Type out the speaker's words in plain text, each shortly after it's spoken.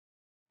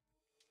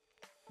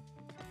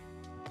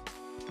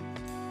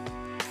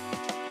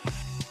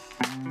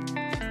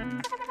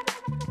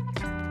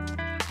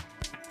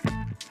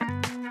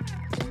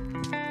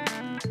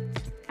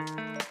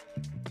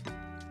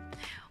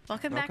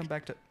Welcome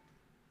back to...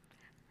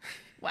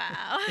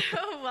 Wow.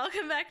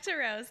 Welcome back to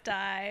Rose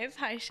Dive.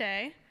 Hi,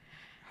 Shay.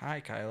 Hi,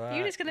 Kyla.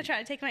 You're just going to try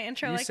to take my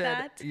intro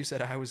that? You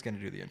said I was going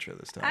to do the intro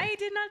this time. I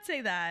did not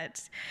say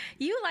that.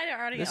 You lie to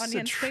our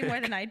audience way more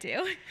than I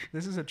do.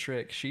 This is a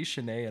trick. She's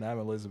Shanae and I'm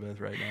Elizabeth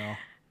right now.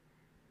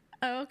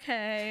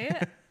 Okay.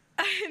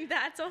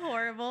 That's a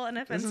horrible and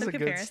offensive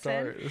comparison. Good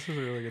start. This is a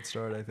really good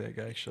start, I think,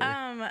 actually.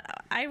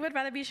 I would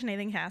rather be Shanae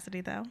than Cassidy,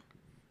 though.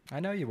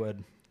 I know you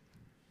would.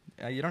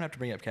 You don't have to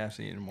bring up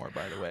Cassidy anymore,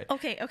 by the way.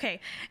 Okay.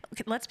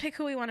 Let's pick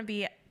who we want to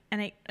be,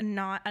 and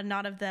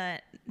not of the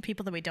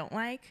people that we don't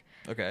like.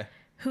 Okay.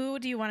 Who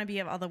do you want to be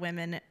of all the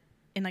women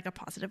in like a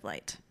positive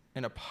light?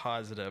 In a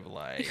positive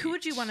light. Who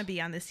would you want to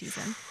be on this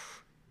season?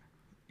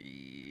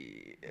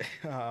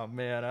 Oh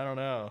man, I don't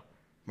know.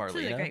 Marlena.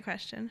 This is a great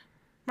question.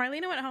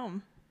 Marlena went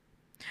home.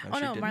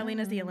 No,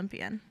 Marlena's the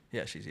Olympian.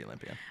 Yeah, she's the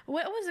Olympian.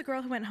 What was the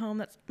girl who went home?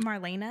 That's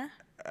Marlena.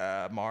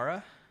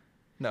 Mara.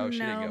 No, she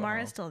didn't go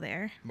Mara's home. still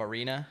there.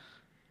 Marina,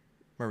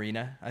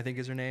 I think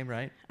is her name,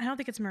 right? I don't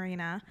think it's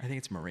Marina. I think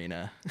it's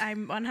Marina.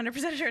 I'm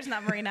 100% sure it's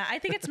not Marina. I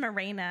think it's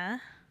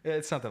Marina.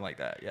 It's something like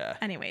that, yeah.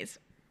 Anyways.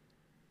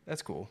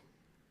 That's cool.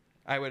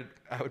 I would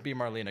be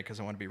Marlena because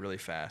I want to be really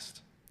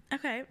fast.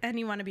 Okay, and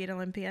you want to be an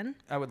Olympian?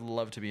 I would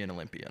love to be an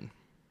Olympian.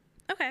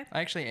 Okay. I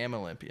actually am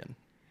an Olympian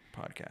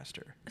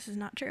podcaster. This is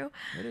not true.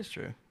 It is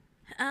true.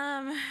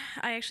 I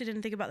actually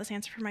didn't think about this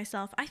answer for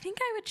myself. I think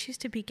I would choose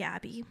to be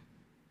Gabby.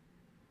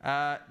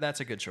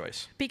 That's a good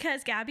choice.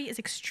 Because Gabby is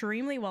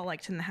extremely well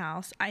liked in the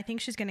house. I think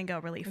she's going to go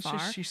really far.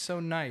 She's so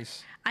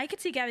nice. I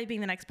could see Gabby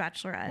being the next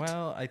Bachelorette.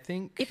 Well, I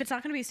think... If it's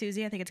not going to be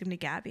Susie, I think it's going to be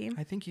Gabby.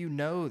 I think you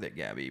know that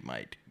Gabby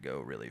might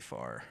go really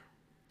far.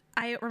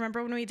 I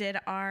remember when we did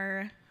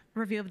our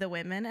review of the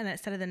women, and it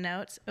said in the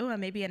notes,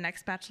 maybe a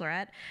next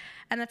Bachelorette.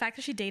 And the fact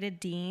that she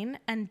dated Dean,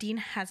 and Dean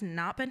has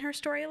not been her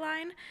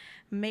storyline,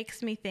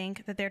 makes me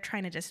think that they're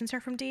trying to distance her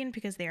from Dean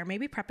because they are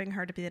maybe prepping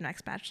her to be the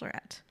next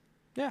Bachelorette.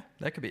 Yeah,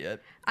 that could be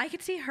it. I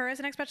could see her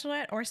as an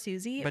ex-Bachelorette or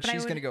Susie. But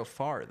she's going to go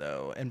far,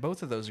 though. And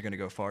both of those are going to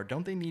go far.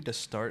 Don't they need to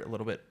start a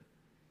little bit?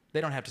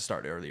 They don't have to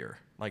start earlier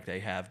like they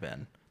have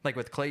been. Like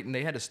with Clayton,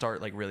 they had to start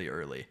like really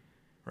early,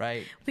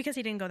 right? Because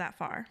he didn't go that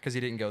far. Because he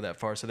didn't go that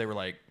far. So they were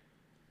like,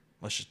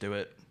 let's just do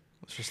it.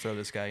 Let's just throw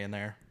this guy in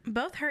there.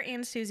 Both her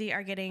and Susie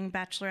are getting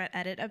Bachelorette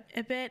edit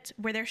a bit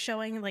where they're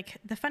showing like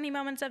the funny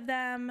moments of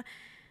them.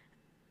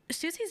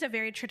 Susie's a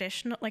very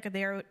traditional,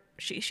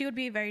 she would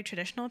be a very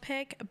traditional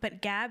pick,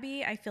 but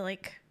Gabby, I feel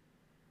like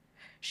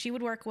she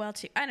would work well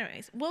too.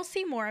 Anyways, we'll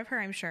see more of her,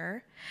 I'm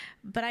sure,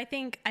 but I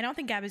don't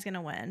think Gabby's going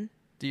to win.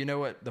 Do you know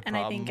what the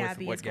problem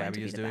with what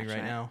Gabby is doing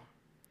right now?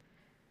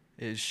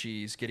 Is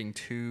she's getting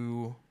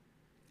too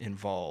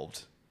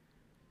involved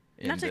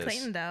in Not to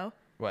Clayton, though.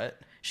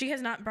 What? She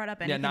has not brought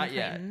up anything. Yeah, not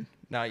yet.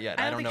 Not yet.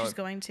 I don't think she's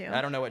going to.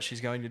 I don't know what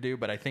she's going to do,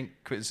 but I think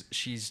because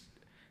she's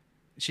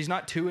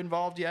not too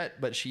involved yet,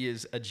 but she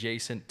is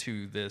adjacent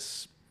to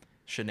this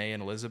Shanae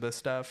and Elizabeth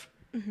stuff.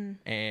 Mm-hmm.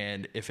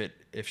 And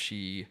if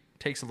she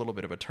takes a little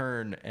bit of a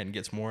turn and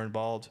gets more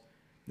involved,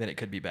 then it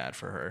could be bad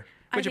for her.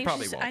 Which it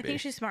probably won't be. I think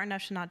she's smart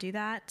enough to not do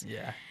that.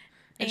 Yeah.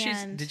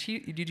 And did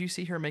you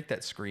see her make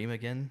that scream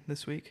again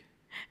this week?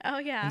 Oh,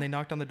 yeah. When they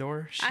knocked on the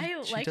door?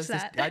 I liked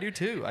that. I do,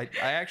 too. I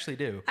actually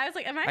do. I was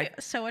like, am I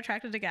so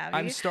attracted to Gabby?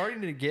 I'm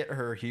starting to get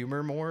her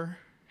humor more.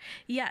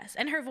 Yes,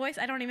 and her voice,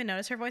 I don't even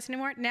notice her voice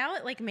anymore. Now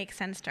it makes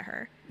sense to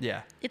her.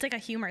 Yeah. It's like a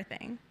humor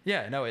thing.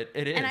 Yeah, no, it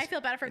is. And I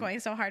feel bad for going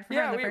so hard for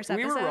her in the first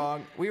episode. We were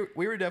wrong. We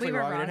were definitely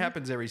wrong. And it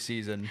happens every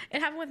season. It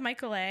happened with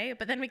Michael A,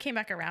 but then we came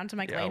back around to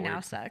Michael A now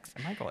sucks.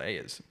 Michael A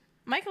is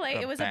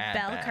it was a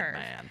bell curve.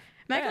 Man.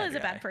 Michael is a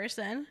bad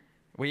person.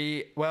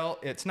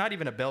 It's not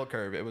even a bell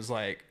curve. It was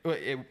like,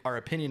 our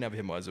opinion of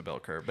him was a bell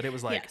curve, but it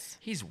was like,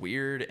 he's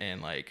weird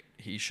and like,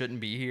 he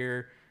shouldn't be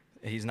here.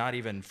 He's not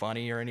even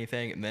funny or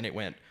anything. And then it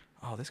went,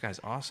 oh, this guy's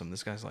awesome.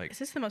 This guy's like... Is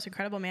this the most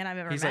incredible man I've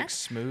ever met? He's like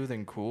smooth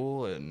and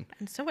cool and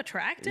so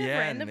attractive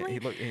randomly.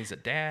 And he's a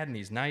dad and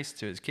he's nice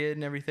to his kid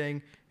and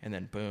everything. And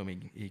then boom,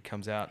 he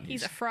comes out. And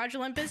he's a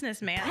fraudulent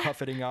businessman.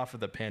 Profiting off of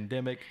the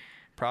pandemic,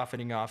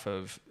 profiting off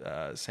of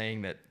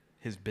saying that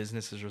his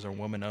businesses are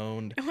woman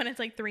owned. When it's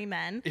like 3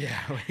 men.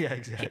 Yeah,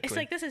 exactly. It's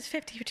like this is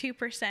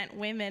 52%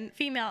 women,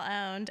 female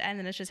owned, and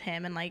then it's just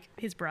him and like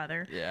his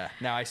brother. Yeah.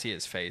 Now I see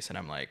his face and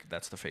I'm like,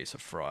 that's the face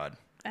of fraud.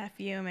 F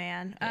you,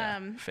 man. Yeah,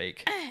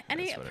 fake.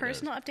 Any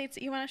personal updates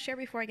that you want to share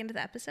before I get into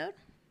the episode?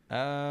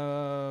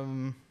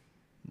 No,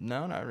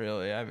 not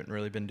really. I haven't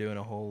really been doing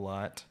a whole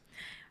lot.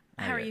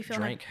 How are you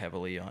feeling? I drank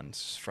heavily on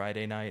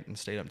Friday night and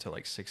stayed up until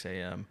like 6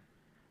 a.m.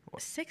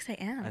 6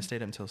 a.m.? I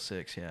stayed up until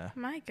 6, yeah.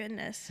 My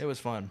goodness. It was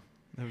fun.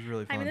 It was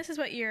really fun. I mean, this is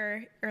what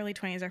your early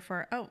 20s are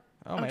for. Oh,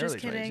 my just early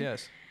kidding. 20s,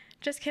 yes.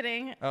 Just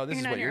kidding. Oh, this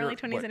You're is not what in your early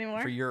 20s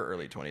anymore? For your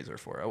early 20s are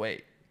for. Oh,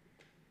 wait.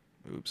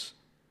 Oops.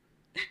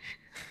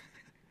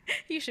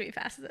 You should be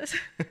past this.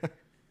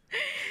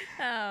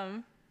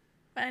 And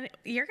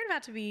you're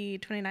about to be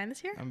 29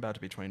 this year? I'm about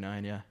to be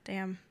 29, yeah.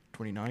 Damn.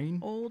 29?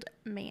 Old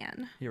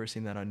man. You ever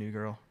seen that on New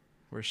Girl?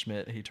 Where's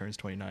Schmidt? He turns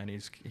 29.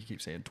 He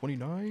keeps saying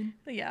 29.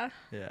 Yeah.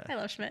 Yeah. I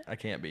love Schmidt. I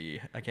can't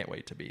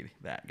wait to be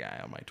that guy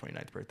on my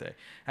 29th birthday.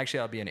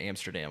 Actually, I'll be in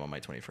Amsterdam on my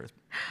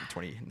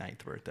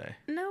 29th birthday.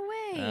 No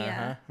way.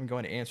 Uh-huh. I'm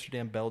going to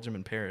Amsterdam, Belgium,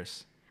 and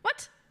Paris.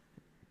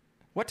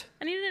 What?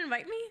 And you didn't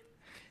invite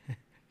me?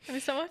 I'm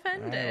so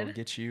offended. I'll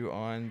get you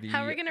on the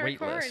How are we going to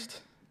wait record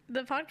list.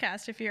 the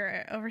podcast if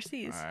you're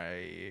overseas?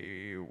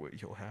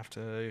 You'll have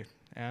to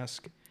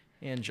ask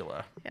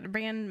Angela, Got to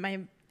bring in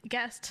my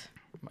guest.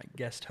 my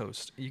guest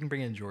host. You can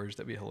bring in George.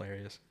 That'd be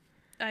hilarious.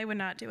 I would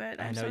not do it.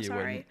 I'm I know so you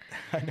sorry.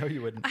 wouldn't. I know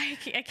you wouldn't. I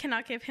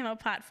cannot give him a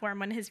platform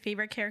when his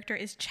favorite character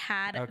is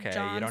Chad Okay,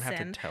 Johnson. you don't have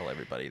to tell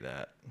everybody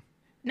that.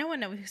 No one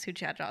knows who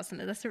Chad Johnson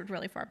is. That's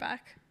really far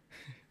back.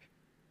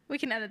 We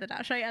can edit that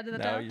out. Should I edit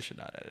that out? No, you should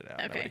not edit it out.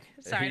 Okay. Nobody-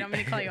 Sorry, I don't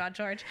mean to call you out,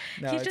 George.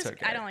 No, He's it's just,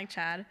 okay. I don't like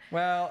Chad.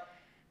 Well,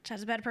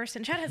 Chad's a bad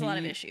person. Chad has a lot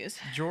of He- issues.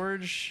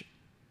 George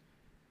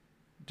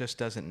just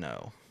doesn't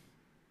know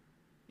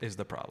is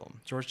the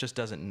problem. George just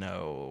doesn't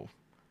know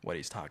what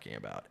he's talking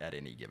about at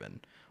any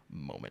given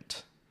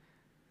moment.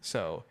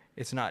 So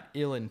it's not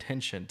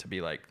ill-intentioned to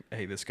be like,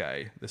 hey, this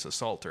guy, this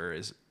assaulter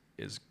is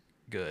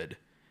good.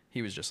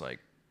 He was just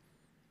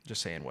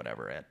saying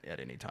whatever at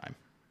any time.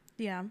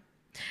 Yeah.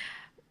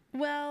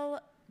 Well,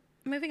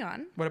 moving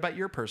on. What about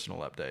your personal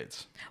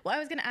updates? Well, I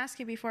was going to ask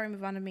you before I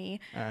move on to me.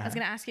 I was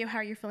going to ask you how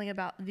you're feeling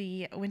about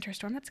the winter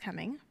storm that's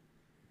coming.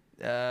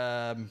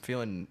 I'm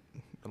feeling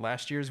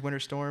last year's winter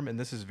storm, and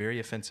this is very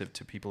offensive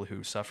to people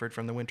who suffered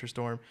from the winter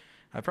storm.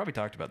 I've probably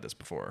talked about this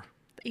before.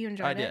 You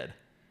enjoyed I it? did.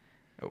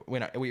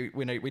 When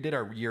we did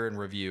our year in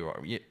review,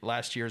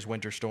 last year's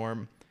winter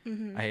storm,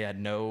 I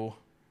had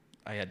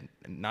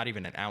not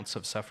even an ounce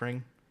of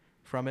suffering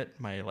from it.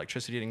 My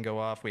electricity didn't go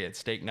off. We had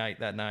steak night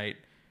that night.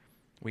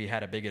 We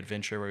had a big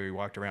adventure where we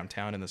walked around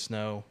town in the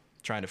snow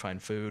trying to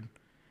find food,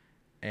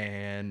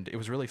 and it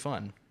was really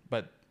fun.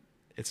 But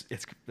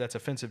that's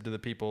offensive to the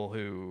people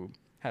who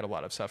had a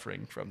lot of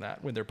suffering from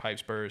that when their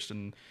pipes burst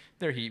and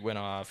their heat went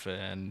off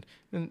and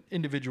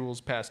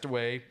individuals passed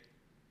away.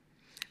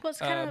 Well, it's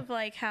kind of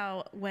like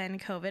how when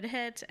COVID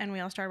hit and we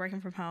all started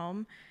working from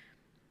home,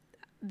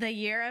 the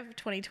year of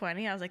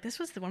 2020, I was like, this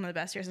was one of the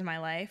best years of my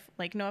life.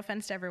 Like, no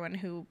offense to everyone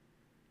who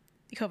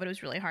COVID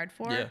was really hard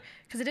for, Yeah.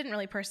 because it didn't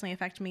really personally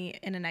affect me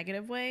in a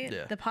negative way.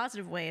 Yeah. The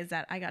positive way is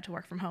that I got to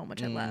work from home,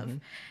 which I love.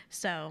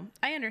 So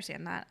I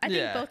understand that. I think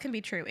Yeah. both can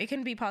be true. It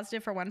can be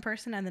positive for one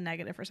person and then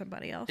negative for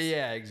somebody else.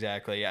 Yeah,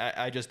 exactly.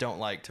 I just don't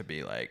like to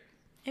be like,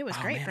 It was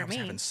oh, great man, for I was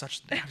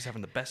me.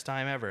 having the best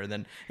time ever. And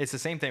then it's the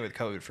same thing with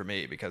COVID for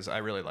me because I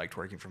really liked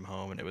working from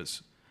home and it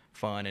was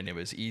fun and it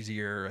was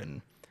easier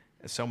and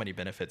so many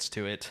benefits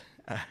to it.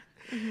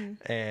 And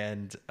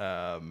And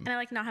I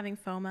like not having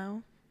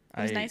FOMO.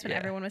 It was nice when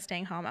everyone was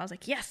staying home. I was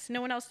like, yes, no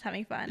one else is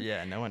having fun.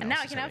 Yeah, no one and else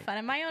now I is can have having- fun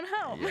in my own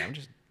home. Yeah, I'm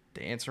just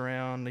dance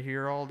around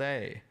here all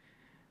day.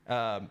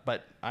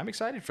 But I'm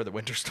excited for the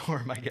winter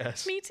storm, I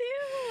guess. Me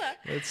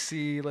too. Let's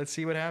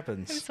see what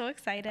happens. I'm so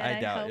excited. I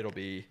doubt hope. it'll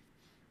be.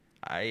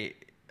 I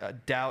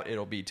doubt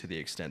it'll be to the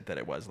extent that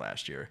it was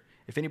last year.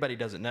 If anybody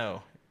doesn't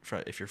know,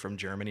 if you're from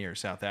Germany or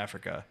South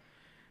Africa,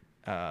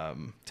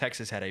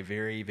 Texas had a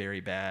very,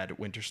 very bad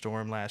winter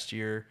storm last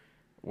year,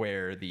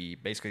 where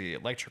basically the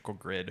electrical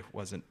grid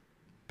wasn't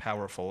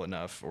powerful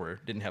enough or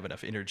didn't have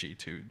enough energy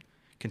to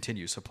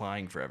continue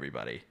supplying for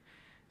everybody.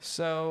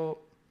 So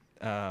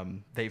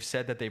they've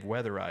said that they've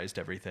weatherized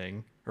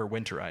everything or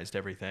winterized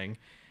everything,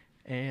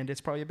 and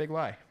it's probably a big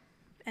lie.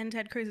 And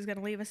Ted Cruz is going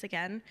to leave us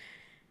again.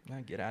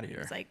 Get out of here.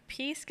 It's like,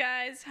 peace,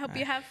 guys. Hope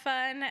you have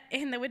fun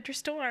in the winter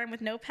storm with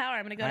no power.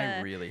 I'm going to go I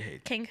to really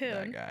hate Cancun.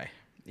 that guy.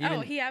 Oh,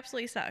 he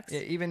absolutely sucks.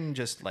 Even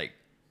just like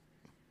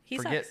He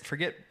forget sucks.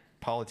 forget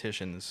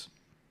politicians.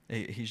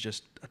 He's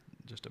just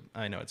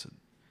I know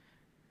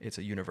it's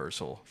a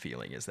universal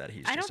feeling is that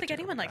he's. I don't just a think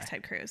anyone terrible likes guy.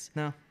 Ted Cruz.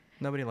 No,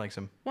 nobody likes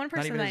him. One Not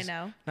person even that I his-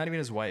 know. Not even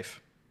his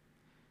wife.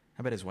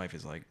 I bet his wife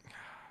is like,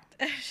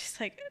 She's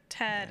like,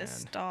 Ted, Man.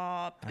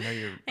 stop. I know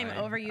you're. I'm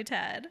over you,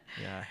 Ted.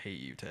 Yeah, I hate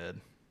you,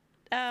 Ted.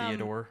 Theodore.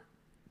 Theodore.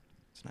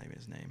 It's not even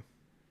his name.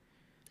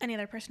 Any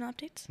other personal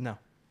updates? No.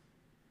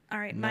 All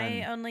right. None.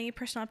 My only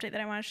personal update that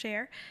I want to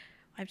share,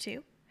 I have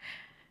two.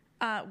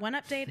 One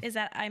update is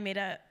that I made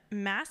a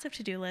massive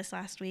to-do list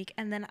last week,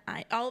 and then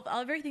all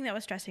everything that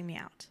was stressing me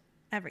out,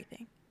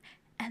 everything,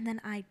 and then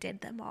I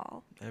did them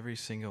all. Every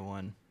single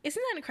one.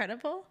 Isn't that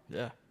incredible?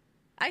 Yeah.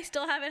 I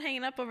still have it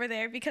hanging up over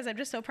there because I'm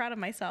just so proud of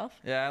myself.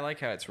 Yeah, I like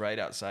how it's right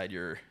outside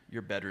your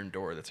bedroom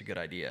door. That's a good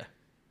idea.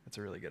 That's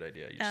a really good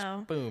idea. You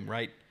just boom,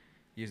 right.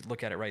 You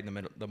look at it right in the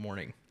middle the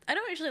morning. I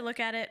don't usually look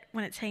at it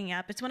when it's hanging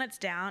up. It's when it's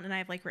down and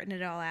I've like written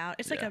it all out.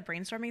 It's like Yeah. a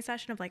brainstorming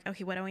session of like,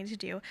 okay, what do I need to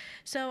do?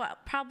 So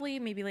probably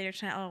maybe later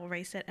tonight I'll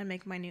erase it and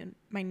make my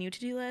new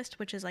to-do list,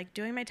 which is like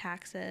doing my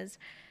taxes.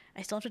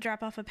 I still have to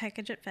drop off a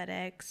package at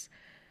FedEx.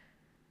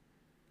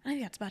 I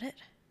think that's about it.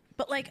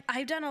 But like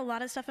I've done a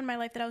lot of stuff in my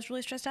life that I was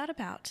really stressed out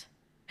about.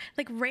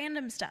 Like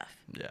random stuff.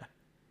 Yeah.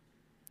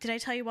 Did I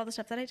tell you all the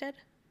stuff that I did?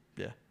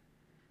 Yeah.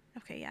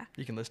 Okay, yeah.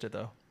 You can list it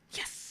though.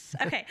 Yes.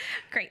 Okay,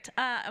 great.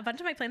 A bunch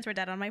of my plants were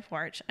dead on my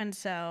porch. And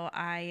so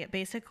I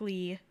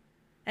basically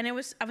And I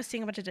was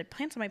seeing a bunch of dead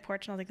plants on my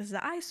porch, and I was like, this is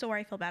an eyesore.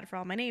 I feel bad for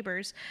all my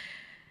neighbors.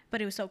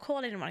 But it was so cold,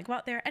 I didn't want to go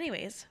out there.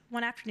 Anyways,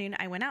 one afternoon,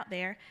 I went out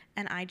there,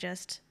 and I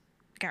just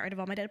got rid of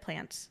all my dead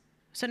plants.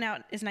 So now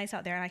it's nice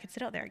out there, and I could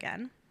sit out there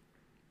again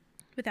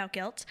without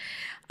guilt.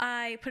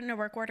 I put in a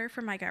work order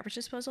for my garbage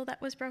disposal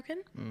that was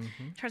broken.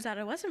 Turns out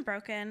it wasn't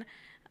broken,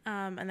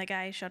 and the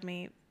guy showed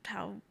me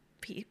how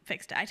he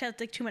fixed it. I had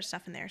like too much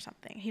stuff in there or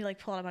something. He like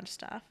pulled out a bunch of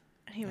stuff,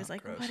 and he was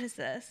like, gross. "What is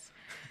this?"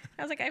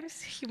 I was like, "I'm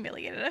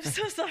humiliated. I'm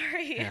so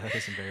sorry." Yeah, that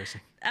is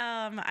embarrassing.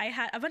 I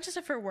had a bunch of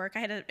stuff for work. I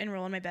had to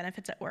enroll in my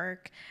benefits at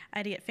work. I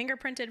had to get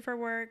fingerprinted for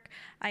work.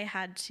 I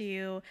had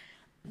to,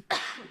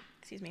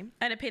 excuse me,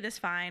 I had to pay this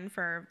fine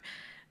for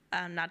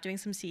not doing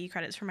some CE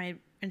credits for my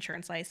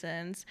insurance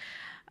license,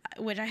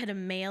 which I had to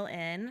mail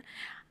in.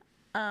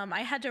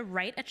 I had to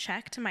write a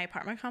check to my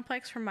apartment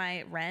complex for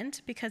my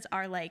rent because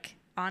our like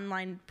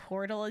online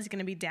portal is going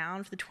to be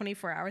down for the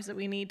 24 hours that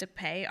we need to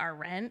pay our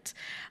rent.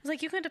 I was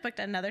like, you couldn't have booked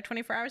another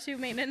 24 hours of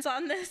maintenance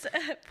on this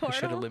portal. I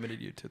should have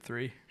limited you to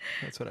 3.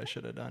 That's what I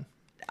should have done.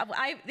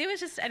 It was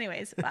just,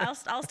 anyways,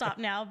 I'll stop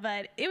now,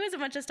 but it was a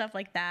bunch of stuff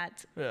like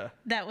that. Yeah.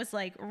 That was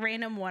like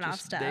random one-off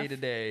Just stuff.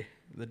 day-to-day,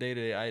 the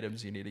day-to-day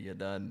items you need to get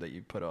done that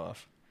you put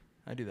off.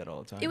 I do that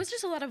all the time. It was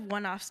just a lot of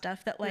one-off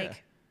stuff that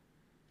like,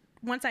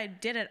 once I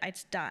did it,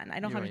 it's done.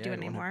 I don't have to do it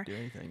anymore. Have to do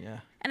anything,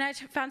 yeah. And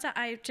found out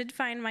I did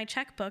find my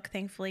checkbook,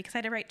 thankfully, because I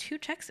had to write 2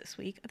 checks this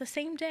week the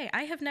same day.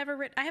 I haven't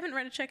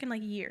written a check in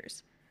like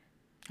years.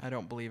 I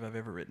don't believe I've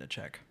ever written a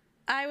check.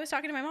 I was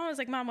talking to my mom. I was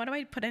like, Mom, what do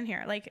I put in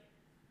here? Like,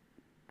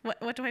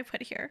 what do I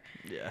put here?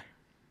 Yeah.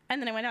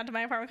 And then I went out to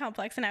my apartment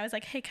complex and I was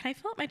like, hey, can I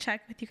fill out my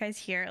check with you guys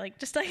here? Like,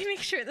 just like make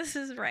sure this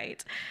is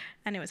right.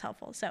 And it was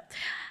helpful. So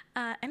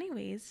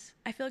anyways,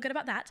 I feel good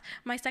about that.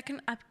 My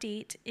second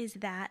update is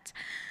that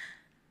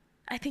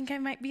I think I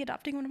might be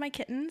adopting one of my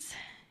kittens.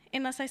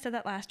 Unless I said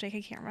that last week,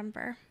 I can't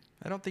remember.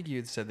 I don't think you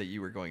had said that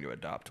you were going to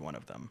adopt one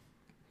of them.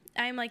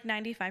 I'm like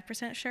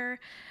 95% sure.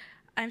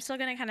 I'm still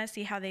going to kind of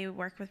see how they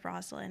work with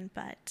Rosalind,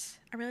 but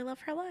I really love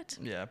her a lot.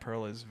 Yeah,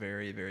 Pearl is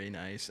very, very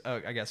nice.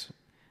 Oh, I guess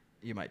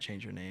you might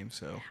change your name,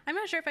 so. I'm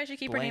not sure if I should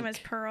keep her name as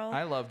Pearl.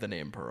 I love the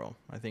name Pearl.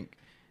 I think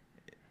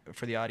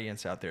for the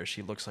audience out there,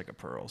 she looks like a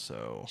pearl,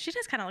 so. She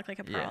does kind of look like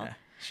a pearl. Yeah,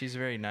 she's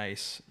very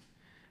nice.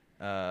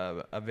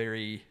 A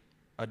very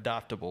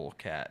adoptable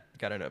cat.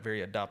 Got a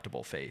very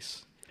adoptable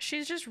face.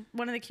 She's just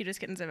one of the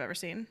cutest kittens I've ever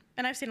seen.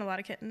 And I've seen a lot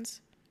of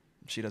kittens.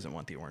 She doesn't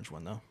want the orange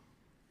one, though.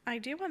 I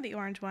do want the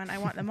orange one. I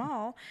want them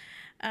all.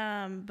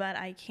 But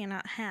I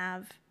cannot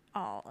have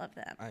all of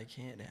them. I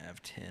can't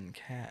have 10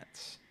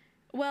 cats.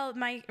 Well,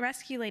 my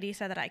rescue lady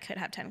said that I could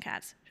have 10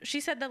 cats. She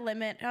said the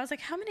limit. I was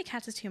like, how many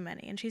cats is too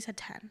many? And she said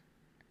 10.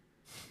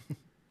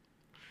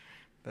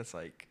 That's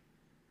like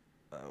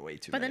way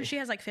too But many. then she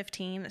has like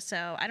 15.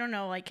 So I don't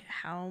know like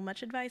how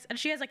much advice. And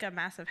she has like a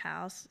massive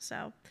house.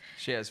 So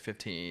She has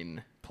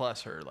 15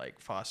 plus her like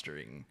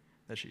fostering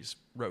that she's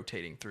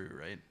rotating through,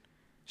 right?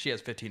 She has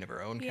 15 of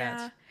her own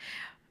cats.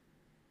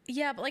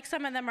 Yeah, but like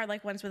some of them are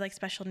like ones with like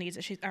special needs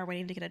that are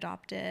waiting to get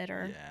adopted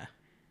or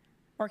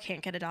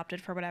can't get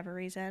adopted for whatever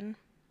reason.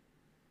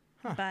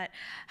 Huh. But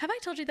have I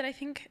told you that I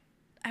think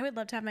I would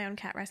love to have my own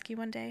cat rescue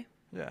one day?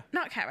 Yeah.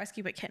 Not cat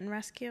rescue, but kitten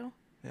rescue.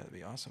 Yeah, that'd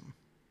be awesome.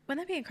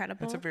 Wouldn't that be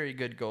incredible? That's a very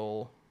good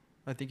goal.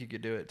 I think you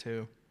could do it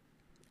too.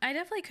 I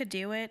definitely could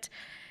do it.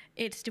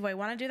 It's, do I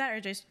want to do that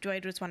or do I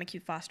just want to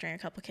keep fostering a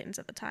couple kittens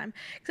at the time?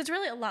 Because it's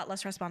really a lot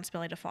less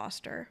responsibility to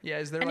foster. Yeah,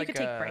 is there and like you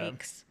could take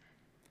breaks.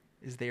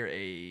 Is there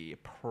a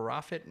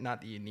profit? Not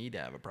that you need to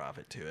have a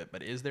profit to it,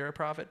 but is there a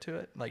profit to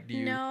it? Like,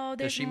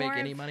 does she make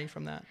any money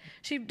from that?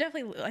 She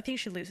definitely, I think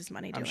she loses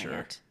money doing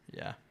it.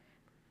 Yeah.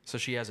 So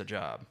she has a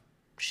job.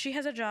 She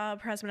has a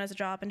job, her husband has a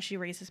job, and she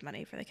raises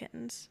money for the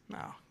kittens.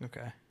 Oh,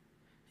 okay.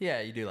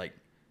 Yeah, you do like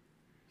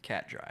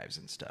cat drives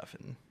and stuff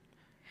and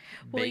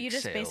well, you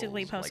just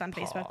basically sales, post on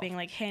Facebook being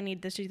like, hey, I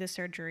need to do this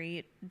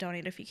surgery.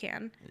 Donate if you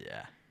can.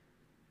 Yeah.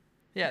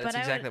 Yeah, that's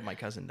exactly what my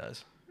cousin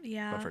does.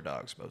 Yeah. But for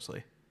dogs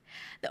mostly.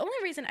 The only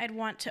reason I'd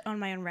want to own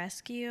my own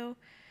rescue,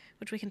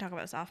 which we can talk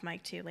about this off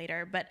mic too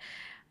later, but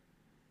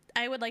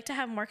I would like to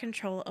have more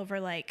control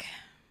over like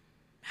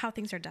how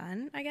things are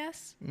done, I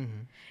guess.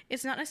 Mm-hmm.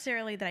 It's not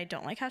necessarily that I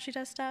don't like how she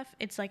does stuff.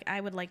 It's like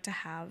I would like to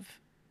have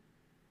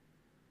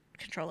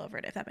control over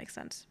it, if that makes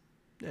sense.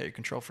 Yeah, you're a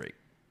control freak.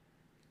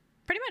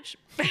 Pretty much.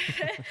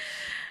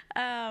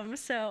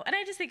 And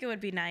I just think it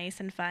would be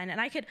nice and fun.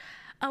 And I could,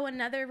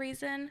 another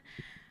reason,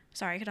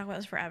 sorry, I could talk about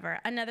this forever.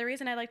 Another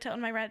reason I like to own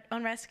my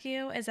own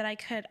rescue is that I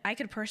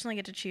could personally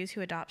get to choose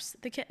who adopts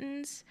the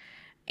kittens,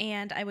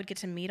 and I would get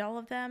to meet all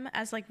of them.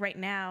 As like right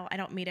now, I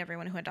don't meet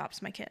everyone who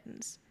adopts my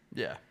kittens.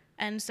 Yeah.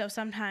 And so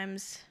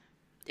sometimes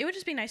it would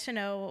just be nice to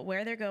know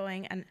where they're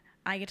going, and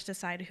I get to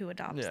decide who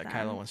adopts them. Yeah,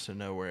 Kyla wants to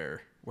know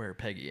where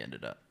Peggy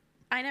ended up.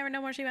 I never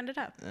know where she ended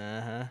up.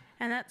 Uh-huh.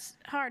 And that's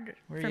hard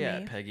for me. Where you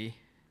at, Peggy?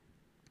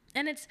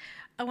 And it's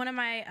one of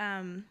my,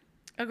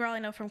 a girl I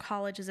know from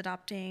college is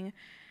adopting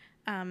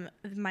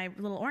my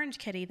little orange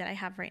kitty that I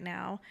have right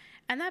now.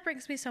 And that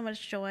brings me so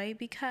much joy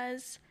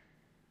because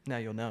Now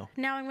you'll know.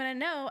 Now I'm going to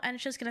know, and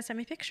it's just going to send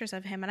me pictures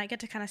of him, and I get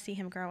to kind of see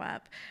him grow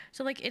up.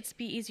 So, like, it's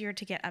be easier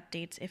to get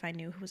updates if I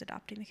knew who was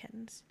adopting the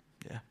kittens.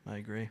 Yeah, I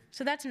agree.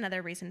 So that's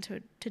another reason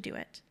to do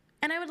it.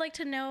 And I would like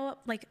to know,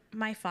 like,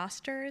 my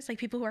fosters, like,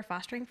 people who are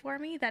fostering for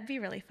me. That'd be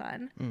really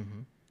fun.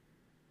 Mm-hmm.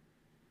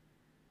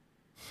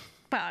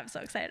 Wow, I'm so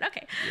excited.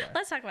 Okay,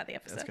 let's talk about the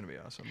episode. That's going to be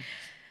awesome.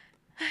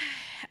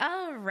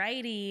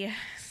 Alrighty.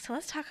 So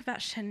let's talk about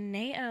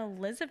Shanae and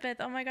Elizabeth.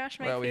 Oh my gosh,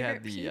 my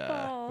favorite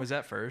people. Was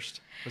that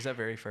first? Was that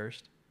very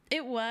first?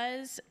 It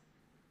was,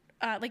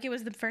 it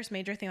was the first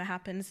major thing that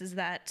happens is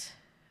that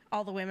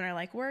all the women are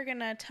like, we're going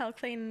to tell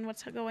Clayton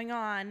what's going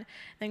on.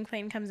 Then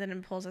Clayton comes in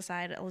and pulls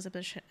aside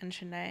Elizabeth and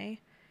Shanae.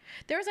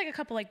 There was like a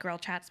couple like girl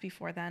chats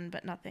before then,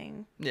 but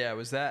nothing. Yeah,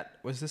 was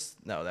this?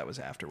 No, that was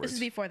afterwards. This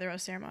is before the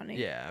rose ceremony.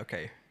 Yeah,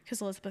 okay.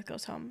 Because Elizabeth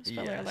goes home.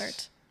 Spoiler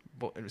alert.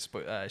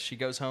 She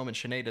goes home and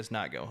Shanae does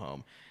not go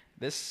home.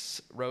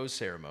 This rose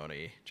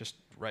ceremony, just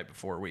right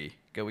before we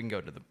can go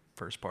to the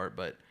first part,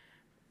 but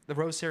the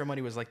rose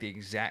ceremony was like the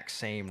exact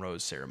same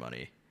rose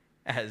ceremony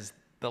as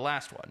the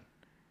last one.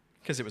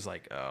 Because it was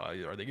like,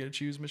 are they going to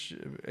choose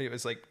It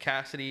was like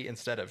Cassidy and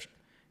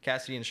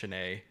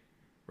Shanae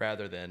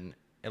rather than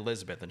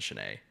Elizabeth and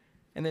Shanae.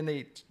 And then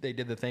they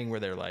did the thing where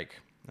they're like,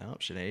 oh,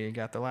 Shanae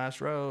got the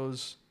last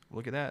rose.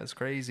 Look at that. It's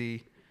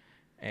crazy.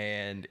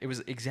 And it was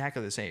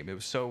exactly the same. It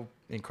was so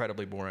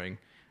incredibly boring.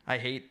 I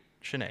hate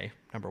Shanae,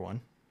 number one.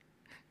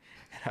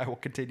 And I will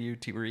continue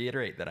to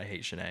reiterate that I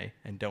hate Shanae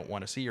and don't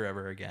want to see her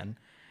ever again.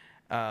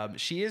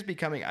 She is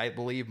becoming, I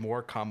believe,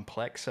 more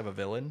complex of a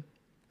villain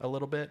a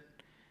little bit.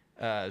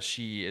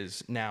 She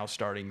is now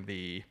starting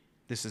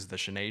this is the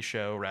Shanae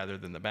show rather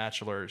than The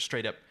Bachelor,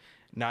 straight up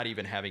not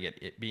even having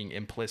it being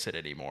implicit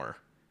anymore,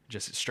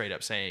 just straight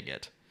up saying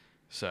it.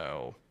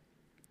 So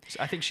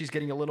I think she's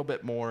getting a little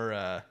bit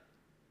more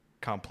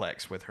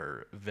complex with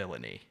her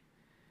villainy.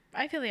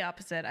 I feel the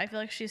opposite. I feel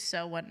like she's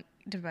so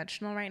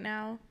one-dimensional right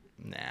now.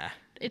 Nah.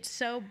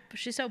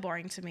 She's so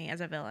boring to me as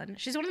a villain.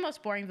 She's one of the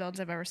most boring villains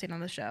I've ever seen on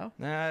the show.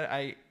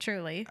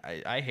 Truly.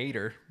 I hate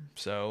her,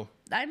 so.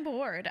 I'm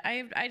bored.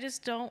 I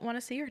just don't want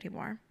to see her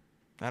anymore.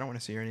 I don't want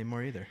to see her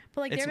anymore either.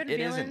 But like there have been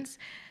villains.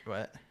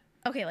 What?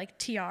 Okay, like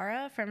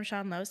Tiara from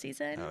Sean Lowe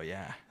season. Oh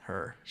yeah,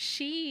 her.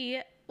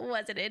 She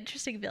was an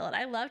interesting villain.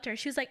 I loved her.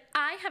 She was like,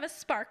 I have a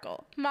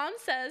sparkle. My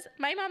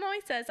mom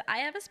always says, I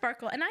have a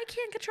sparkle and I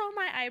can't control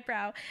my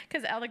eyebrow.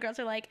 Because all the girls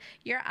are like,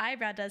 your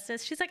eyebrow does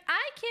this. She's like,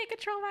 I can't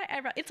control my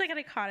eyebrow. It's like an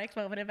iconic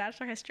moment in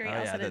Bachelor history. Oh,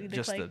 yeah,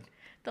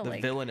 the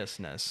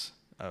villainousness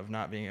of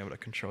not being able to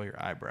control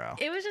your eyebrow.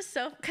 It was just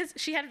so, because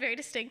she had a very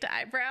distinct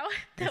eyebrow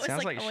that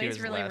was like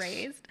always really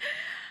raised.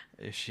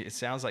 It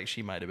sounds like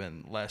she might have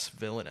been less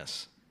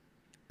villainous.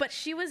 But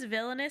she was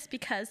villainous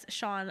because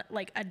Sean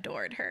like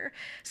adored her.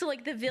 So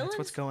like the villains. That's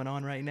what's going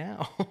on right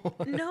now.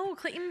 No,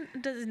 Clayton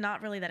is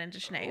not really that into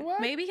Shanae. What?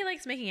 Maybe he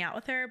likes making out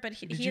with her, but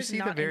he is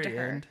not into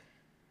her.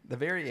 The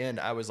very end,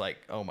 I was like,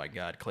 oh my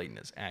God, Clayton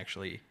is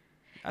actually.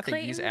 I think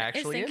he's is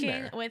actually thinking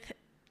in there. With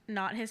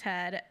not his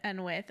head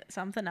and with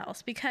something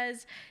else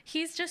because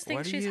he's just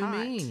thinks she's hot.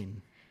 What do you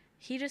mean?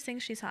 He just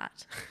thinks she's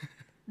hot.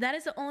 That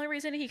is the only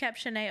reason he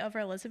kept Shanae over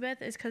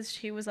Elizabeth is because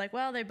she was like,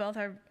 well, they both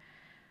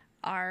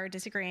are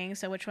disagreeing,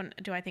 so which one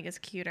do I think is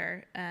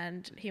cuter?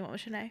 And he went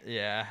with Shanae.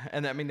 Yeah,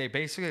 and I mean they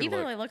basically even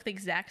though they look the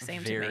exact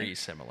same to me. Very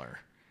similar.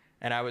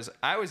 And I was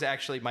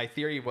actually, my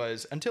theory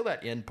was, until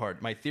that end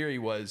part, my theory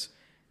was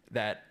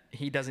that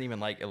he doesn't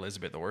even like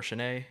Elizabeth or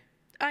Shanae.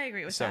 I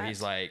agree with that. So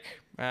he's like,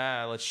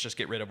 let's just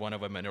get rid of one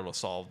of them and it'll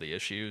solve the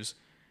issues,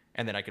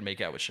 and then I can make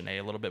out with Shanae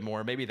a little bit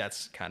more. Maybe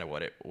that's kind of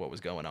what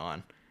was going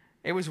on.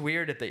 It was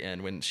weird at the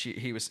end when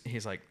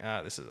he's like,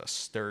 this is a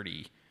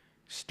sturdy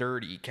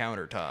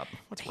countertop.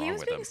 What's wrong with him? He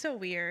was being so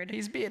weird.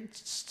 He's being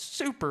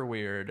super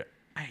weird.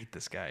 I hate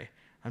this guy.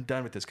 I'm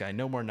done with this guy.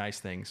 No more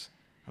nice things.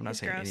 I'm not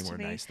saying any more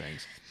nice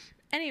things.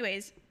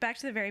 Anyways, back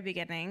to the very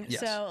beginning.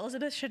 Yes. So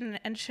Elizabeth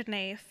and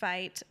Shanae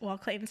fight while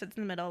Clayton sits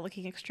in the middle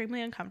looking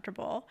extremely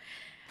uncomfortable.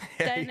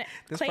 Then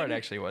this part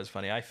actually was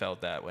funny. I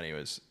felt that when he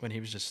was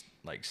just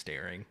like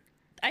staring.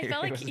 I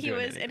felt like he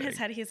was in his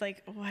head. He's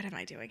like, what am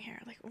I doing here?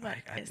 Like, what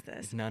is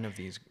this? None of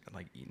these,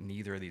 like,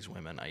 neither of these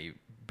women I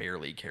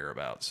barely care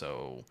about.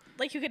 So,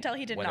 like, you could tell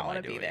he did not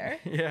want to be there.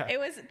 Yeah. It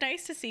was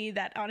nice to see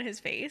that on his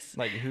face.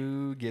 Like,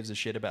 who gives a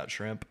shit about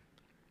shrimp?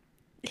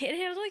 It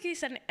didn't look like he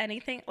said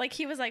anything. Like,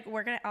 he was like,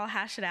 I'll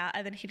hash it out.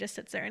 And then he just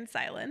sits there in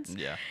silence.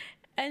 Yeah.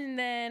 And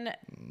then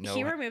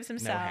he removes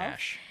himself. No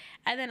hash.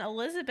 And then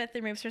Elizabeth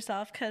removes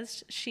herself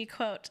because she,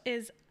 quote,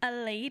 is a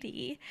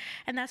lady.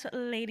 And that's what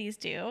ladies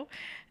do.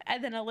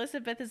 And then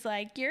Elizabeth is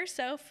like, you're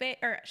so fake.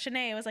 Or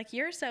Shanae was like,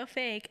 you're so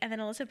fake. And then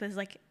Elizabeth is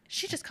like,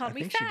 she just called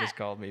me fat. She just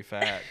called me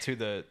fat to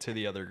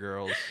the other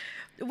girls.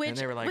 Which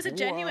they were like, was a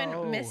genuine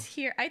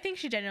mishear. I think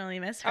she genuinely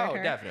misheard her.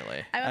 Oh,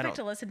 definitely. I went back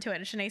to listen to it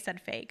and Shanae said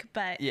fake.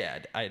 But yeah,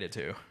 I did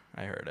too.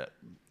 I heard it.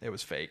 It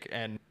was fake.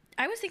 And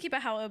I was thinking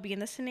about how it would be in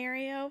this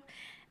scenario.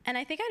 And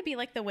I think I'd be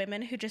like the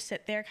women who just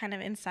sit there kind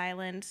of in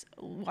silence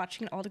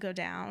watching it all to go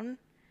down.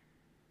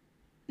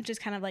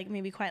 just kind of like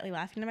maybe quietly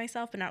laughing to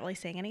myself but not really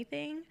saying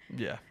anything.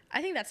 Yeah.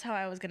 I think that's how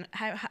I was gonna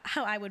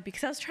how I would be,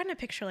 because I was trying to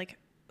picture like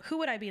who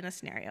would I be in this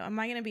scenario? Am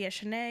I gonna be a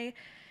Shanae?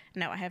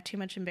 No, I have too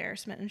much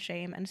embarrassment and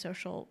shame and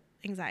social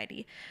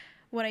anxiety.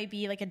 Would I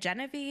be like a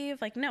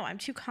Genevieve? Like, no, I'm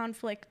too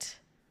conflict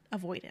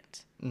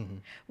avoidant. Mm-hmm.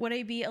 Would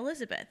I be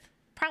Elizabeth?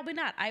 Probably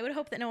not. I would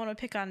hope that no one would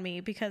pick on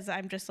me because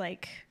I'm just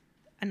like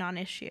a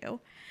non-issue.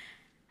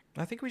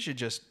 I think we should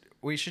just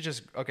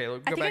okay. Go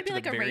think back I'd be to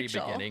like the a very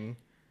Rachel. beginning.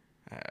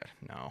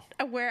 No,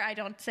 Where I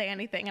don't say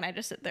anything and I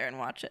just sit there and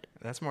watch it.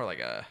 that's more like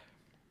a.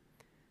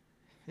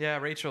 Yeah,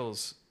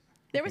 Rachel's.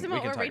 There was a we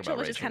moment can where talk Rachel about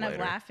was just kind of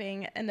later.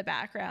 laughing in the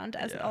background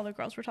as Yeah. all the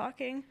girls were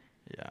talking.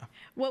 Yeah.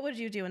 What would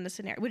you do in this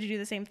scenario? Would you do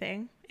the same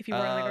thing if you were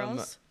one of the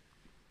girls?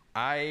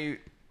 I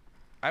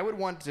would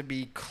want to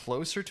be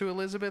closer to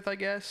Elizabeth, I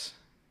guess,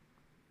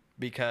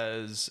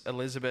 because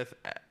Elizabeth,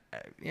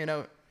 she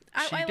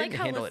I like didn't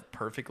how handle it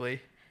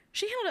perfectly.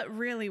 She handled it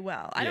really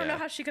well. I don't know Yeah.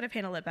 how she could have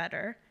handled it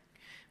better.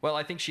 Well,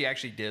 I think she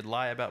actually did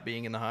lie about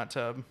being in the hot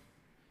tub.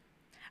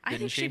 I Didn't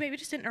think she she? maybe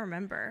just didn't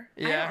remember.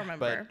 Yeah, I don't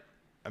remember. but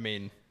I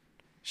mean,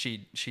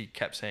 she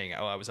kept saying,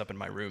 "Oh, I was up in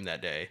my room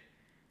that day,"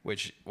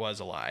 which was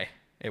a lie.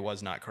 It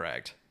was not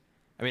correct.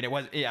 I mean, it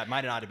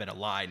might not have been a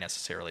lie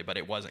necessarily, but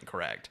it wasn't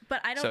correct.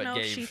 But I don't So it know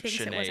if gave she thinks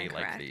it Shanae, wasn't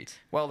like, correct.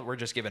 well, we're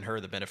just giving her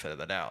the benefit of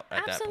the doubt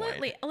at that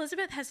Absolutely. point.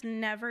 Elizabeth has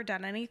never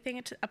done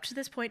anything up to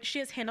this point. She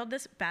has handled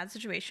this bad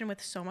situation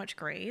with so much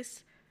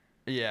grace.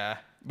 Yeah,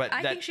 but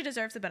I think she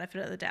deserves the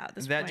benefit of the doubt at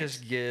this that point.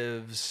 just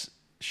gives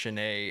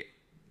Shanae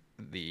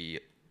the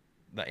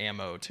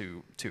ammo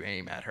to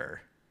aim at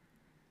her.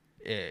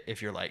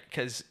 If you're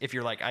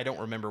like, I don't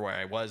remember where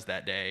I was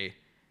that day,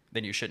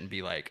 then you shouldn't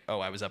be like, oh,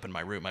 I was up in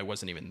my room. I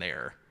wasn't even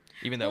there.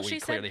 Even though Well, she we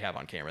said- clearly have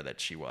on camera that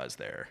she was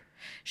there.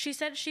 She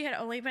said she had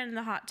only been in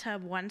the hot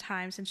tub one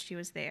time since she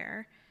was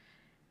there.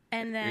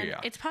 And then Yeah.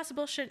 it's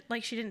possible she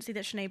didn't see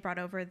that Shanae brought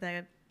over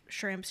the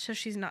shrimp, so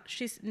she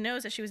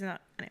knows that she was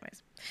not.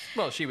 Anyways.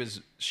 Well,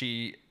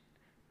 she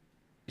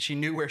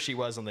knew where she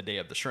was on the day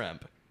of the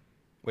shrimp,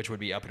 which would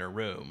be up in her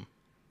room,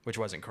 which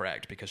wasn't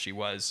correct because she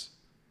was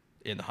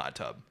in the hot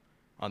tub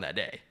on that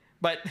day.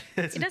 But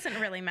It doesn't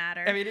really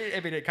matter. I mean,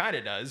 it kind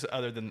of does.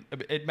 Other than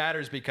it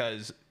matters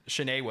because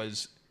Shanae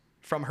was,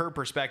 from her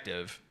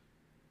perspective,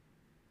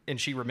 and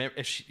she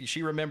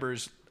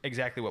remembers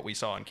exactly what we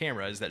saw on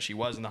camera is that she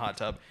was in the hot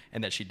tub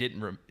and that she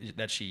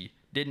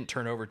didn't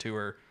turn over to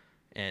her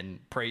and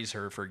praise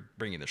her for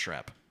bringing the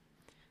shrimp.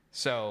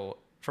 So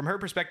from her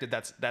perspective,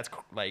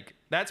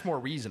 that's more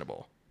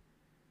reasonable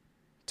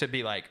to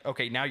be like,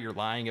 okay, now you're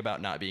lying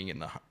about not being in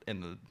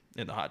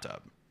the hot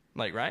tub,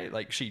 like, right?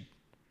 Like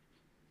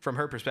from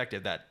her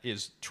perspective, that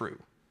is true.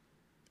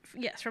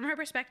 Yes, from her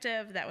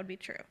perspective, that would be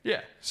true.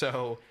 Yeah.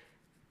 So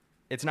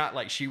it's not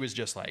like she was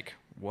just like,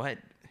 what?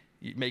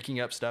 Making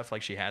up stuff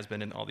like she has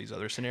been in all these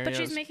other scenarios. But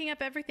she's making up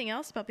everything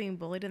else about being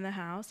bullied in the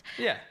house.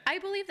 Yeah. I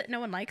believe that no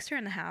one likes her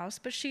in the house,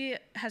 but she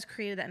has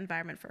created that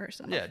environment for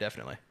herself. Yeah,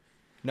 definitely.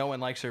 No one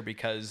likes her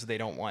because they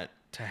don't want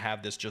to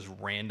have this just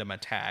random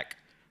attack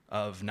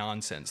of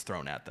nonsense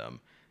thrown at them,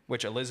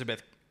 which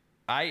Elizabeth,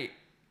 I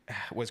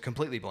was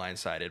completely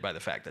blindsided by the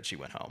fact that she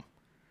went home.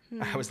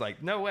 I was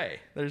like, no way.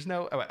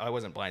 I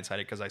wasn't blindsided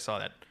because I saw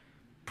that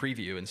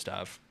preview and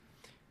stuff.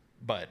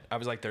 But I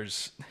was like,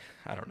 there's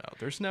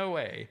no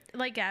way.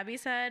 Like Gabby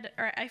said,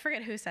 or I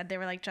forget who said, they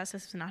were like,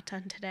 justice was not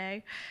done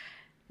today.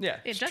 Yeah.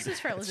 Justice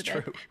for It's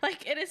Elizabeth. true.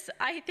 Like it is,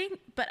 I think,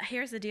 but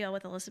here's the deal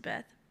with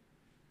Elizabeth.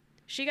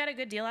 She got a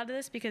good deal out of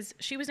this because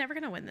she was never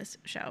going to win this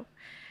show.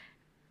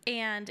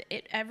 And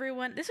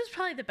this was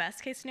probably the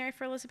best case scenario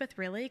for Elizabeth,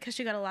 really, because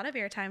she got a lot of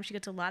airtime, she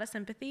gets a lot of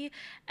sympathy,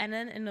 and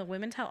then in the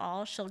Women Tell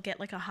All, she'll get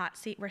like a hot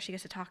seat where she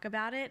gets to talk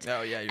about it.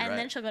 Oh, yeah, you're and then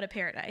right. she'll go to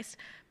Paradise.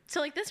 So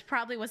like this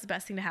probably was the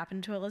best thing to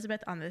happen to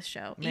Elizabeth on this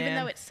show, even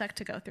Man. though it sucked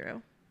to go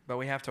through. But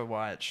we have to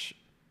watch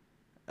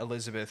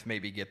Elizabeth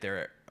maybe get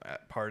there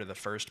at part of the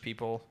first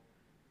people,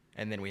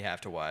 and then we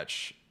have to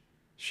watch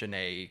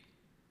Shanae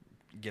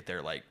get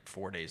there like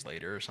 4 days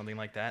later or something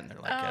like that, and they're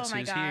like, Oh guess my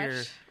who's gosh.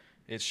 here?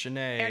 It's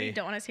Shanae. I already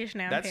don't want to see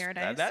Shanae on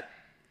Paradise. That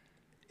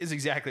is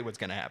exactly what's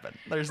going to happen.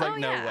 There's like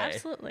no yeah, way.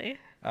 Absolutely.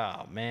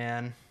 Oh,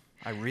 man.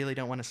 I really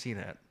don't want to see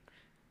that.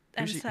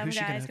 And Who's she- some who's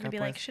she gonna guy's hook gonna be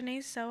up like, with?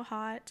 Shanae's so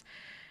hot.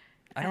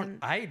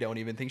 I don't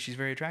even think she's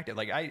very attractive.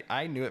 Like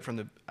I knew it from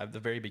the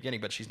very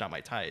beginning, but she's not my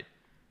type.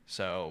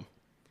 So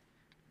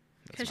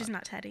Because she's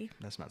not Teddy.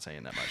 that's not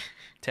saying that much.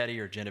 Teddy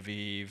or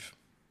Genevieve,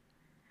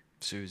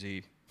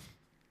 Susie,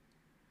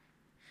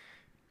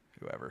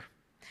 whoever.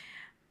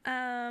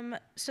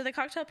 So the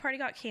cocktail party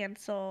got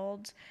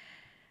canceled.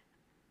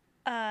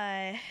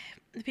 The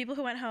people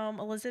who went home,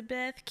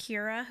 Elizabeth,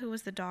 Kira, who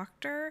was the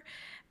doctor,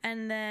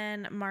 and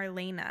then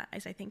Marlena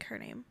is I think her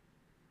name.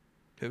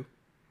 Who?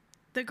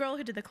 The girl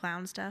who did the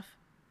clown stuff.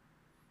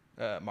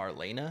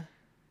 Marlena.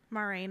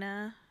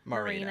 Marina.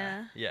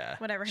 Yeah.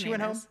 Whatever her She name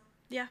went home? is.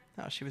 Yeah.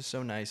 Oh, she was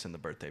so nice in the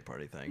birthday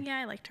party thing. Yeah,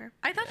 I liked her.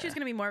 I thought she was Yeah.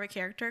 going to be more of a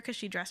character because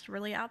she dressed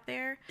really out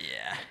there,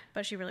 Yeah.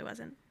 but she really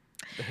wasn't.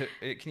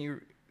 Can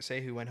you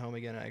say who went home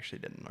again? I actually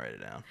didn't write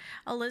it down.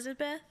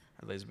 Elizabeth,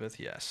 Elizabeth,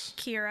 yes.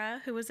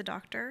 Kira, who was the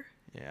doctor,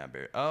 Yeah,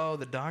 oh,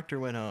 the doctor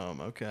went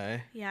home.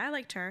 Okay. Yeah, I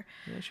liked her.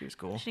 Yeah, she was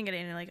cool. She didn't get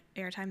any like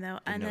airtime though.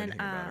 Didn't And know then anything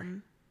about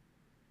her.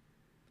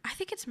 I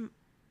think it's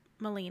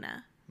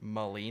Melina.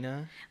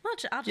 Melina? Well,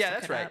 I'll just Yeah, look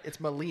that's it right. up. It's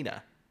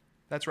Melina.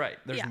 That's right.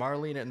 There's Yeah.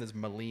 Marlena and there's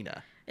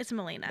Melina. It's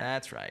Melina.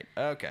 That's right.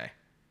 Okay.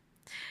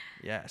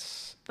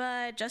 Yes.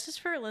 But justice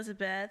for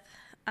Elizabeth.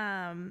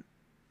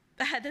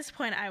 At this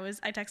point, I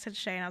texted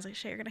Shay and I was like,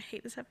 Shay, you're gonna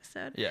hate this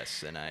episode.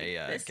 Yes, and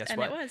guess and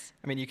what? it was.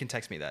 I mean, you can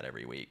text me that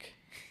every week.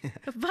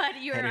 But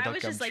And I it'll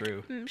was come just like,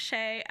 true.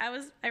 Shay. I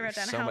wrote There's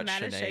down so how much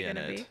mad is Shay Shanae in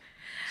gonna it. be.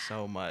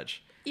 So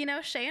much. You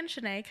know, Shay and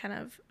Shanae kind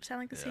of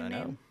sound like the Yeah, same I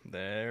know. name.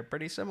 They're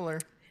pretty similar.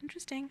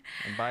 Interesting.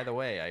 And by the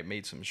way, I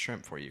made some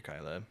shrimp for you,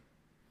 Kyla.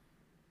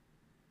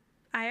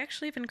 I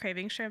actually have been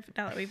craving shrimp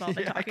now that we've all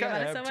been Yeah, I talking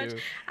about it kinda so have much.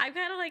 too. I've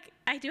got to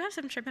I do have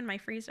some shrimp in my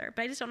freezer,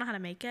 but I just don't know how to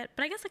make it.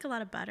 But I guess like a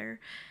lot of butter.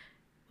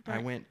 I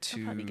But went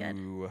it'll probably be good.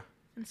 to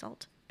And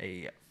salt.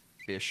 a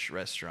fish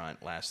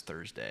restaurant last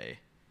Thursday,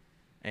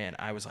 and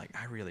I was like,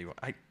 I really want.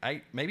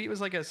 I maybe it was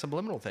like a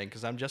subliminal thing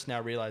because I'm just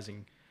now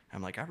realizing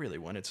I'm like I really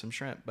wanted some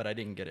shrimp, but I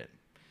didn't get it.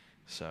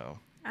 So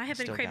I have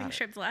been still craving got it.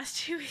 shrimp the last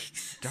 2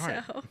 weeks.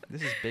 Darn so it!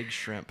 This is big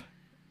shrimp.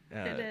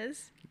 it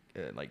is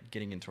Like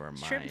getting into our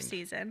shrimp mind.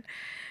 season.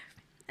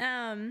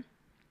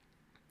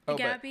 Oh,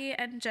 Gabby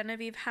and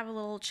Genevieve have a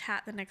little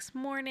chat the next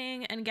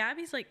morning, and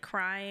Gabby's like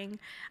crying.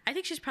 I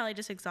think she's probably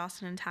just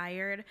exhausted and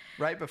tired.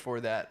 right before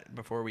that,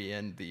 before we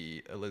end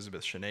the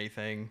Elizabeth Shanae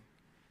thing.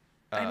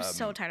 I'm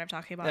so tired of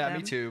talking about Yeah, them.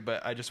 me too.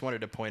 But I just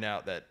wanted to point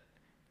out that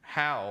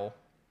how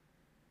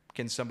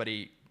can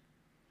somebody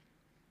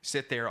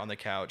sit there on the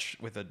couch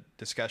with a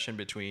discussion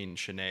between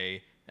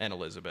Shanae and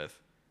Elizabeth?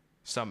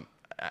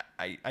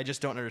 I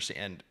just don't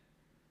understand.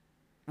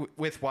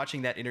 With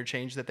watching that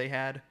interchange that they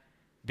had,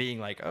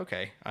 being like,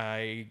 okay,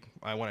 I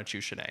want to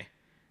choose Shanae.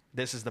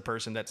 This is the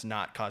person that's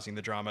not causing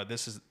the drama.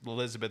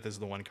 Elizabeth is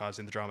the one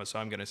causing the drama, so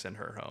I'm going to send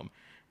her home.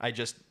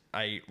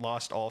 I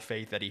lost all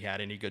faith that he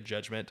had any good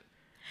judgment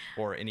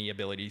or any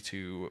ability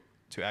to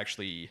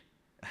actually,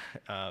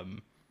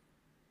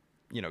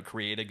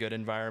 create a good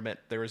environment.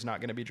 There was not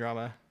going to be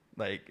drama.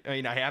 Like, I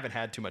mean, I haven't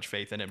had too much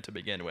faith in him to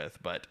begin with,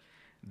 but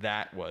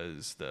that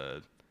was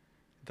the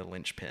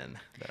linchpin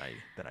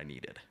that I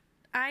needed.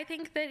 I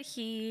think that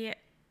he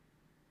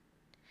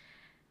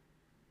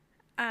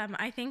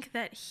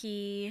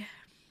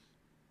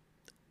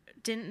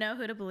didn't know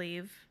who to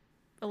believe.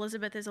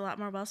 Elizabeth is a lot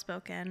more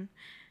well-spoken,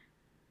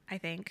 I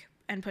think,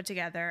 and put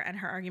together, and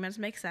her arguments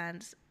make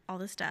sense, all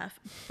this stuff.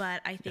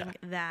 But I think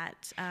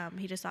that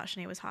he just thought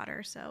Shanae was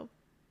hotter, so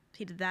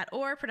he did that.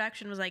 Or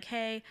production was like,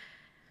 hey,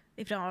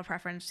 if you don't have a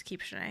preference,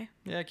 keep Shanae.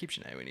 Yeah, keep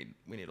Shanae.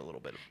 We need a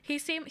little bit of. He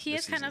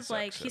is kind of sucks,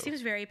 like, he so.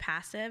 seems very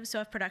passive. So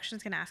if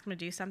production's going to ask him to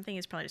do something,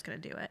 he's probably just going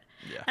to do it.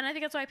 Yeah. And I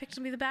think that's why I picked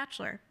him to be the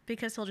Bachelor,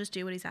 because he'll just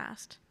do what he's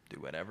asked. Do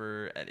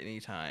whatever at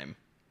any time.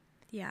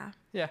 Yeah.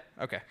 Yeah.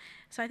 Okay.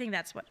 So I think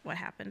that's what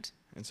happened.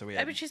 And so we I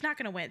had. mean, she's not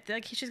going to win.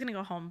 Like, she's going to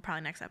go home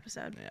probably next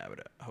episode. Yeah, I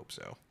would hope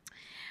so.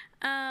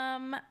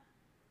 I'm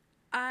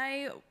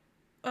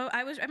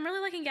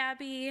really liking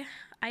Gabby.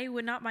 I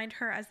would not mind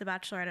her as the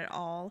Bachelorette at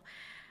all.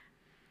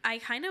 I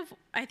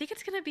think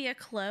it's going to be a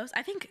close.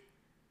 I think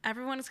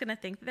everyone's going to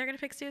think that they're going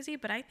to pick Susie,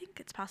 but I think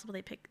it's possible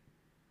they pick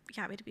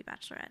Gabby to be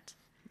Bachelorette.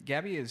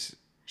 Gabby is.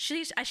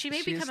 She may She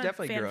become has a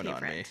definitely fan grown on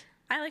favorite. me.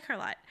 I like her a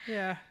lot.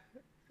 Yeah.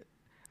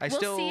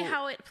 We'll see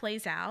how it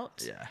plays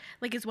out. Yeah.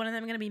 Like, is one of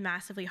them going to be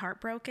massively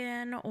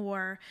heartbroken,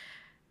 or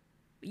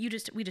we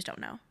just don't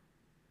know.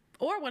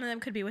 Or one of them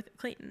could be with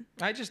Clayton.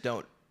 I just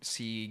don't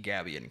see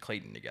Gabby and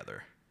Clayton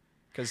together.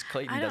 Because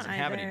Clayton I don't doesn't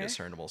have any either.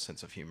 discernible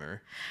sense of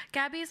humor.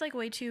 Gabby's like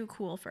way too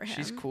cool for him.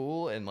 She's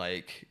cool and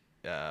like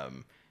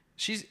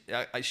she's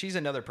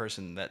another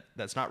person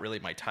that's not really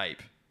my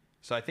type.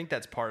 So I think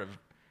that's part of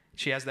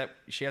she has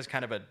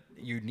kind of a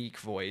unique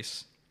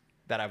voice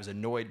that I was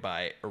annoyed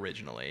by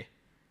originally.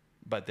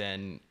 But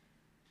then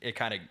it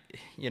kind of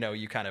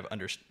you kind of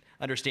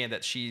understand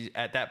that she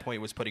at that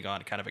point was putting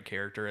on kind of a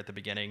character at the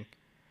beginning.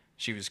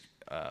 She was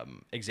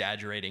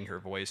exaggerating her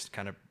voice,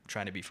 kind of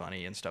trying to be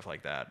funny and stuff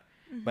like that.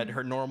 Mm-hmm. But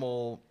her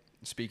normal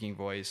speaking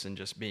voice and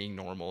just being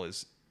normal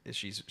is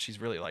she's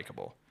really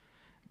likable.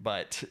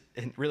 But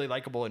really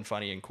likable and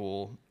funny and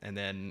cool. And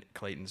then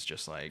Clayton's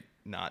just like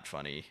not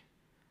funny.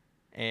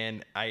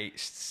 And I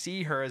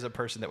see her as a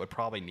person that would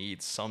probably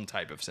need some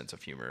type of sense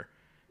of humor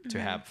to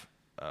have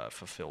a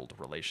fulfilled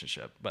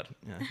relationship. But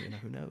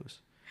who knows?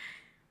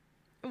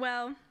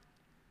 Well,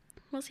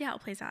 we'll see how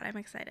it plays out. I'm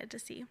excited to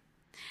see.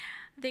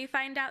 They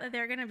find out that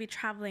they're going to be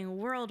traveling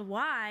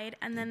worldwide,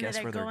 and then Guess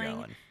they're where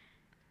going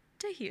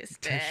to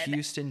Houston. To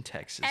Houston,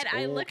 Texas. And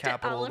I looked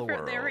at all of of the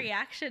world. their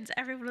reactions.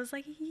 Everyone was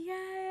like, yay.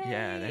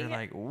 Yeah, they're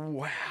like,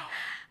 wow.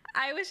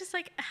 I was just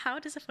like, how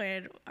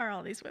disappointed are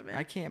all these women?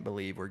 I can't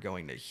believe we're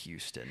going to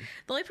Houston.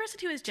 The only person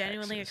who was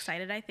genuinely Texas.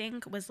 excited, I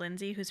think, was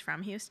Lindsay, who's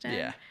from Houston.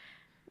 Yeah.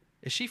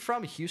 Is she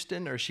from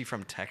Houston or is she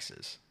from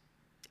Texas?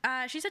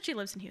 She said she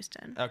lives in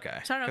Houston. Okay.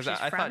 So I don't know if 'Cause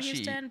she's I from thought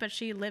Houston, but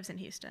she lives in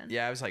Houston.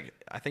 Yeah, I was like,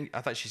 I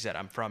thought she said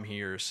I'm from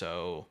here,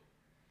 so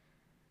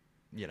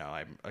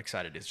I'm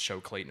excited to show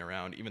Clayton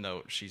around, even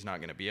though she's not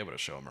going to be able to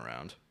show him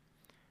around.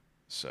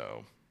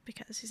 So.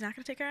 Because he's not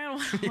going to take her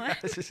out Yeah,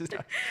 this is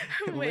not,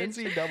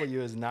 Lindsay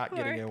W is not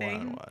getting a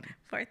one-on-one.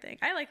 Poor thing.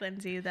 I like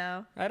Lindsay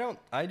though.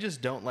 I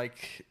just don't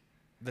like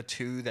the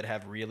two that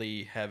have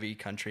really heavy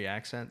country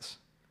accents.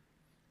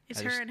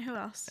 It's her and who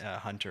else?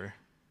 Hunter.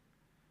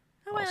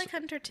 Oh, also, I like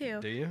Hunter too.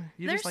 Do you?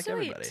 You They're just like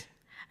sweet. everybody.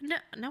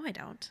 No, I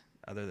don't.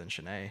 Other than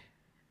Shanae.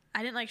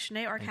 I didn't like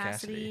Shanae or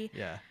Cassidy.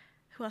 Yeah.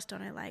 Who else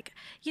don't I like?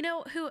 You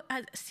know who?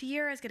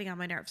 Sierra's getting on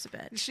my nerves a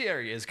bit.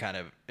 Sierra is kind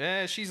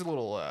of. She's a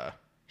little.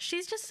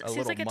 She's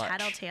like a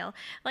tattletale.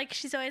 Like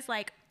she's always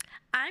like,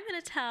 I'm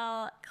gonna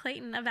tell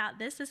Clayton about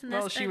this and this.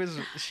 Well,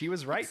 she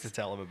was right to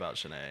tell him about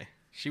Shanae.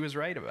 She was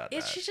right about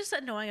that. She's just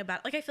annoying about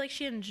it. Like I feel like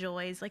she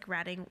enjoys like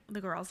ratting the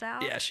girls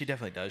out. Yeah, she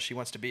definitely does. She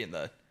wants to be in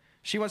the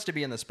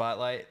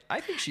spotlight. I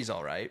think she's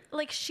all right.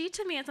 Like she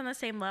to me is on the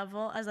same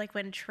level as like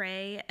when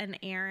Trey and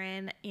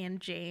Aaron and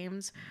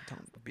James.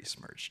 Don't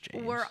besmirch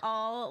James. We're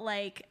all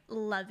like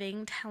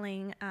loving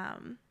telling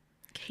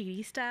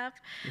Katie stuff.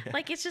 Yeah.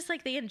 Like it's just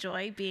like they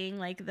enjoy being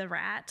like the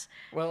rat.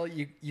 Well,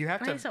 you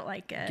have to don't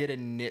like it. Get a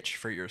niche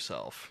for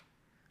yourself,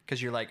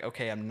 because you're like,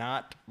 okay, I'm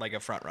not like a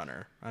front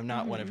runner. I'm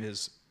not one of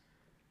his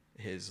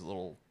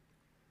little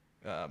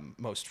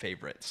most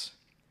favorites.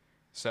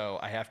 So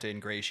I have to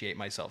ingratiate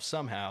myself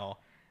somehow,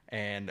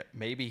 and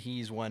maybe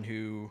he's one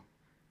who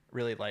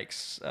really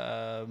likes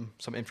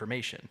some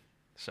information.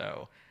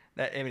 So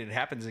it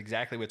happens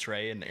exactly with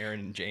Trey and Aaron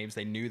and James.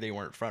 They knew they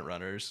weren't front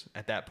runners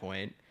at that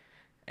point.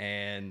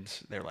 And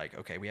they're like,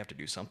 okay, we have to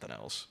do something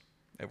else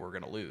if we're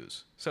gonna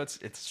lose. So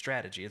it's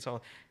strategy. It's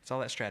all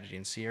that strategy.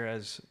 And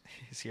Sierra's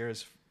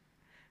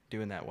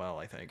doing that well,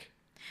 I think.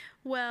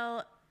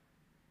 Well,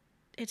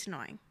 it's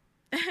annoying.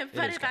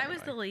 But if I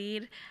was the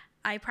lead,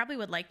 I probably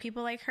would like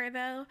people like her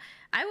though.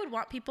 I would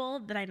want people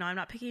that I know I'm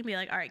not picking to be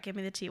like, all right, give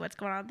me the tea. What's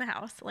going on in the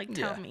house? Like,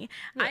 tell me.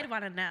 Yeah. I'd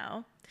want to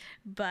know.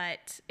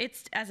 But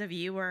it's as a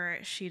viewer,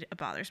 she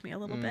bothers me a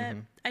little bit.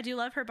 I do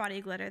love her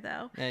body glitter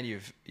though. And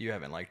you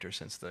haven't liked her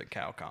since the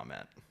cow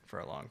comment for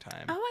a long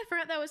time. Oh, I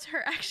forgot that was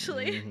her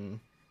actually.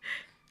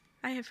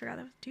 I had forgot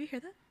that. Do you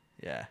hear that?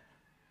 Yeah.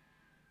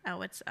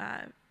 Oh, it's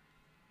a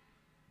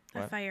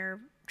fire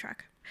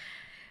truck.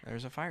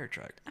 There's a fire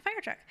truck. A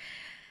fire truck.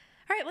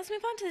 All right, let's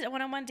move on to the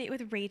one-on-one date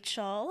with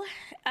Rachel.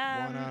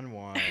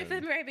 One-on-one. At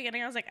the very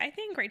beginning, I was like, I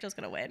think Rachel's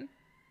going to win.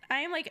 I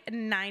am like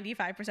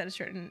 95%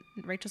 certain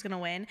Rachel's going to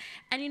win.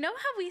 And you know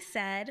how we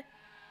said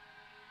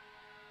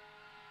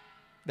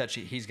that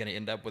he's going to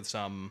end up with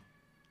someone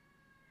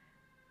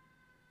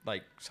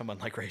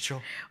like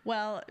Rachel?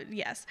 Well,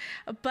 yes.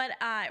 But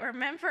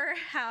remember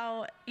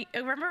how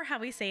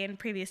we say in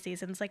previous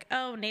seasons, like,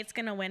 oh, Nate's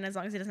going to win as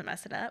long as he doesn't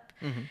mess it up?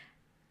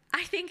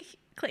 I think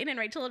Clayton and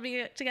Rachel will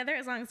be together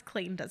as long as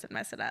Clayton doesn't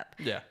mess it up.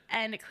 Yeah.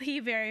 And he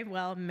very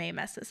well may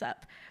mess this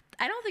up.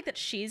 I don't think that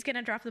she's going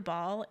to drop the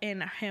ball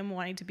in him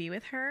wanting to be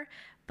with her,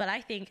 but I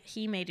think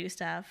he may do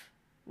stuff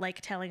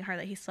like telling her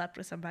that he slept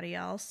with somebody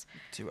else.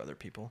 2 other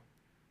people.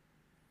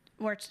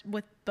 Or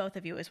with both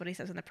of you is what he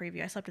says in the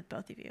preview. I slept with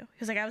both of you.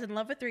 He's like, I was in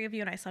love with 3 of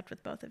you and I slept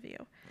with both of you.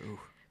 Ooh.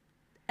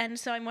 And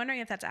so I'm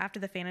wondering if that's after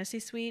the fantasy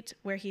suite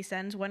where he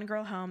sends one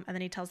girl home and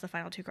then he tells the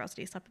final 2 girls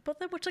that he slept with both of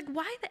them, which, like,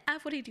 why the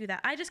F would he do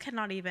that? I just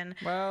cannot even.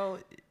 Well,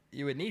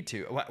 you would need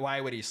to. Why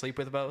would he sleep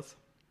with both?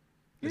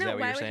 Is that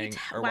what you're saying?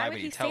 Or why would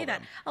he say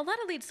that? A lot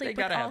of leads sleep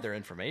with all. They gotta have their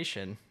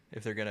information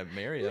if they're gonna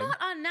marry them.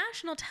 Not on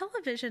national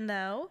television,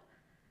 though.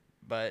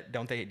 But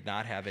don't they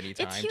not have any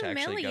time to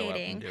actually go up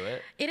and do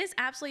it? It is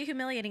absolutely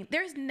humiliating.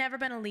 There's never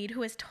been a lead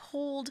who has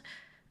told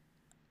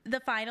the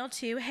final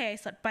 2, hey,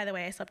 by the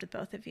way, I slept with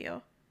both of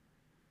you.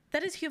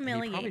 That is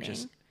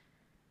humiliating.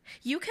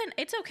 You can,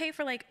 it's okay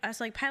for like us,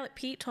 like Pilot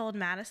Pete told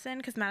Madison,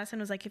 because Madison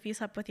was like, if you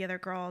slept with the other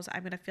girls,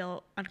 I'm going to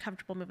feel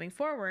uncomfortable moving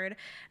forward.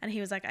 And he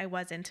was like, I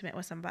was intimate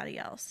with somebody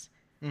else.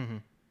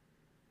 And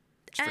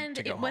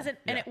it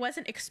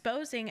wasn't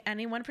exposing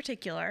anyone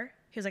particular.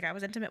 He was like, I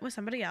was intimate with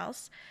somebody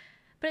else.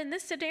 But in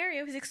this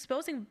scenario, he's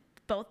exposing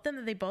both of them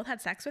that they both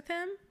had sex with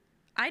him.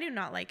 I do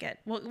not like it.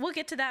 We'll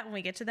get to that when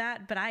we get to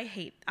that, but I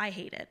hate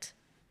it.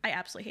 I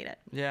absolutely hate it.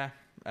 Yeah.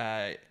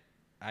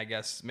 I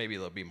guess maybe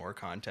there'll be more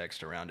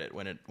context around it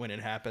when it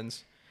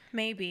happens.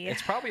 Maybe.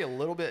 It's probably a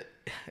little bit,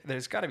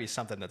 there's got to be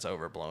something that's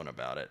overblown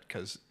about it,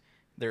 because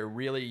they're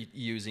really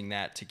using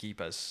that to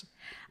keep us.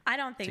 I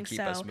don't think so.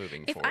 To keep us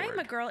moving forward. If I'm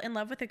a girl in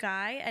love with a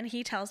guy and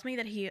he tells me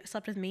that he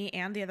slept with me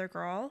and the other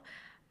girl,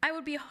 I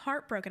would be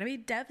heartbroken. I'd be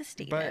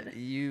devastated. But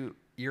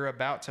you're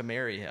about to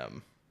marry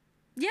him.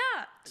 Yeah,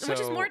 which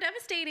is more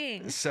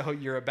devastating. So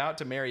you're about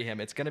to marry him.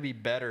 It's going to be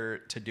better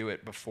to do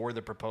it before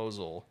the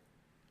proposal.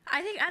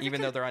 I think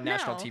even though they're on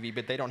national TV,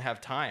 but they don't have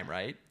time,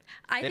 right?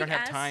 They don't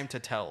have time to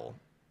tell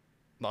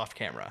off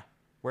camera.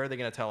 Where are they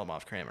going to tell him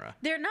off camera?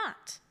 They're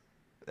not.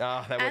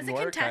 Oh, that wouldn't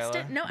work,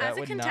 Kyla. No, as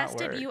a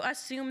contestant, you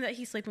assume that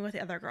he's sleeping with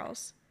the other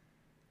girls.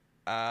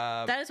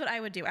 That is what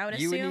I would do. I would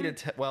assume.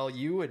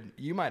 You would need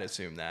you might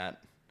assume that.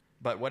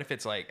 But what if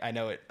it's like, I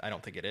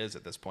don't think it is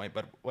at this point,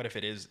 but what if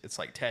it is, it's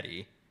like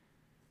Teddy,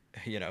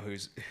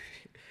 who's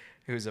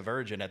a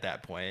virgin at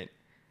that point,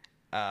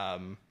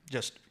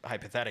 just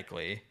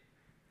hypothetically.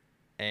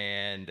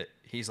 And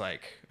he's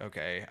like,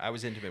 okay, I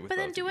was intimate with But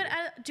both then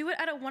of do it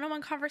at a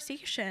one-on-one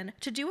conversation.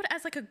 To do it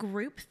as like a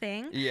group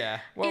thing. Yeah.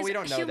 Well, is we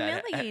don't know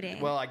humiliating.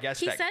 that. Well, I guess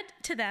he said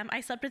to them,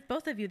 "I slept with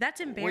both of you." That's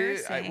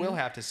embarrassing. We'll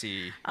have to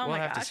see. Oh we'll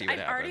my have gosh, to see what I'm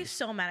happens. already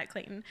so mad at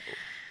Clayton.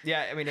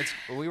 Yeah, I mean,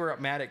 we were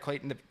mad at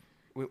Clayton.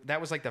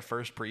 That was like the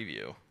first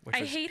preview.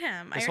 I hate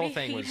him. This I whole already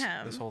thing hate was.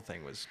 him. This whole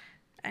thing was.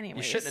 Anyways,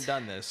 You shouldn't have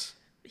done this.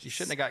 You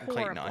shouldn't have gotten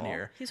Clayton on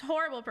here. He's a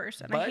horrible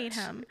person. But I hate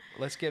him.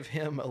 let's give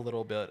him a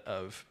little bit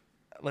of.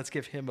 Let's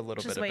give him a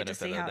little Just bit of wait to benefit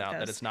see of how the it doubt that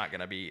goes. it's not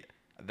going to be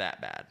that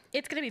bad.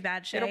 It's gonna be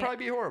bad shit. It'll probably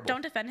be horrible.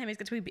 Don't defend him. It's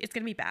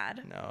gonna be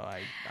bad. No,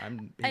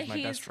 he's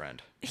my best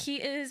friend. He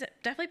is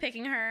definitely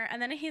picking her,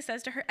 and then he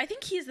says to her, I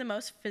think he's the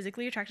most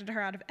physically attracted to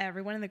her out of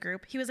everyone in the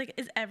group. He was like,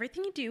 "Is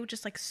everything you do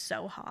just like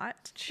so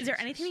hot? Is there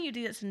anything you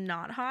do that's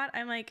not hot?"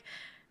 I'm like,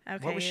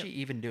 okay. What was she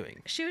even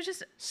doing? She was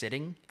just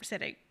Sitting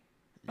on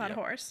Yep. a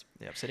horse.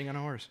 Yep, sitting on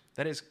a horse.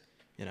 That is,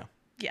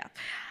 Yeah.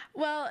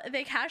 Well,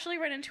 they casually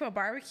run into a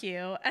barbecue,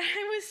 and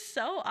it was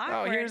so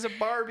awkward. Oh, here's a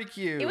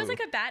barbecue. It was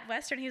like a bad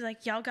Western. He was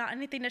like, "Y'all got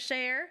anything to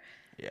share?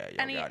 Yeah, y'all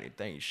Any- got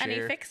anything to share?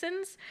 Any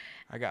fixins?"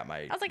 I got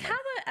my. I was like, how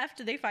the F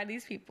did they find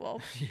these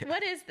people? Yeah.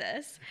 What is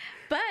this?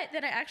 But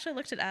then I actually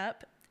looked it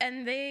up,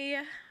 and they,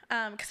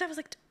 because I was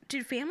like,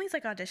 do families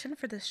like audition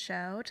for this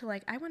show to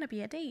like, I want to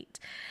be a date?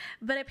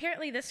 But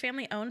apparently this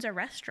family owns a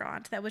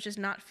restaurant that was just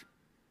not,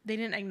 they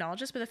didn't acknowledge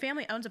this, but the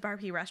family owns a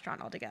barbecue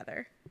restaurant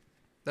altogether.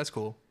 That's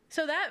cool.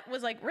 So that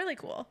was like really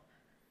cool.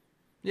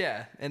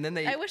 Yeah, and then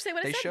I wish they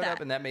would've said showed up,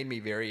 that. and that made me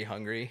very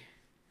hungry.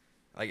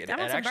 Like it I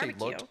want some actually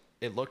barbecue.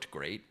 looked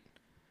great.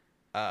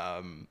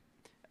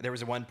 There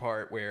was one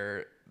part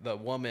where the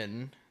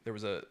woman there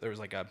was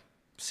like a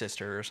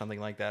sister or something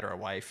like that, or a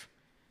wife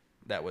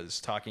that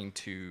was talking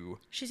to.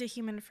 She's a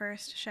human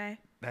first, Shay.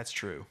 That's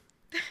true.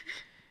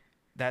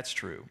 That's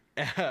true.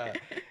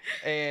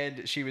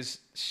 And she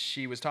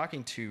was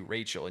talking to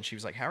Rachel, and she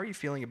was like, "How are you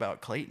feeling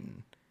about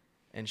Clayton?"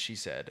 And she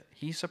said,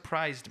 "He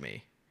surprised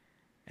me."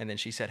 And then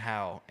she said,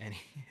 "How?"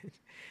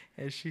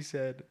 And she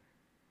said,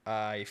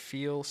 "I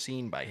feel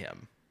seen by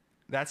him."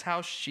 That's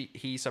how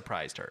he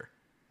surprised her.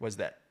 Was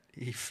that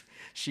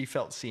she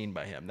felt seen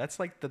by him? That's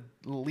like the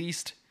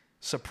least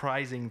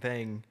surprising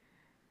thing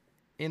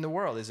in the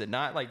world, is it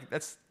not? Like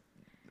that's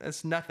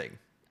nothing.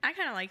 I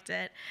kind of liked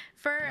it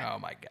Oh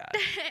my god.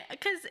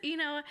 because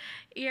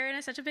you're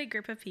in such a big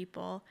group of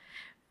people.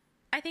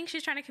 I think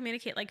she's trying to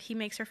communicate like he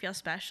makes her feel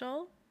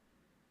special,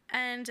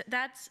 and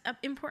that's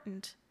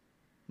important.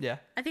 Yeah.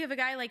 I think if a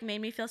guy like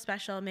made me feel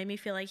special, made me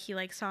feel like he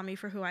like saw me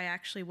for who I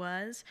actually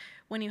was,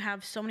 when you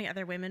have so many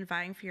other women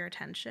vying for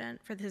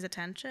his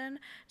attention,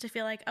 to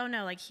feel like, oh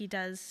no, like he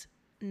does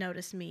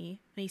notice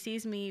me and he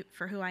sees me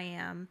for who I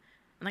am,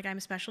 and like I'm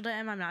special to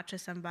him. I'm not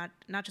just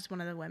one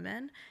of the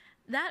women.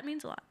 That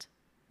means a lot.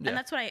 Yeah. And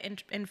that's what I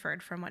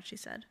inferred from what she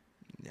said.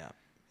 Yeah.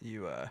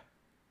 You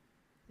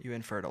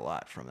inferred a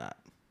lot from that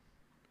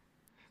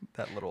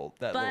little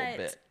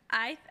bit.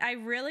 I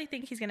really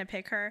think he's gonna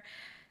pick her.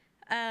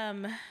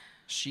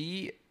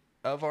 She,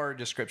 of our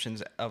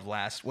descriptions of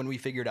when we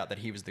figured out that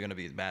he was going to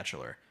be the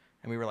Bachelor,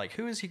 and we were like,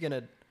 who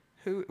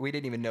we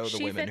didn't even know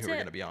the women who were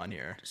going to be on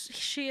here.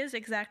 She is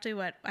exactly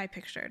what I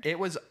pictured. It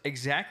was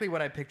exactly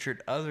what I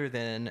pictured, other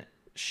than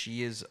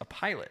she is a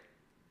pilot.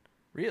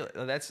 Really,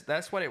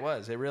 that's what it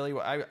was. It really,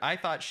 I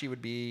thought she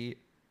would be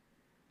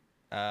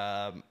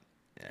a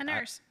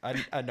nurse.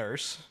 A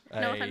nurse.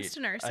 No offense to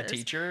nurses. A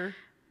teacher.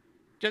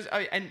 Just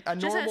a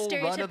Just normal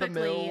a run of the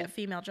mill stereotypically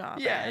female job.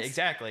 Yeah, yes.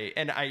 exactly.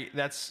 And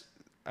that's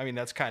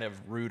kind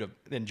of rude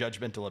and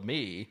judgmental of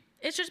me.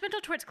 It's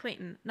judgmental towards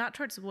Clayton, not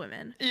towards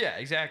women. Yeah,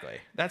 exactly.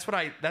 That's what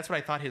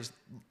I thought his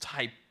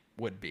type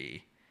would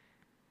be.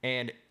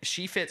 And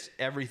she fits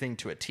everything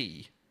to a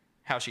T.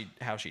 How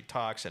she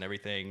talks and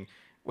everything,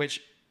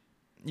 which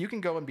you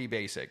can go and be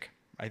basic.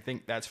 I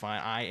think that's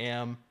fine. I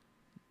am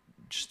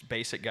just a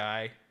basic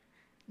guy,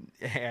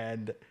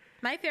 and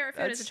my favorite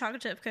food is a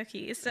chocolate chip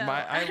cookie. So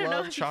I don't know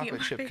love if you can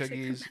chocolate get chip more basic than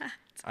cookies. that.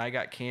 I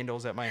got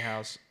candles at my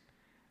house.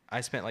 I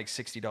spent like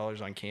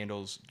 $60 on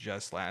candles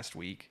just last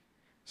week.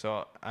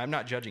 So I'm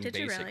not judging Did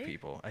you basic really?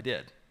 people. I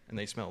did, and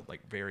they smelled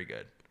like very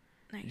good.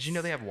 Nice. Did you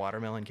know they have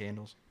watermelon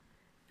candles?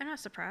 I'm not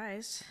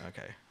surprised.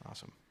 Okay,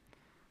 awesome.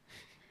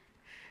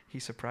 He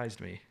surprised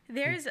me.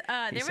 There was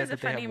a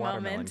funny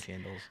moment.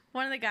 Candles.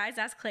 One of the guys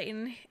asked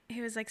Clayton,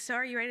 he was like, "So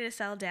are you ready to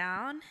settle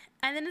down?"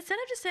 And then instead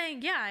of just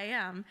saying, "Yeah, I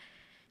am,"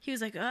 he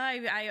was like, "Oh,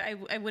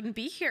 I wouldn't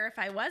be here if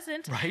I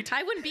wasn't." Right?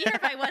 I wouldn't be here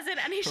if I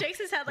wasn't. And he shakes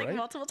his head like Right?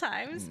 multiple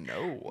times.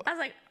 No, I was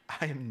like,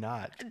 I am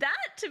not. that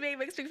to me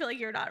makes me feel like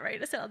you're not ready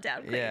to settle down,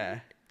 Clayton. Yeah.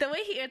 The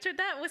way he answered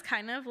that was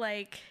kind of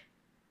like,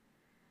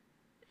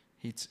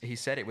 He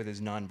said it with his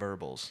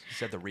nonverbals. He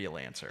said the real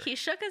answer. he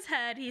shook his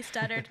head, he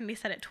stuttered, and he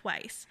said it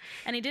twice.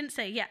 And he didn't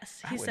say yes.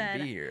 He I wouldn't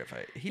said, be here if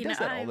I. He "You does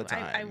know, that all the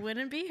time. I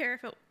wouldn't be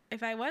here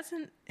if I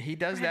wasn't." He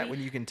does that ready.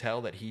 when you can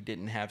tell that he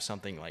didn't have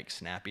something like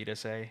snappy to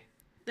say.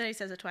 Then he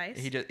says it twice.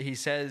 He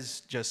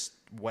says just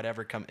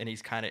whatever and he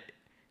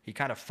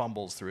kind of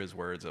fumbles through his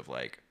words of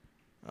like,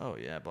 oh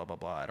yeah, blah blah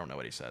blah. I don't know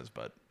what he says,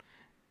 but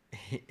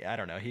I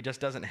don't know. He just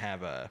doesn't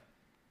have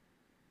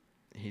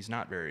he's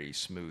not very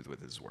smooth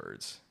with his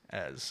words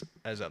as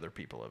other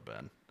people have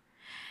been.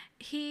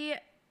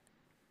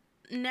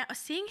 Now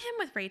seeing him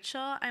with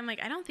Rachel, I'm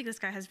like, I don't think this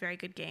guy has very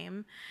good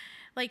game.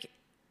 Like,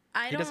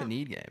 He doesn't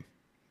need game.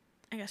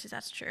 I guess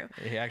that's true.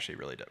 He actually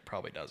really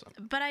probably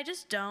doesn't. But I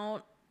just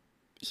don't.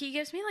 He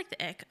gives me like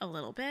the ick a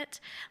little bit.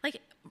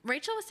 Like,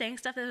 Rachel was saying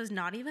stuff that was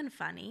not even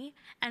funny,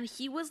 and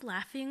he was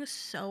laughing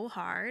so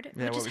hard,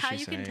 Yeah, which is what was how she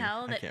you saying? can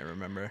tell that I can't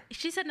remember.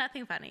 she said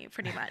nothing funny,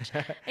 pretty much,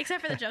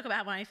 except for the joke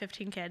about wanting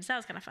 15 kids. That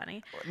was kind of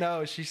funny.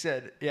 No, she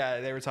said,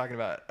 yeah, they were talking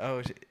about, the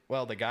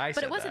guy said that.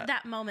 But it wasn't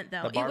that moment,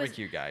 though. The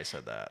barbecue guy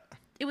said that.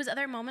 It was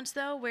other moments,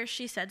 though, where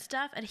she said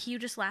stuff, and he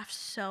just laughed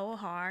so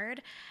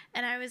hard.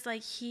 And I was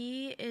like,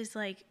 he is,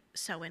 like,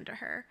 so into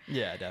her.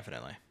 Yeah,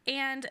 definitely.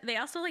 And they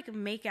also, like,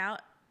 make out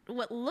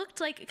what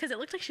looked like, because it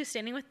looked like she was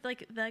standing with,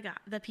 like,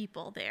 the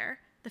people there,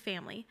 the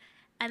family.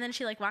 And then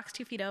she, like, walks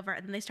 2 feet over,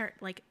 and then they start,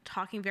 like,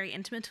 talking very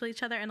intimate to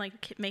each other and,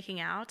 like,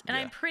 making out. And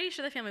Yeah. I'm pretty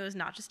sure the family was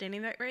not just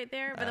standing right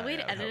there. But the way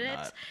Yeah, to I would edit hope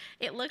it, not.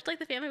 it looked like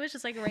the family was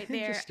just, like, right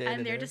there. standing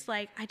And they're there. just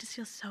like, I just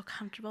feel so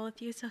comfortable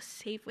with you, so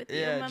safe with you.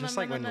 Yeah, just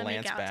like when make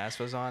Lance out. Bass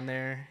was on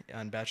there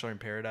on Bachelor in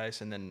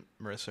Paradise, and then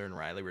Marissa and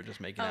Riley were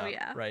just making out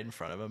yeah. right in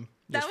front of him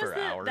just for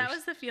hours. That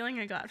was the feeling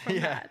I got from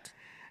Yeah. that.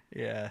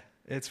 Yeah,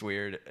 it's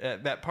weird.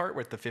 That part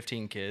with the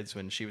 15 kids,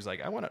 when she was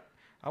like, I want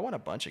a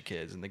bunch of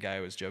kids, and the guy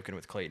who was joking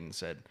with Clayton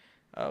said,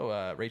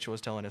 Rachel was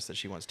telling us that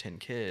she wants 10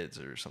 kids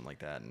or something like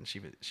that, and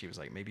she was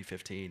like, maybe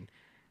 15.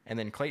 And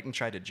then Clayton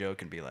tried to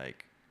joke and be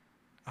like,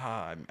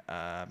 I'm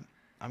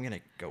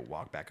gonna go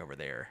walk back over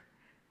there.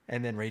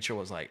 And then Rachel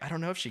was like, I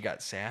don't know if she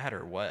got sad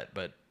or what,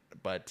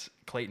 but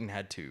Clayton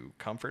had to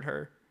comfort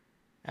her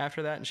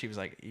after that, and she was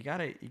like, you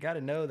gotta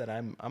know that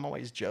I'm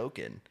always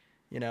joking.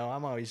 You know,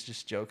 I'm always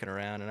just joking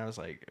around. And I was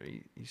like, are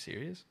you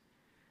serious?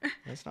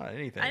 That's not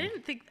anything.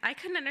 I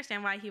couldn't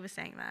understand why he was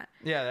saying that.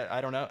 Yeah, I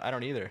don't know. I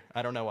don't either.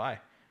 I don't know why.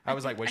 I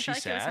was like, was she feel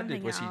like it was sad?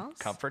 something Was he else.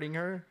 comforting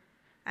her?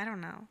 I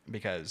don't know.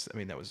 Because, I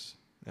mean, that was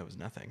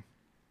nothing.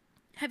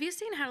 Have you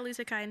seen How to Lose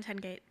a Guy in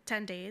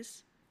 10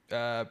 Days?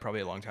 Probably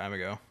a long time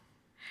ago.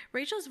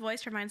 Rachel's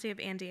voice reminds me of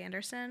Andy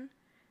Anderson.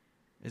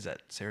 Is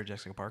that Sarah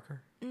Jessica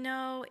Parker?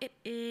 No, it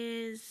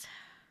is.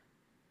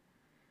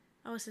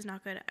 Oh, this is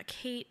not good.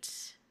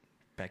 Kate.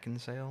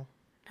 Beckinsale?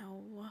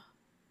 No.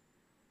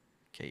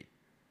 Kate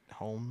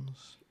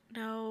Holmes?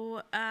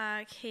 No.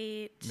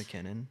 Kate.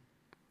 McKinnon?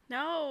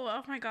 No.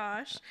 Oh my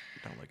gosh.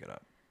 Don't look it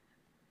up.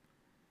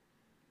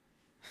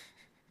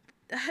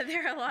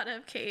 There are a lot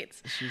of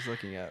Kates. She's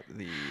looking up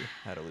the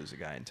How to Lose a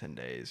Guy in 10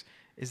 Days.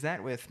 Is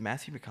that with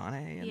Matthew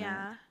McConaughey in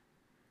Yeah. that?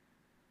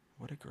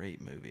 What a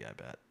great movie, I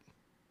bet.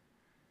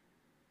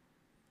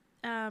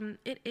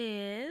 It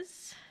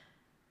is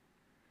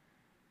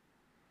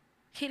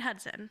Kate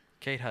Hudson.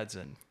 Kate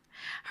Hudson.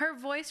 Her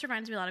voice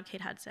reminds me a lot of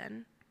Kate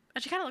Hudson.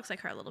 She kind of looks like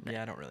her a little bit.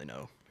 Yeah, I don't really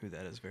know who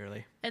that is,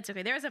 barely. It's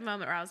okay. There was a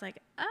moment where I was like,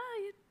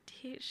 oh,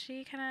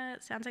 she kind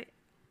of sounds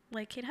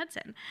like Kate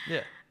Hudson.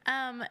 Yeah.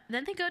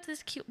 Then they go to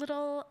this cute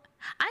little.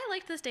 I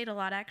liked this date a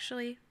lot,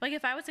 actually. Like,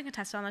 if I was a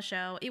contestant on the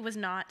show, it was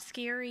not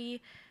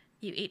scary.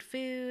 You ate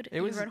food.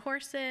 You rode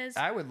horses.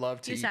 I would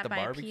love to you eat sat the by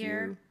a barbecue.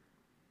 pier.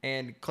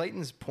 And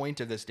Clayton's point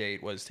of this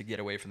date was to get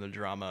away from the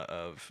drama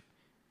of,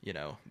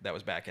 that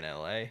was back in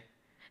LA.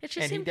 It just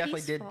And he seemed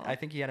definitely peaceful. did. I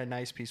think he had a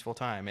nice, peaceful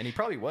time. And he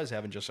probably was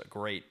having just a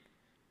great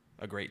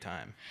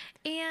time.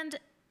 And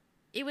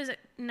it was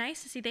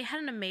nice to see. They had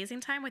an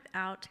amazing time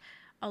without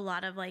a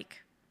lot of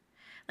like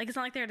it's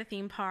not like they're at a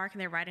theme park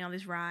and they're riding all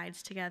these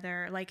rides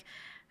together. Like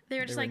they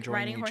were just were like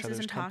riding enjoying each horses other's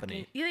and talking.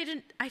 company. Yeah, they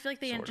didn't. I feel like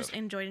they Sort just of.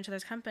 enjoyed each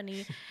other's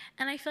company,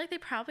 and I feel like they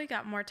probably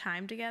got more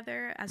time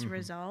together as a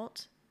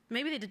result.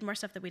 Maybe they did more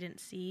stuff that we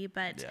didn't see,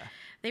 but Yeah.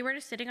 they were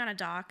just sitting on a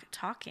dock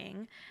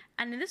talking.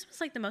 And this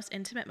was like the most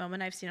intimate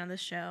moment I've seen on the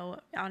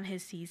show on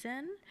his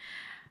season.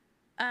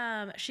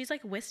 She's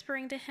like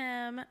whispering to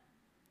him,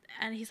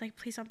 and he's like,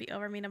 please don't be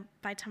over me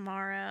by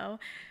tomorrow.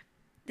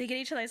 They get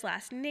each other's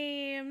last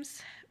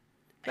names.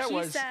 That He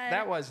was said-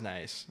 that was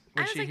nice.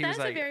 I was like, that's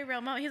a very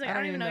real moment. He's like, I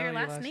don't even know your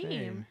last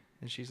name.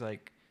 And she's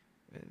like,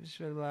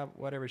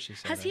 whatever she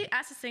said. Has he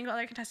asked a single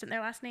other contestant their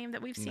last name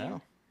that we've seen?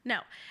 No. No.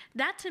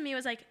 That to me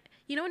was like,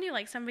 when you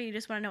like somebody, you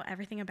just want to know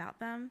everything about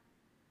them?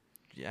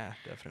 Yeah,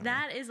 definitely.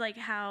 That is like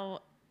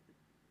how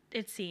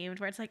it seemed,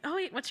 where it's like, oh,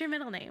 wait, what's your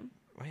middle name?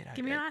 Wait,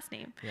 Give me your last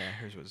name. Yeah,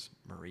 hers was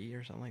Marie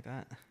or something like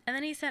that. And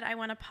then he said, I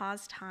want to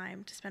pause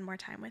time to spend more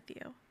time with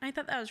you. I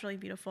thought that was really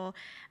beautiful.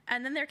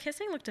 And then their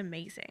kissing looked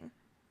amazing.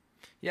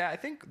 Yeah, I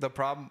think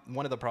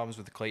one of the problems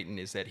with Clayton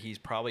is that he's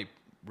probably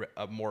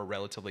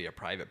relatively a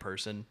private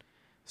person.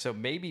 So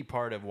maybe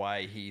part of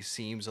why he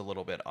seems a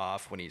little bit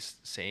off when he's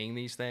saying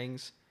these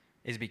things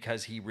is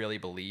because he really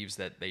believes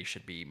that they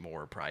should be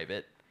more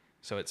private.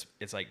 So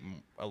it's like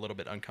a little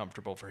bit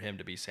uncomfortable for him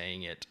to be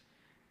saying it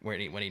when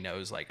he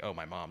knows like, oh,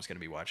 my mom's going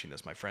to be watching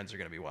this, my friends are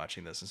going to be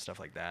watching this and stuff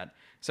like that.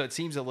 So it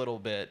seems a little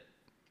bit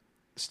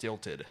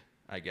stilted,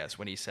 I guess,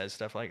 when he says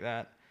stuff like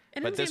that.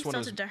 It didn't seem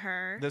stilted to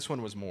her. This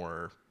one was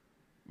more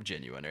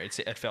genuine.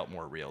 It felt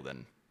more real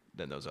than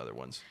those other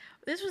ones.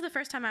 This was the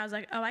first time I was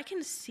like, oh, I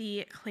can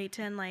see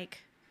Clayton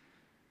like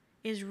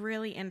is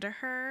really into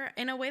her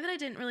in a way that I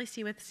didn't really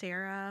see with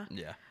Sarah.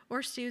 Yeah.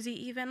 Or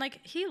Susie even. Like,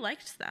 he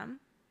liked them,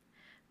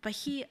 but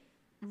he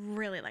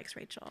really likes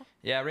Rachel.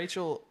 Yeah,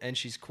 Rachel, and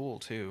she's cool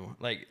too.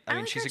 Like, I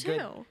mean, like she's her a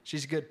too.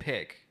 she's a good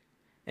pick,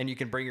 and you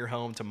can bring her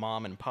home to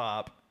mom and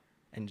pop,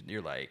 and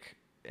you're like,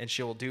 and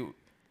she'll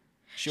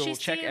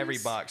check every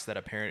box that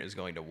a parent is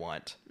going to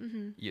want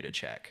you to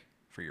check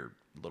for your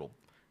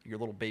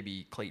little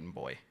baby Clayton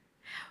boy.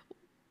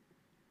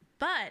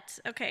 But,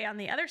 okay, on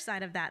the other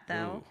side of that,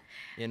 though,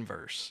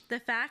 inverse.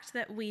 The fact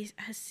that we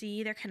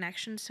see their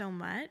connection so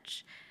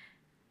much,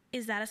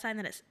 is that a sign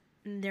that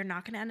they're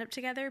not going to end up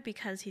together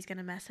because he's going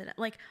to mess it up?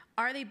 Like,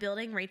 are they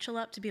building Rachel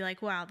up to be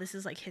like, wow, this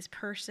is like his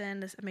person,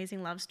 this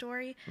amazing love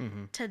story,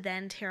 to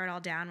then tear it all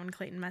down when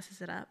Clayton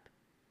messes it up?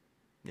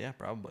 Yeah,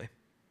 probably.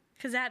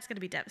 Because that's going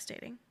to be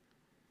devastating.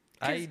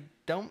 I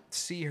don't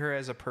see her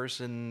as a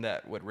person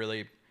that would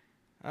really,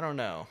 I don't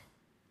know.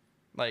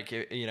 Like,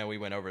 you know, we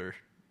went over,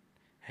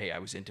 hey, I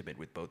was intimate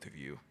with both of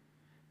you.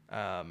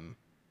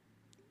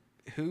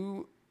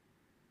 Who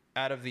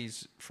out of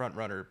these front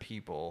runner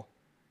people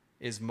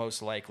is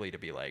most likely to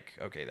be like,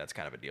 okay, that's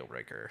kind of a deal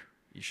breaker.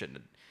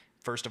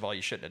 First of all,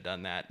 you shouldn't have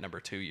done that. Number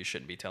two, you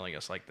shouldn't be telling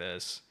us like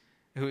this.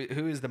 Who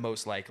is the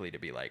most likely to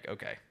be like,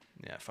 okay,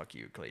 yeah, fuck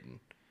you, Clayton,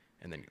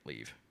 and then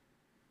leave?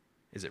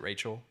 Is it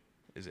Rachel?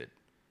 Is it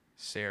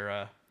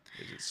Sarah?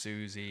 Is it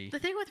Susie? The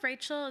thing with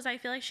Rachel is I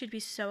feel like she'd be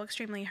so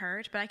extremely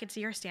hurt, but I could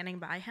see her standing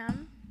by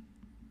him.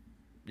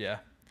 Yeah.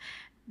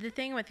 The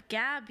thing with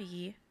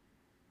Gabby,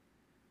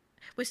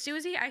 with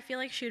Susie, I feel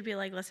like she would be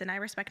like, listen, I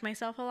respect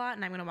myself a lot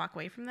and I'm going to walk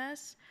away from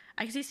this.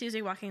 I can see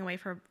Susie walking away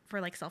for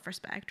like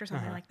self-respect or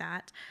something like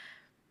that.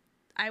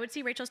 I would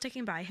see Rachel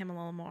sticking by him a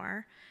little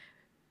more.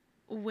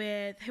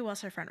 With, who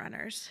else are front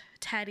runners?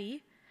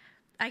 Teddy.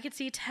 I could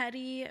see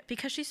Teddy,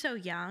 because she's so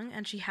young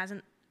and she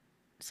hasn't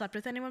slept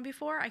with anyone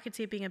before, I could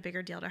see it being a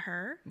bigger deal to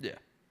her. Yeah.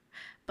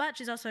 But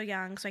she's also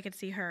young, so I could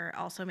see her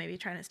also maybe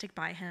trying to stick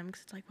by him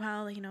because it's like,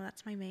 well, you know,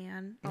 that's my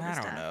man.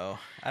 I don't know.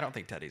 I don't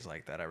think Teddy's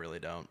like that. I really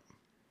don't.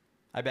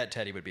 I bet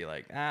Teddy would be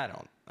like, I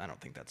don't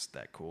think that's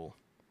that cool.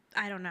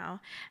 I don't know.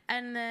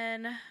 And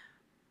then,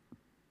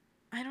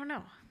 I don't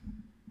know.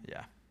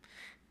 Yeah.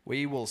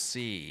 We will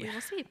see. We will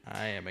see.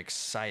 I am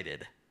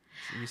excited.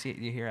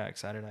 You hear how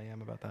excited I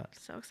am about that?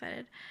 So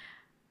excited.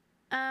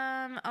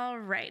 All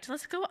right.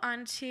 Let's go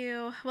on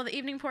to, well, the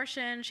evening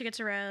portion. She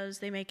gets a rose.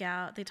 They make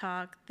out. They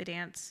talk. They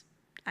dance.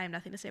 I have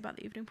nothing to say about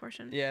the evening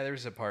portion. Yeah,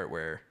 there's a part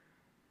where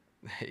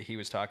he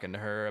was talking to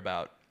her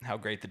about how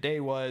great the day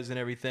was and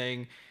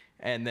everything.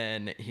 And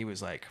then he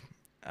was like,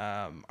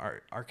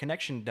 our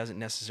connection doesn't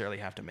necessarily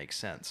have to make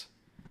sense.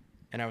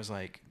 And I was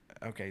like,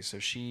 okay, so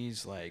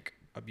she's like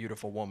a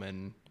beautiful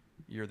woman.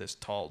 You're this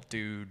tall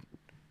dude.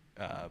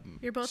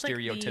 You're both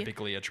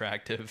stereotypically like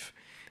attractive.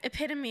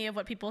 Epitome of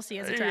what people see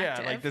as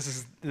attractive. Yeah, like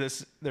this.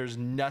 There's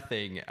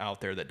nothing out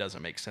there that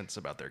doesn't make sense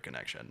about their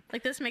connection.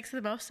 Like, this makes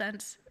the most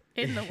sense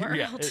in the world.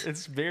 Yeah,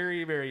 it's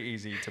very, very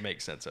easy to make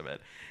sense of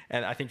it.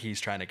 And I think he's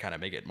trying to kind of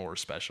make it more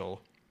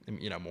special,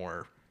 you know,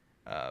 more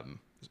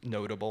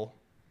notable.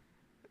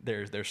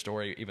 Their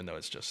story, even though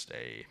it's just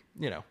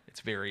it's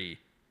very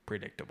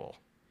predictable.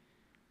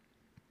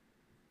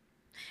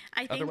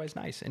 Otherwise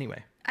nice,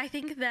 anyway. I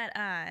think that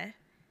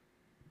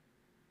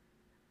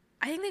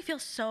I think they feel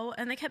so,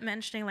 and they kept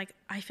mentioning, like,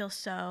 I feel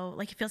so,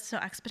 like, it feels so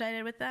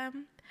expedited with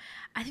them.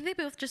 I think they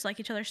both just like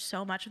each other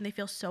so much and they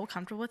feel so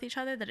comfortable with each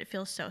other that it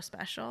feels so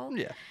special.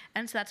 Yeah.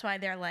 And so that's why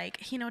they're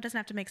like, you know, it doesn't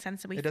have to make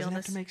sense that we feel this. It doesn't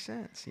have to make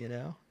sense, you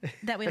know?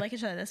 That we like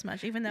each other this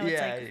much, even though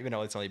it's like. Even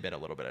though it's only been a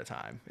little bit of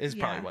time, is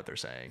probably what they're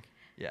saying.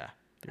 Yeah.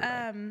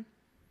 Right.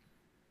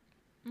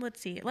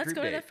 Let's see. Let's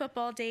go to the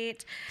football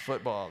date.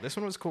 Football. This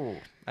one was cool.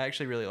 I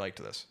actually really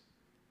liked this.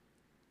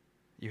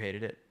 You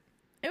hated it?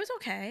 It was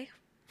okay.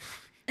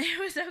 It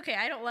was okay.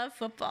 I don't love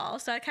football,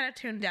 so I kind of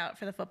tuned out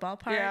for the football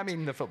part. Yeah, I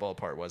mean, the football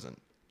part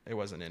wasn't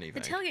anything. The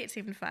tailgate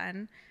seemed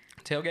fun.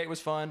 Tailgate was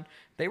fun.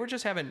 They were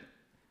just having.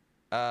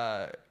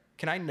 Can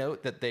I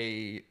note that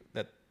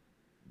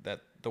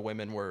that the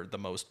women were the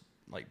most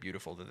like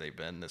beautiful that they've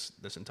been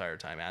this entire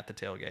time at the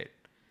tailgate?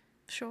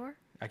 Sure.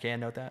 I can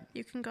note that.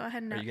 You can go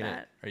ahead and note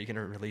that. Are you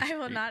gonna release? I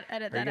will not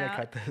edit that out. Are you gonna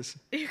cut this?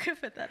 You can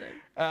put that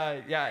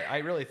in. Yeah, I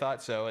really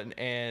thought so,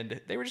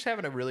 and they were just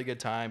having a really good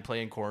time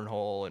playing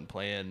cornhole and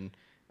playing,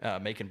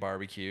 making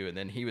barbecue, and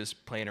then he was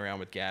playing around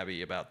with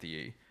Gabby about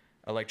the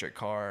electric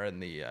car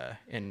and the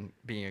and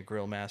being a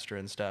grill master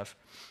and stuff.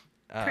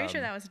 Pretty sure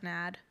that was an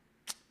ad.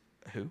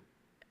 Who?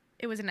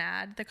 It was an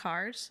ad. The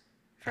cars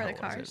for the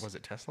cars. Was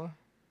it Tesla?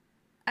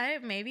 I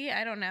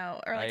don't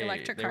know, or like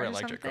electric cars. They were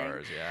electric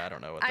cars. Yeah, I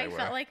don't know what they were. I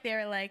felt like they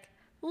were like,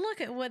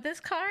 look at what this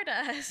car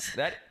does.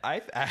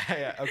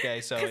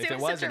 Okay, so if it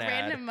was an ad,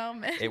 random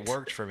moment. It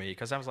worked for me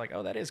because I was like,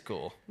 oh, that is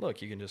cool.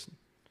 Look, you can just.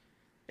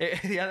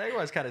 Yeah, that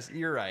was kind of.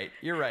 You're right.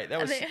 That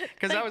was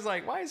because I was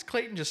like, why is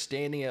Clayton just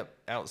standing up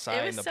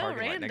outside in the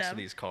parking lot next to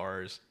these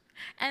cars?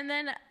 And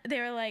then they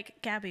were like,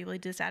 Gabby, will you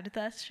do this ad with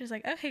us? She was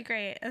like, okay,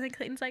 great. And then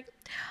Clayton's like,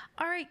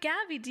 all right,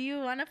 Gabby, do you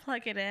want to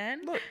plug it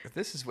in? Look,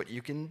 this is what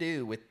you can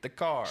do with the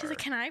car. She's like,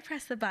 can I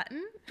press the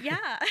button?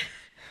 Yeah.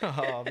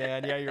 Oh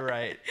man, yeah, you're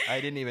right.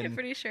 I'm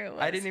pretty sure it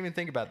was. I didn't even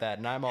think about that,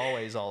 and I'm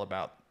always all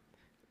about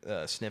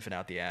sniffing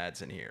out the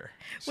ads in here.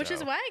 Which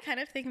is why I kind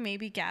of think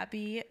maybe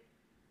Gabby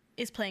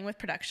is playing with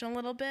production a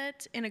little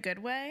bit in a good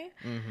way.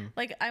 Mm-hmm.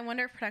 Like, I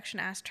wonder if production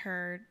asked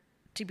her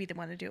to be the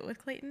one to do it with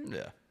Clayton.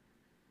 Yeah.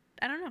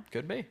 I don't know.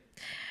 Could be.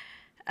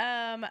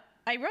 I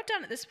wrote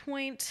down at this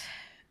point,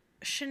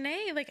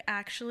 Shanae, like,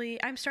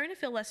 actually, I'm starting to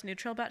feel less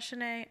neutral about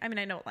Shanae. I mean,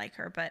 I don't like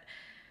her, but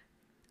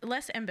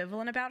less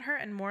ambivalent about her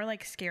and more,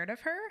 like, scared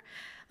of her.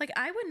 Like,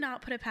 I would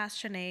not put it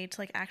past Shanae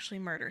to, like, actually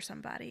murder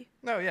somebody.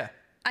 No, yeah.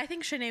 I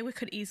think Shanae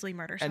could easily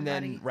murder somebody.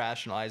 And then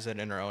rationalize it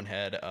in her own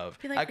head of,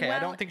 like, okay, I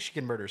don't think she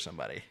can murder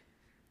somebody.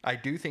 I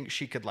do think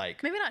she could,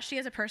 like... Maybe not she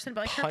as a person,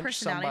 but, like, her punch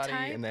personality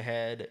somebody type. in the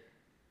head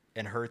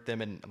and hurt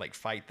them and, like,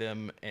 fight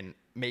them and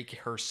make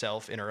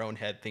herself in her own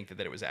head think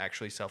that it was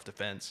actually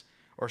self-defense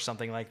or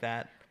something like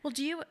that. Well,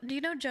 do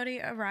you know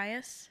Jodi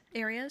Arias?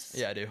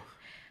 Yeah, I do.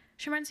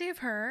 She reminds me of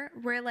her,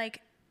 where,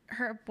 like,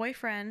 her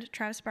boyfriend,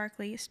 Travis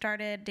Barkley,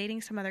 started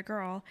dating some other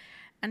girl,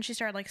 and she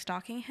started, like,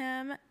 stalking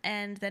him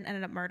and then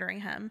ended up murdering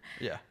him.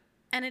 Yeah.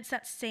 And it's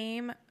that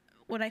same,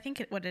 what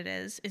it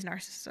is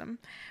narcissism,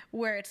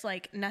 where it's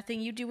like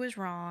nothing you do is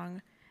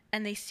wrong,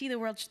 and they see the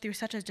world through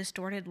such a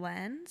distorted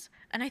lens.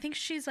 And I think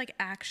she's, like,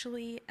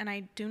 actually, and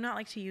I do not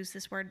like to use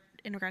this word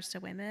in regards to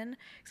women,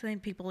 because I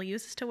think people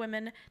use this to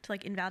women to,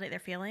 like, invalidate their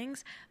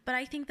feelings, but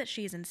I think that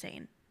she's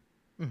insane.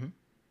 Mm-hmm.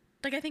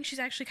 Like, I think she's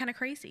actually kind of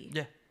crazy.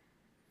 Yeah.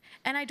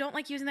 And I don't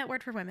like using that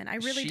word for women. I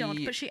really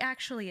don't, but she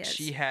actually is.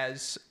 She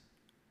has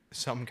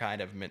some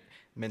kind of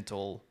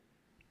mental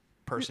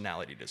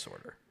personality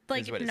disorder.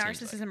 Like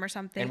narcissism or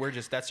something. And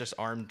that's just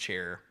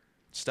armchair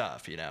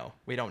stuff, you know?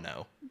 We don't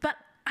know. But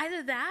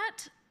either that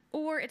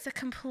or it's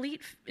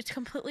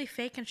completely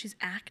fake and she's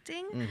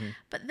acting. Mm-hmm.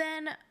 But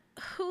then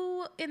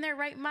who in their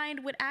right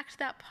mind would act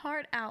that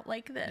part out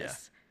like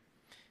this?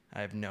 Yeah.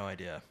 I have no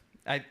idea.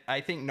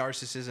 I think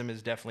narcissism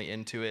is definitely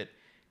into it.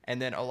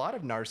 And then a lot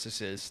of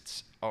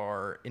narcissists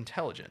are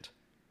intelligent.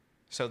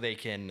 So they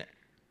can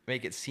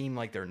make it seem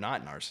like they're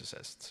not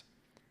narcissists.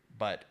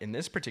 But in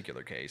this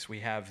particular case, we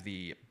have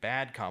the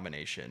bad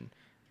combination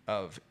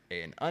of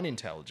an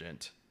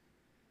unintelligent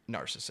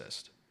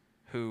narcissist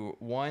who,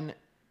 one,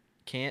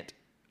 can't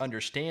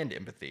understand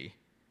empathy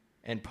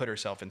and put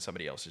herself in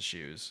somebody else's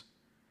shoes,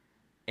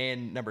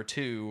 and number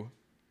two,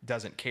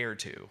 doesn't care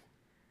to.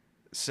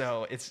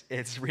 So it's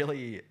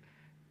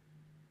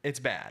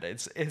bad.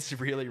 It's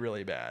really,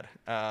 really bad.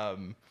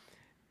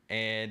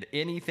 And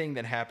anything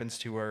that happens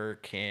to her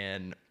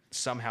can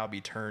somehow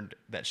be turned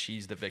that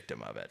she's the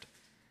victim of it.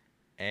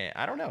 And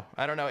I don't know.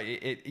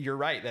 You're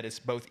right that it's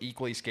both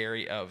equally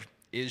scary of,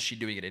 is she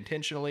doing it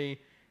intentionally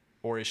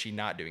or is she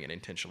not doing it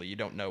intentionally? You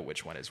don't know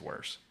which one is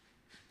worse.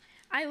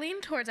 I lean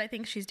towards, I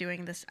think she's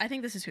doing this. I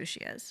think this is who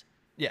she is.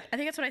 Yeah. I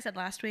think that's what I said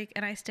last week,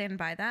 and I stand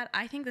by that.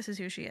 I think this is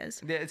who she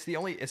is. Yeah,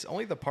 it's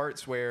only the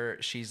parts where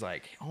she's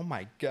like, oh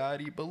my God,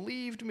 he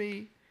believed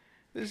me.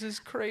 This is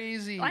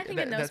crazy. Well, I think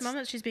in those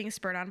moments she's being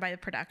spurred on by the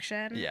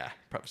production. Yeah,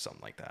 probably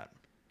something like that.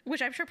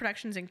 Which I'm sure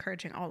production's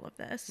encouraging all of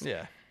this.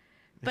 Yeah.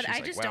 But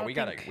I just don't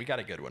think... we got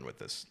a good one with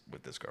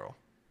this girl.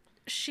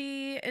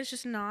 She is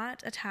just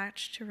not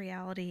attached to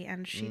reality,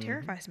 and she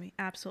terrifies me.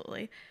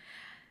 Absolutely.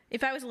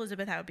 If I was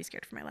Elizabeth, I would be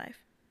scared for my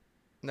life.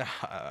 No,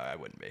 I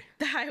wouldn't be.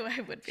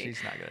 I would be.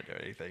 She's not going to do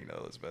anything to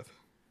Elizabeth.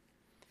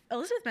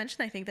 Elizabeth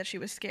mentioned, I think, that she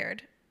was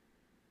scared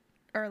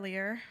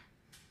earlier.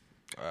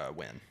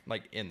 When?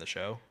 Like in the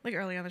show? Like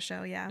early on the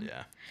show, yeah.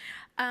 Yeah.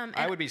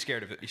 I would be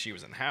scared if she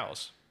was in the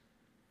house.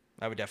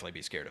 I would definitely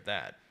be scared of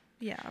that.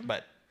 Yeah.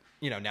 But,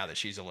 now that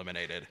she's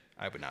eliminated,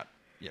 I would not,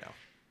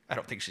 I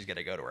don't think she's going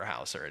to go to her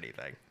house or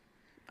anything.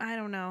 I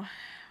don't know.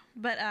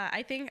 But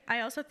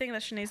I also think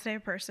that Shanae's the type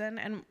of person,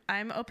 and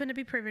I'm open to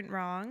be proven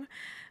wrong,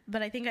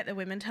 but I think at the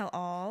Women Tell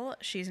All,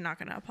 she's not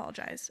going to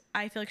apologize.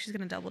 I feel like she's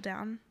going to double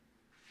down.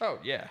 Oh,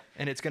 yeah.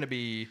 And it's going to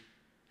be...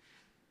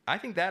 I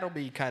think that'll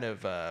be kind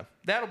of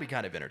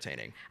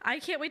entertaining. I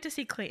can't wait to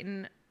see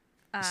Clayton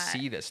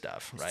see this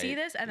stuff, right? See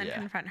this and then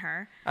confront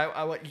her.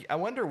 I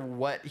wonder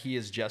what he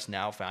is just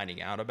now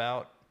finding out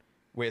about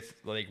with,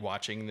 like,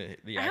 watching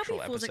the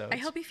actual episodes. I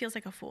hope he feels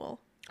like a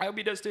fool. I hope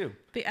he does too,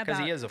 because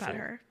he is a fool.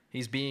 Her.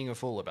 He's being a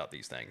fool about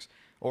these things,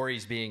 or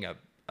he's being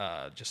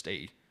just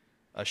a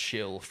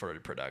shill for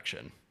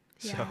production.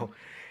 Yeah.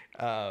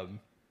 So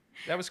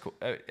that was cool.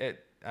 I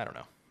don't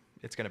know.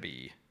 It's gonna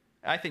be.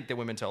 I think the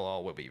Women Tell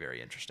All will be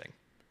very interesting.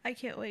 I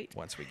can't wait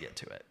once we get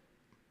to it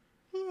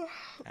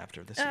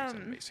after the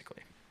season,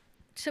 basically.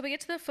 So we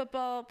get to the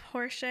football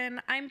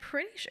portion. I'm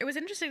pretty sure it was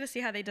interesting to see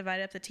how they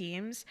divided up the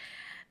teams.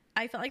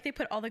 I felt like they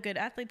put all the good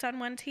athletes on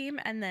one team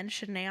and then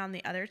Shanae on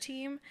the other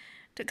team.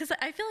 Because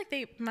I feel like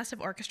they must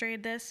have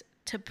orchestrated this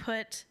to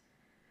put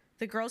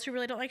the girls who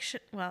really don't like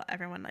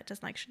everyone that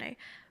doesn't like Shanae,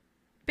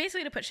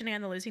 basically to put Shanae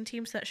on the losing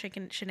team so that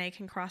Shanae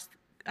can cross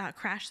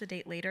crash the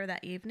date later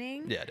that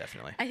evening. Yeah,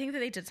 definitely. I think that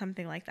they did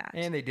something like that.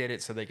 And they did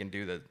it so they can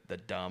do the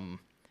dumb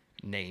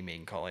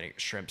naming, calling it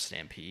Shrimp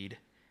Stampede,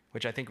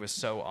 which I think was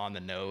so on the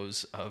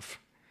nose of.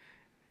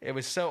 It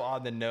was so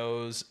on the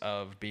nose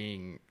of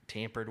being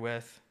tampered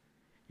with.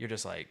 You're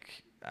just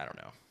like, I don't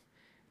know.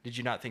 Did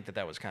you not think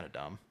that was kind of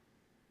dumb?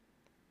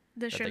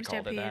 The that Shrimp they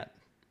called it Stampede. that?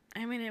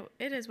 I mean,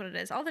 it is what it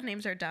is. All the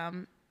names are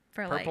dumb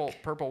for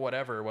Purple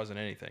whatever wasn't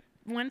anything.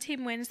 One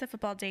team wins the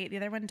football date, the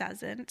other one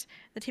doesn't.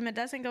 The team that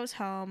doesn't goes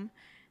home.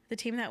 The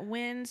team that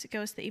wins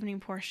goes to the evening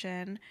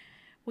portion.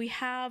 We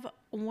have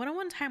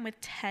one-on-one time with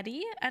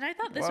Teddy, and I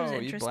thought this was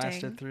interesting. You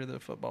blasted through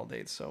the football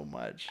date so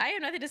much. I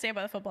have nothing to say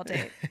about the football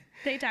date.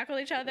 They tackled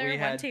each other. We one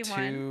had team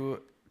won.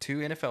 two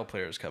NFL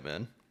players come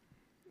in.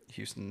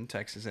 Houston,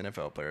 Texas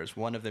NFL players.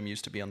 One of them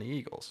used to be on the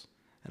Eagles,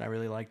 and I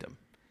really liked him.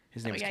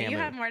 His name was Camu. You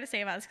have more to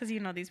say about this because you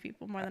know these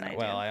people more than I do.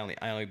 Well, I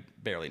only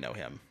barely know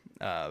him.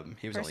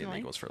 He was only in the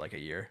Eagles for like a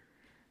year.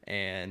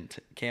 And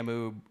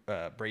Camu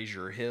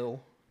Brazier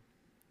Hill,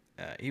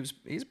 he's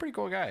a pretty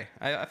cool guy.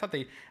 I thought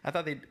they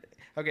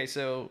okay.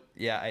 So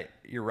yeah,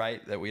 you're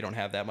right that we don't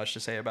have that much to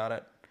say about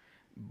it,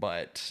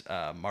 but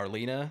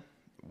Marlena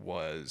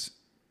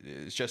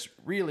is just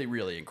really,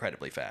 really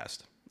incredibly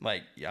fast.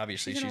 Like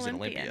obviously she's an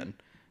Olympian,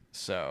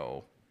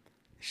 so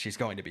she's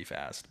going to be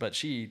fast.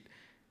 But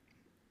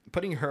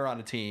putting her on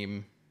a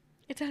team,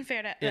 it's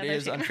unfair to it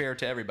is unfair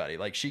to everybody.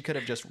 Like she could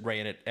have just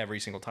ran it every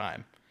single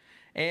time.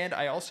 And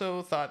I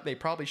also thought they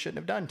probably shouldn't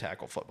have done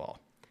tackle football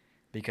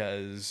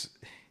because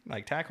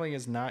like tackling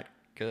is not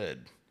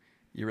good.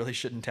 You really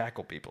shouldn't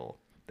tackle people.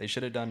 They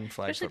should have done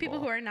flag Especially football.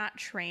 people who are not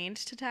trained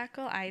to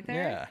tackle either.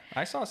 Yeah.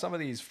 I saw some of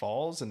these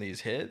falls and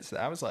these hits.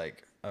 I was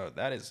like, oh,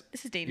 this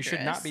is dangerous. You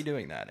should not be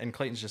doing that. And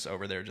Clayton's just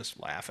over there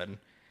just laughing.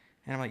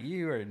 And I'm like,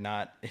 you're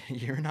not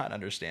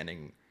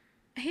understanding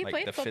he like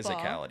played the football.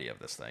 Physicality of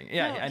this thing.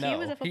 Yeah, I know. He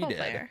was a football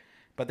player.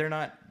 But they're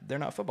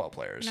not football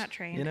players. Not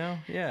trained. You know?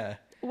 Yeah.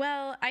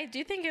 Well, I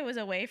do think it was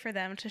a way for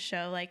them to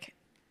show, like,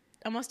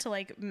 almost to,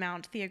 like,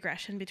 mount the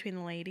aggression between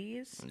the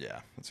ladies.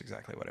 Yeah, that's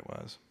exactly what it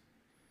was.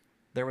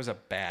 There was a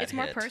bad hit. It's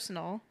more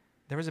personal.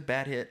 There was a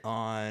bad hit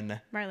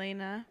on...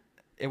 Marlena.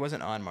 It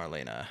wasn't on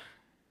Marlena.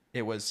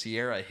 It was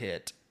Sierra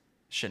hit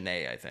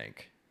Shanae, I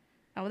think.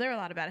 Oh, there were a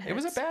lot of bad hits. It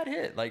was a bad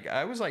hit. Like,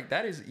 I was like,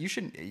 you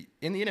shouldn't...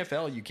 In the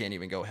NFL, you can't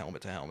even go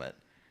helmet to helmet.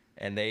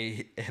 And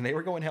they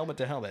were going helmet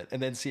to helmet. And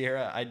then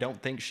Sierra, I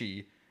don't think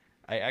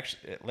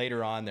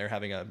later on, they're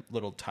having a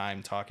little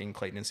time talking,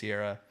 Clayton and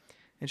Sierra.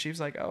 And she was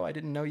like, oh, I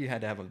didn't know you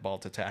had to have a ball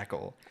to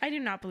tackle. I do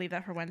not believe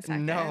that for 1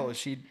 second. No,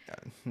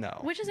 no.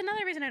 Which is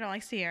another reason I don't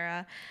like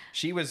Sierra.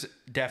 She was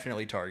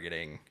definitely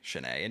targeting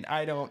Shanae.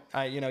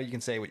 And you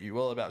can say what you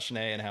will about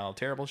Shanae and how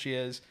terrible she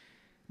is,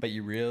 but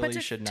you really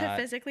should not.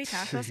 To physically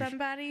tackle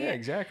somebody? Yeah,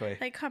 exactly.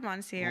 Like, come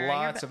on, Sierra.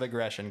 Lots of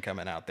aggression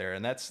coming out there,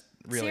 and that's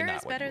really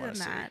Sierra's not what you want to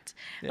see. better than that.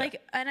 Yeah.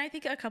 Like, and I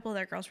think a couple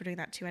other girls were doing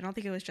that too. I don't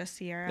think it was just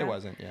Sierra. It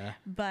wasn't, yeah.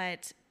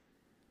 But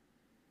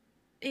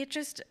I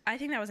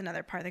think that was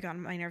another part that got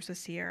on my nerves with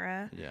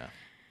Sierra. Yeah.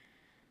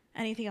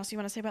 Anything else you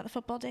want to say about the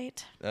football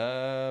date?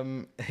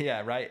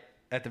 Yeah, right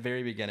at the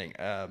very beginning.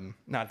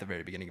 Not at the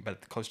very beginning,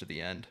 but close to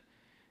the end.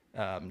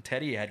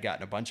 Teddy had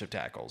gotten a bunch of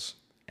tackles,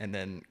 and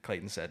then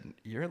Clayton said,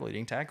 "You're the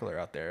leading tackler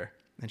out there."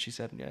 And she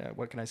said, "Yeah,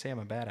 what can I say? I'm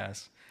a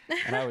badass."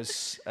 And it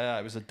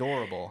was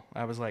adorable.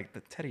 I was like,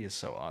 Teddy is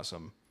so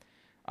awesome.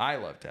 I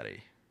love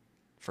Teddy,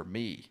 for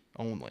me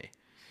only.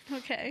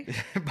 Okay.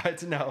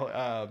 But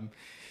no,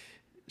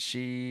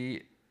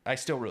 I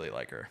still really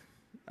like her.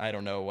 I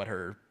don't know what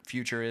her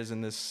future is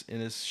in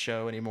this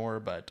show anymore,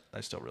 but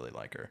I still really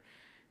like her.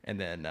 And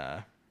then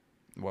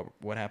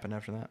what happened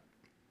after that?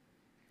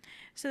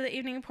 So the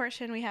evening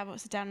portion, we have a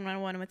sit down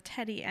one-on-one with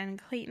Teddy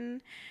and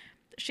Clayton.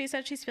 She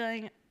said she's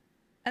feeling,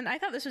 and I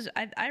thought this was,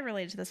 I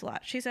related to this a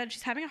lot. She said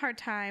she's having a hard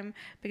time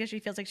because she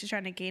feels like she's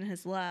trying to gain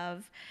his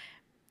love.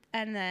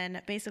 And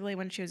then basically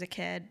when she was a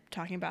kid,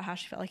 talking about how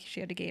she felt like she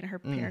had to gain her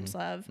parents'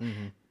 love.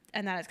 Mm-hmm.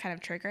 And that is kind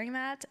of triggering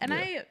that. And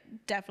I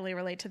definitely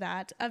relate to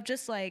that, of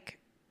just like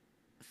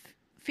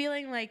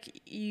feeling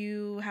like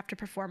you have to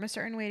perform a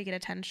certain way to get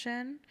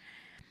attention.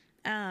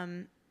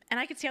 And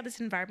I could see how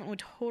this environment would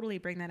totally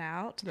bring that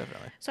out.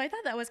 Definitely. So I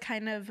thought that was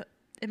kind of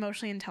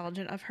emotionally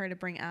intelligent of her to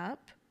bring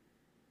up.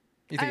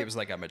 You think it was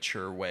like a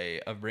mature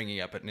way of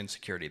bringing up an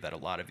insecurity that a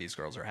lot of these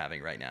girls are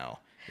having right now?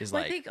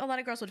 I think a lot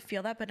of girls would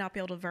feel that, but not be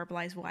able to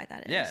verbalize why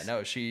that is. Yeah,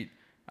 no,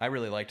 I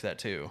really liked that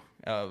too.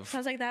 So I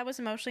was like, that was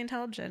emotionally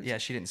intelligent. Yeah,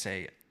 she didn't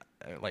say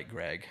like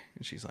Greg,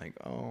 and she's like,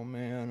 "Oh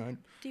man,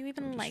 do you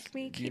even like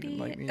me, Kitty? Do you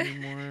even like me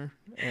anymore?"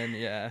 And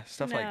yeah,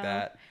 stuff like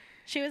that.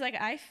 She was like,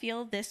 "I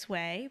feel this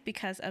way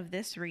because of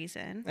this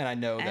reason." And I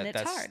know that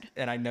that's hard.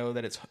 And I know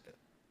that it's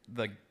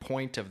the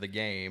point of the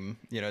game.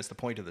 It's the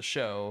point of the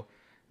show,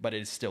 but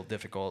it's still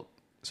difficult.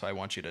 So I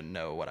want you to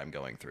know what I'm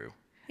going through.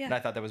 Yeah. And I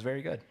thought that was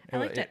very good. I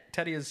liked it.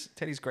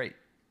 Teddy's great.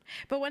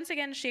 But once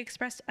again, she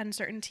expressed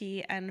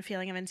uncertainty and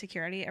feeling of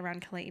insecurity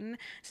around Clayton.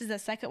 This is the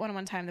second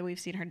one-on-one time that we've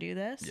seen her do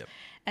this. Yep.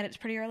 And it's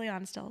pretty early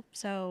on still.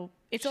 So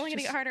it's only going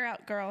to get harder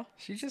out, girl.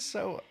 She's just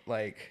so,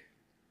 like,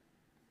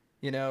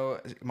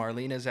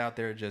 Marlena's out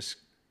there just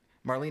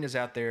Marlena's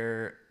out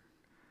there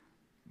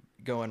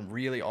going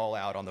really all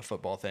out on the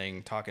football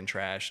thing, talking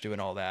trash, doing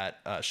all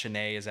that.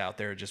 Shanae is out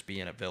there just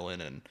being a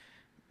villain and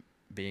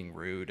being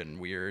rude and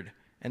weird.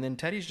 And then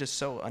Teddy's just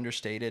so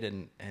understated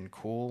and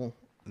cool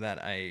that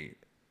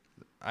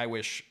I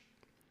wish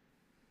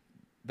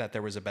that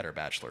there was a better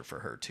bachelor for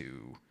her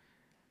to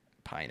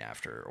pine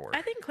after. Or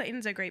I think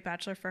Clayton's a great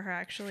bachelor for her,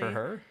 actually. for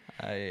her?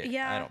 I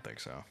Yeah. don't think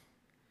so.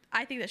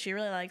 I think that she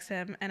really likes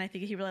him, and I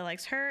think he really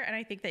likes her, and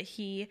I think that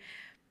he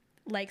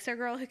likes a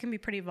girl who can be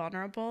pretty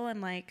vulnerable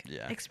and like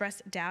Yeah.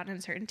 express doubt and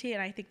uncertainty,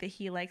 and I think that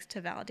he likes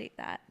to validate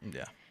that.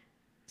 Yeah.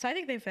 So I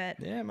think they fit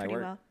Yeah, it might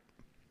pretty work.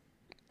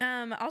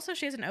 well. Also,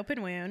 she has an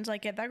open wound.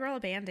 Like, get that girl a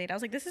Band-Aid. I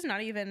was like, this is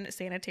not even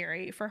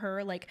sanitary for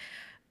her, like,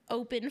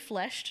 open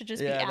flesh to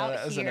just be Yeah, no, out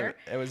that was here.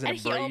 it was an and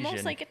he almost,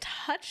 abrasion. like,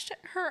 touched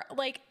her,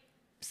 like,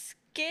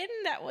 skin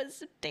that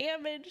was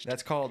damaged.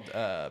 That's called,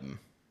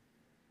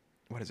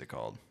 what is it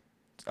called?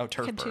 Oh,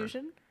 turf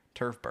Contusion? burn.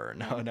 Turf burn.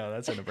 No,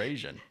 that's an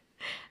abrasion.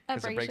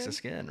 Because it breaks the Abrasion?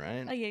 skin,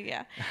 right? Oh,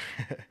 yeah.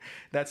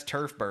 That's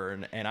turf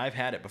burn, and I've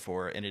had it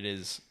before, and it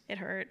is It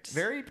hurts.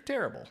 very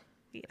terrible.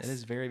 Yes. It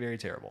is very, very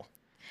terrible.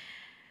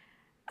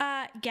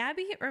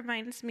 Gabby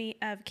reminds me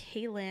of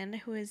Kaylin,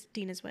 who is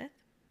Dean is with,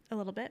 a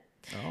little bit.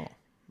 Oh. So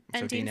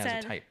And Dean Dean has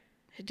said- a type.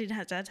 Dean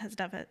has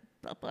stuff.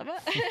 Blah, blah, blah.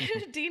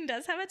 Dean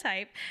does have a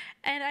type,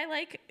 and I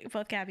like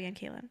both Gabby and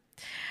Kaylin.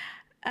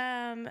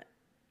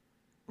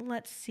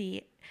 Let's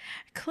see,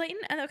 Clayton.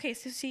 Okay,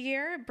 so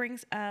Sierra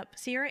brings up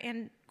Sierra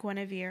and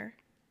Genevieve.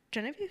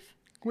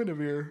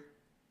 Guinevere.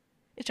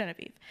 It's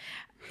Genevieve.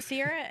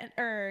 Sierra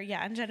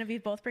and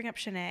Genevieve both bring up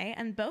Shanae,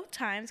 and both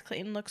times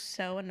Clayton looks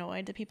so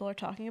annoyed that people are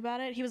talking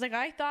about it. He was like,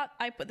 "I thought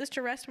I put this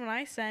to rest when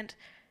I sent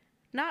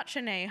not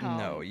Shanae home."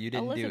 No, you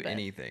didn't Elizabeth. do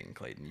anything,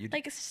 Clayton. You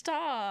Like,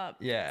 stop.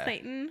 Yeah.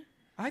 Clayton.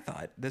 I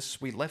thought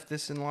we left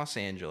this in Los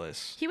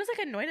Angeles. He was like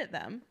annoyed at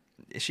them.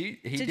 He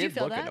Did you did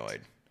feel look that?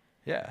 annoyed.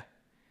 Yeah.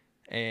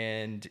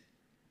 And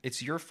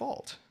it's your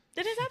fault.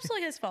 It is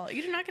absolutely his fault.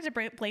 You do not get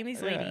to blame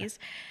these Yeah. ladies.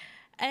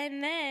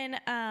 And then,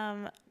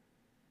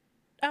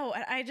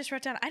 I just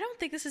wrote down, I don't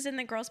think this is in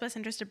the girl's best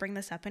interest to bring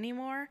this up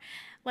anymore.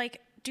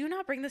 Like, do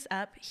not bring this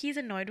up. He's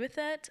annoyed with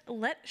it.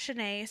 Let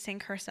Shanae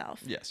sink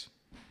herself. Yes.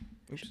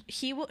 Oops.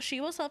 She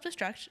will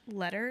self-destruct.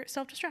 Let her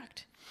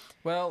self-destruct.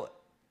 Well,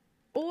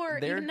 Or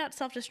They're- even not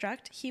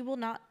self-destruct. He will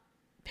not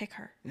pick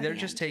her. at they're the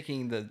just end.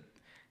 taking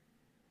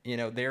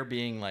they're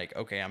being like,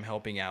 okay, I'm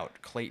helping out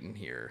Clayton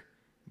here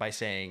by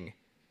saying,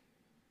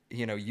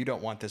 you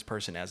don't want this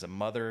person as a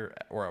mother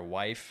or a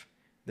wife.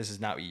 This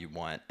is not what you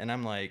want. And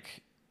I'm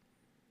like,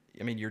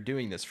 I mean, you're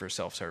doing this for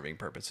self-serving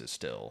purposes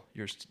still.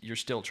 You're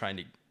still trying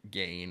to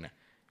gain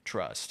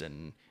trust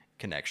and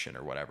connection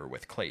or whatever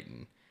with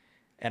Clayton.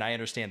 And I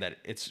understand that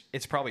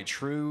it's probably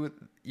true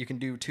you can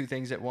do two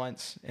things at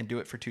once and do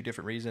it for two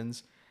different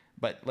reasons,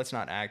 but let's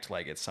not act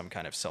like it's some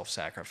kind of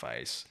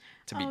self-sacrifice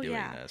to be doing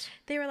this.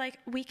 They were like,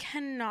 we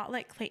cannot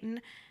let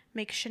Clayton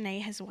make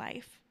Shanae his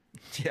wife.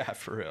 Yeah,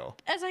 for real.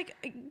 I was like,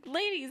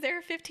 ladies, there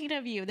are 15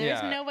 of you.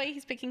 There's Yeah. no way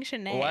he's picking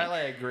Shanae. While I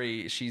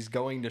agree, she's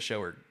going to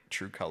show her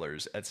true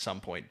colors at some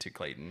point to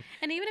Clayton.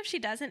 And even if she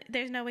doesn't,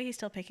 there's no way he's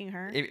still picking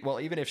her.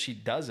 Even if she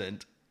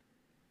doesn't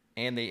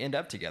and they end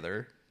up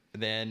together,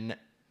 then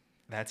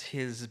that's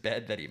his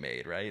bed that he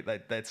made, right?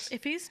 That's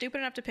If he's stupid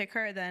enough to pick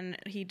her, then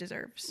he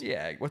deserves.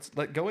 yeah.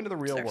 Go into the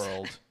real deserves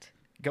world. that.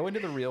 Go into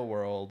the real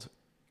world,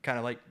 kind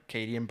of like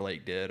Katie and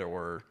Blake did,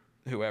 or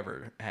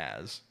whoever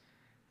has,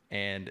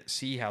 and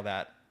see how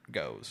that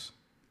goes.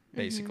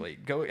 Basically,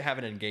 go have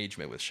an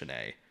engagement with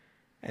Shanae,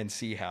 and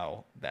see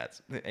how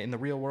that's in the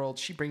real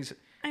world.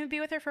 I would be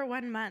with her for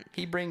 1 month.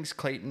 He brings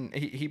Clayton.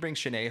 He brings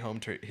Shanae home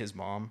to his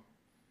mom.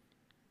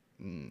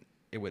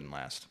 It wouldn't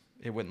last.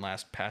 It wouldn't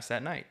last past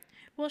that night.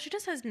 Well, she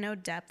just has no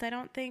depth, I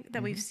don't think,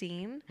 that we've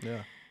seen.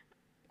 Yeah.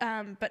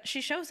 But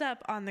she shows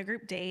up on the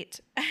group date,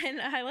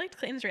 and I liked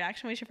Clayton's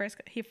reaction when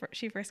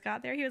she first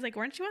got there. He was like,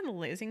 "Weren't you on the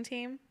losing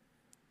team?"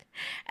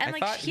 And I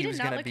like thought he he did was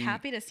not gonna look be-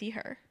 happy to see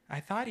her. I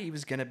thought he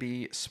was gonna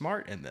be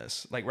smart in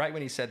this. Like right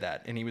when he said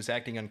that, and he was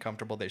acting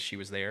uncomfortable that she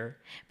was there.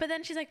 But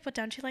then she's like, "But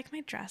don't you like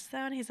my dress though?"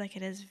 And he's like,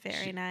 "It is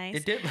very nice."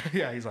 It did.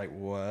 Yeah. He's like,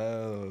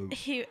 whoa.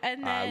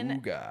 And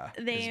then Auga,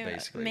 is they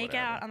basically make what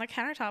out happened. on the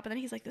countertop, and then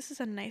he's like, "This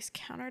is a nice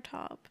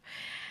countertop,"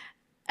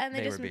 and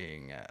They just were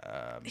being.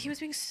 he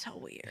was being so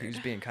weird. He was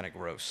being kind of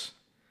gross.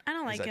 I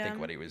don't Is like I him. think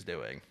what he was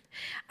doing.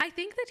 I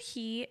think that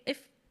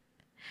if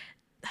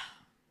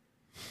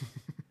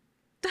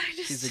I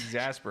just He's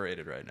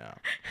exasperated right now.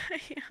 I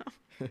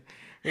am.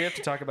 We have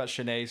to talk about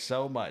Shanae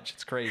so much.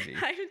 It's crazy.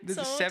 I'm This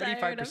so is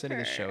tired 75% of the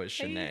her. show is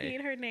I Shanae.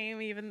 hate her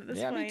name even at this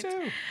Yeah, me point.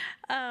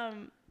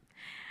 too.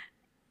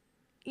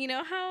 You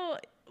know how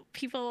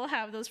people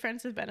have those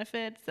friends with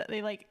benefits that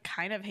they like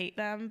kind of hate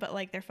them, but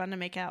like they're fun to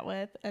make out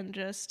with, and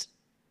just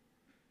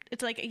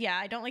it's like, yeah,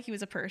 I don't like you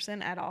as a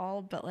person at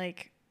all, but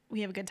like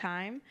we have a good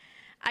time.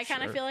 I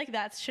kind of Sure. feel like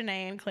that's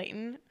Shanae and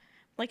Clayton.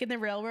 Like in the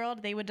real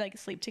world, they would like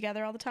sleep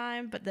together all the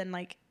time, but then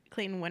like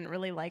Clayton wouldn't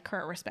really like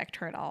her or respect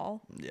her at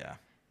all. Yeah.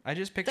 I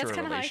just picture That's a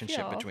kinda how I relationship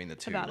feel between the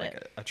two, about like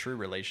it. a true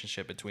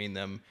relationship between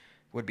them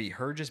would be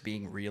her just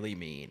being really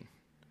mean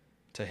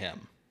to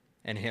him,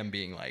 and him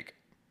being like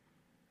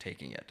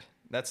taking it.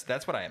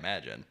 That's what I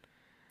imagine,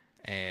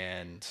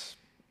 and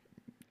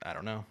I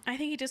don't know. I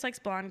think he just likes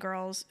blonde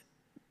girls,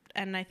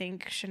 and I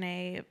think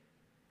Shanae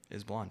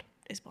Is blonde.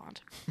 is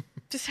blonde.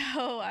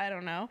 So I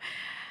don't know.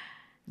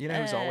 You know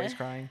who's always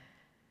crying?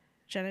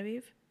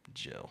 Genevieve.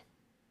 Jill.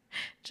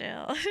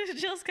 Jill.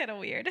 Jill's kind of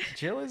weird.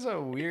 Jill is a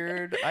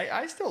weird.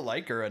 I still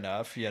like her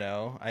enough, you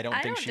know. I don't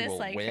think she will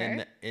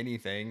win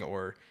anything,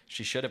 or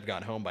she should have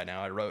gone home by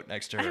now. I wrote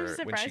next to her. I'm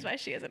surprised why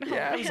she isn't home.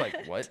 Yeah, I was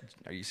like, what?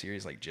 Are you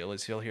serious? Like, Jill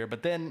is still here?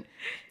 But then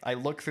I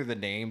look through the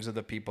names of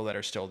the people that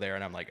are still there,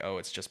 and I'm like, oh,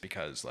 it's just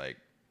because, like,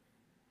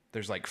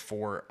 there's like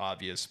 4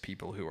 obvious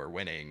people who are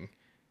winning,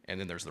 and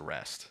then there's the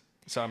rest.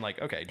 So I'm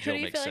like, okay, Jill makes sense. Who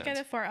do you feel like are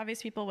the 4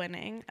 obvious people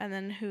winning? And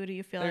then who do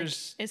you feel like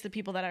is the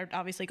people that are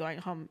obviously going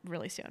home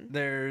really soon?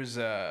 There is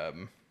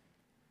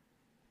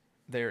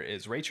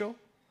Rachel,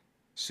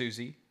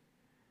 Susie.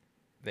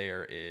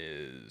 There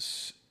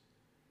is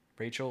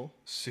Rachel,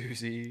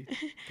 Susie.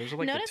 Those are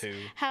like Notice the 2.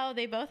 how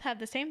they both have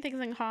the same things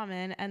in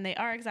common, and they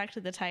are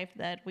exactly the type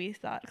that we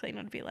thought Clayton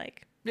would be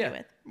like. Yeah.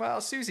 With.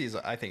 Well, Susie's,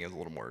 I think, is a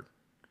little more.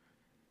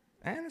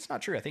 And it's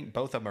not true. I think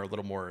both of them are a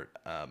little more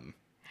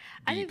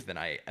deep than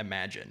I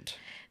imagined.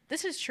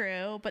 This is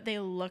true, but they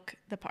look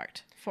the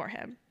part for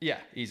him. Yeah,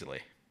 easily.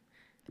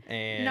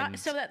 And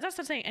that's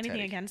not saying anything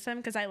Teddy. against them,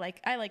 because I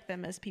like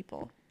them as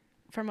people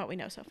from what we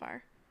know so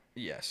far.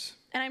 Yes.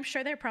 And I'm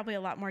sure they're probably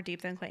a lot more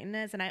deep than Clayton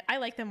is, and I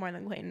like them more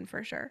than Clayton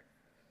for sure.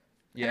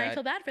 Yeah. And I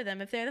feel bad for them.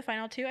 If they're the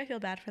final 2, I feel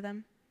bad for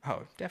them.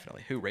 Oh,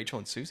 definitely. Who, Rachel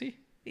and Susie?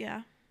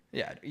 Yeah.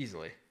 Yeah,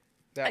 easily.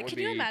 That would can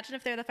be... you imagine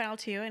if they're the final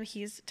 2 and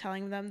he's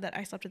telling them that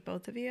I slept with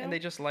both of you? And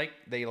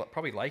they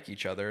probably like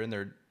each other and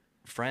they're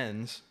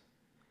friends.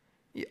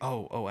 Yeah,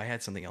 oh, I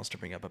had something else to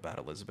bring up about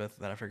Elizabeth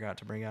that I forgot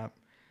to bring up.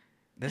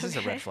 This is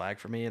a red flag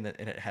for me, and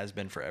it has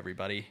been for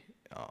everybody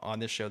on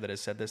this show that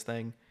has said this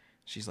thing.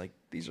 She's like,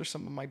 these are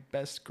some of my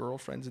best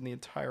girlfriends in the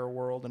entire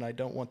world, and I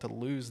don't want to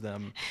lose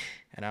them.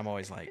 And I'm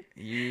always like,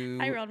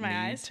 I rolled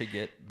my eyes to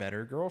get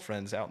better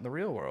girlfriends out in the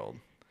real world.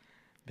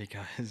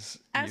 Because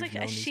I was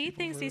like, she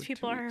thinks these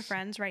people are her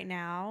friends right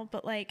now,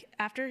 but like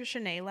after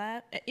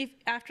Shanae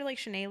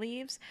Shanae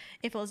leaves,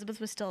 if Elizabeth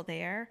was still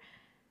there,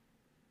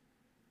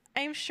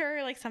 I'm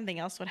sure like something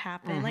else would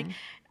happen. Mm-hmm. Like,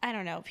 I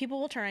don't know. People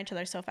will turn on each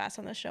other so fast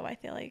on this show, I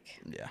feel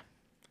like.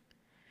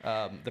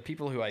 Yeah. The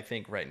people who I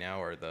think right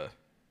now are the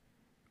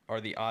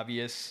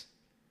obvious.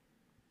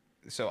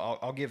 So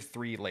I'll give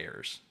 3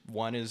 layers.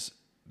 One is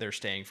they're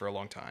staying for a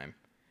long time.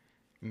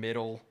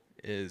 Middle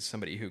is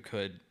somebody who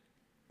could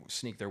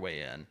sneak their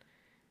way in,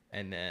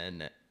 and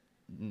then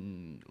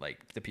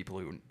like the people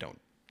who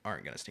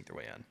aren't going to sneak their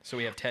way in. So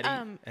we have Teddy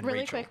and really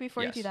Rachel. Quick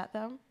before you do that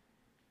though,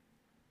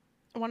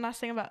 one last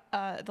thing about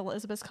the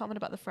Elizabeth's comment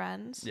about the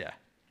friends. Yeah,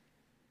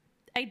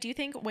 I do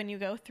think when you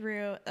go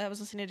through, I was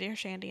listening to Dear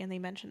Shandy and they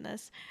mentioned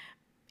this,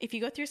 if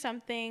you go through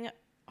something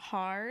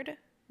hard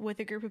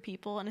with a group of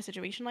people in a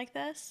situation like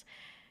this,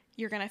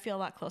 you're going to feel a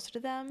lot closer to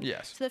them.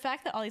 Yes. So the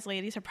fact that all these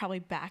ladies have probably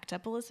backed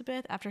up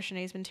Elizabeth after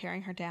Shanae's been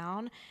tearing her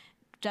down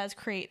does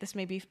create this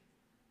maybe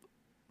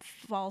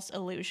false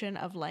illusion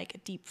of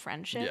like deep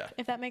friendship,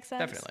 if that makes sense.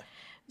 Definitely.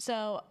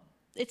 So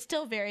it's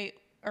still very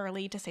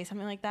early to say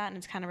something like that, and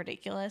it's kind of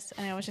ridiculous.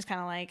 And I was just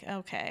kind of like,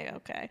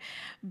 okay.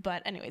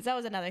 But anyways, that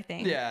was another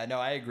thing. Yeah, no,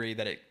 I agree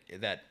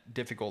that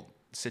difficult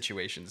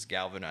situations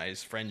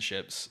galvanize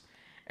friendships,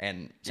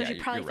 and so she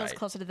probably feels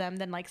closer to them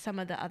than like some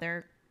of the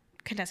other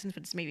contestants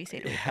would just maybe say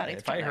to each other.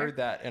 If I heard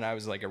that and I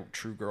was like a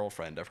true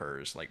girlfriend of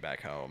hers, like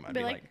back home, I'd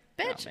be like,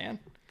 bitch, oh, man.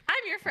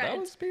 I'm your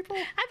friend. Those people?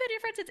 I've been your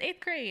friend since 8th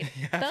grade.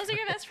 Yeah. Those are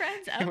your best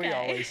friends?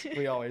 Okay.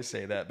 we always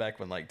say that back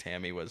when like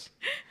Tammy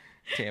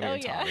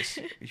and Thomas.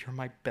 You're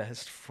my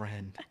best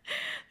friend.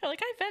 They're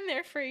like, I've been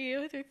there for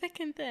you through thick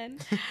and thin.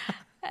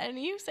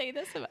 And you say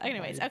this about...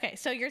 Anyways, okay,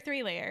 so your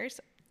 3 layers.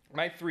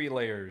 My 3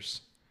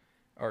 layers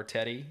are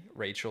Teddy,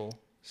 Rachel,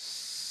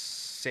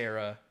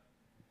 Sarah,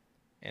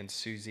 and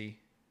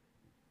Susie.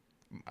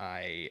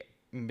 My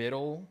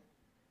middle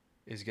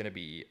is going to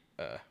be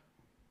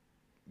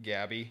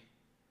Gabby.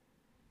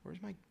 Where's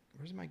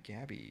my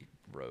Gabby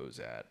rose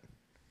at?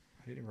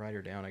 I didn't write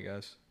her down, I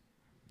guess.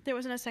 There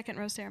wasn't a second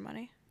rose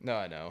ceremony. No,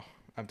 I know.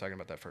 I'm talking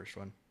about that first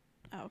one.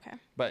 Oh, okay.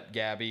 But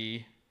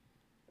Gabby,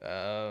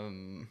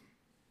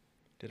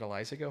 did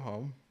Eliza go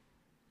home?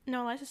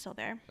 No, Eliza's still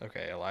there.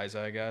 Okay,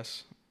 Eliza, I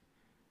guess.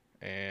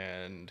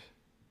 And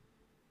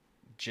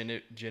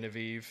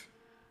Genevieve,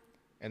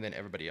 and then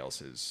everybody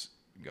else is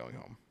going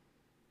home.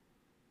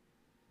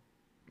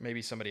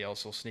 Maybe somebody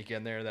else will sneak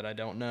in there that I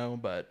don't know,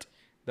 but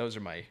those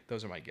are my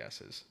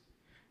guesses.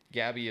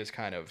 Gabby is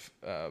kind of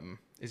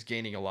is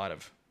gaining a lot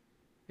of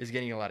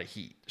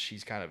heat.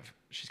 She's kind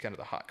of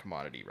the hot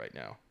commodity right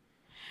now.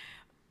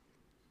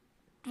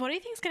 What do you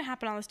think is going to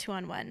happen on this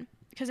 2-on-1?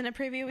 Because in a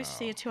preview we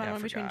see a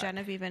 2-on-1 between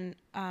Genevieve and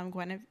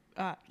Guinevere.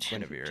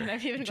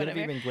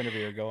 Genevieve and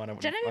Guinevere go on a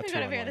Genevieve and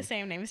Guinevere are the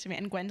same names to me,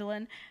 and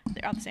Gwendolyn,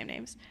 they're all the same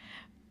names.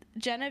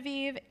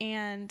 Genevieve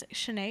and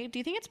Shanae, do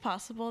you think it's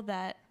possible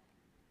that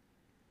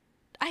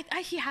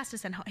He has to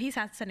send home. He's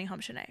sending home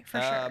Shanae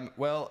for sure.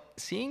 Well,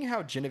 seeing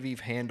how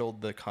Genevieve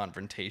handled the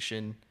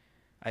confrontation,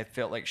 I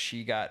felt like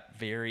she got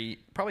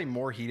probably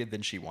more heated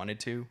than she wanted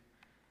to.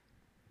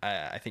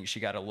 I think she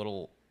got a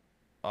little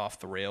off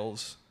the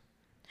rails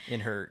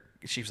in her.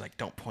 She was like,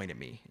 "Don't point at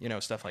me,"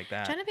 stuff like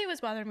that. Genevieve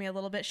was bothering me a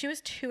little bit. She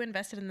was too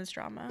invested in this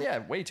drama. Yeah,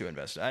 way too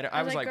invested.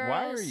 I was like,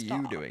 "Why are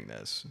stop. you doing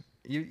this?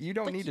 You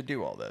don't need to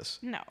do all this."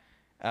 No.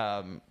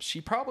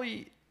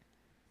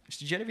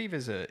 Genevieve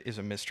is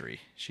a mystery.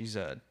 She's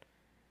an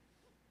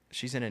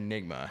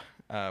enigma.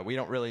 We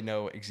don't really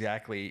know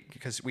exactly,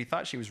 because we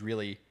thought she was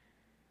really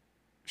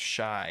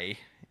shy.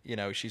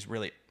 She's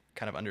really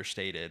kind of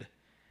understated.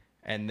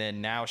 And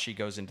then now she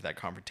goes into that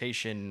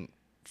confrontation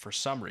for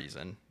some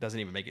reason. Doesn't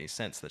even make any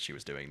sense that she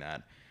was doing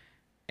that.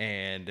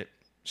 And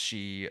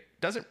she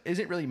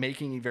isn't really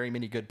making very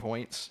many good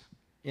points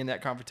in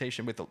that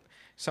confrontation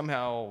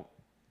somehow,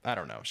 I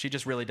don't know. She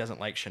just really doesn't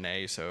like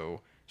Shanae,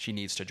 so she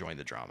needs to join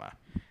the drama.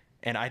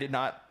 And I did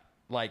not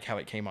like how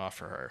it came off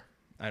for her.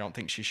 I don't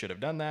think she should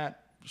have done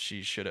that.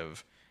 She should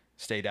have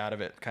stayed out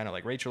of it, kind of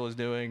like Rachel is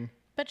doing.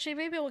 But she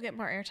maybe will get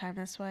more airtime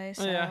this way.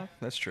 So. Yeah,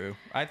 that's true.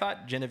 I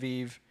thought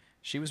Genevieve,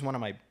 she was one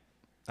of my,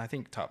 I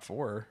think, top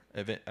 4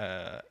 at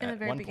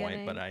one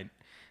point, but I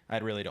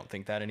really don't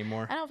think that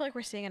anymore. I don't feel like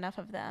we're seeing enough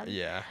of them.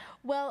 Yeah.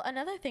 Well,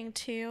 another thing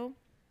too,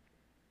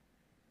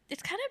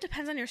 it kind of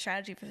depends on your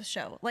strategy for the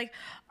show. Like,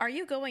 are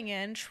you going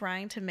in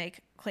trying to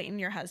make Clayton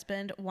your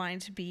husband, wanting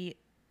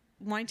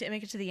to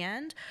make it to the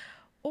end?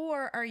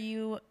 Or are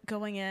you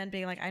going in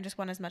being like, I just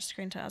want as much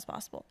screen time as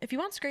possible? If you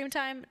want screen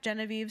time,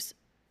 Genevieve's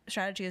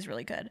strategy is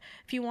really good.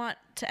 If you want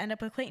to end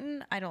up with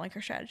Clayton, I don't like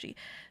her strategy.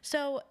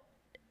 So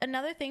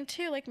another thing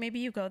too, like maybe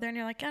you go there and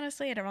you're like,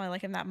 honestly, I don't really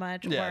like him that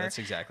much. Yeah, that's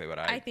exactly what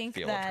I think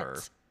feel of her.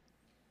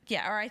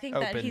 Yeah, or I think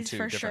Open that he's to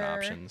for different sure.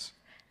 Options.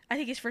 I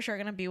think he's for sure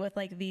going to be with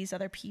like these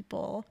other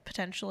people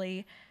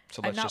potentially.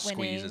 So let's just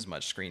squeeze as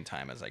much screen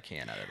time as I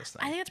can out of this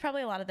thing. I think it's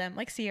probably a lot of them,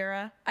 like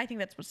Sierra. I think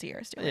that's what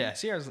Sierra's doing. Yeah,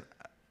 Sierra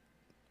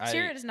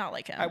does not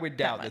like him. I would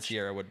doubt that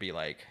Sierra would be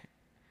like,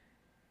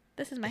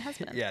 this is my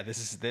husband. Yeah,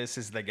 this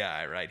is the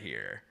guy right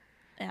here.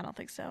 Yeah, I don't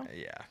think so.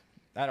 Yeah,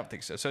 I don't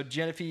think so. So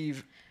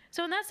Genevieve.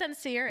 So in that sense,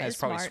 Sierra has is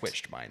probably smart.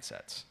 Switched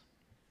mindsets.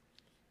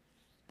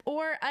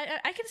 Or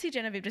I can see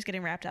Genevieve just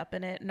getting wrapped up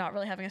in it, not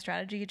really having a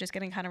strategy, just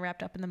getting kind of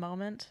wrapped up in the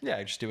moment.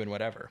 Yeah, just doing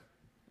whatever.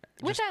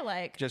 Which I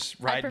like. Just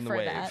riding the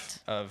wave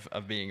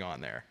of being on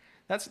there.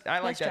 I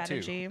like that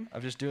too.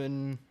 Of just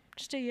doing.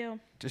 Just do you.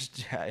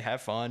 Just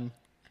have fun,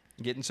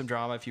 get in some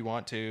drama if you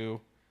want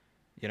to.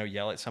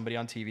 Yell at somebody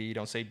on TV.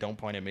 Don't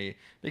point at me,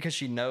 because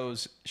she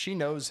knows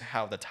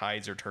how the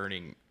tides are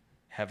turning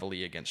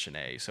heavily against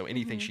Shanae. So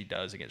anything she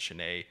does against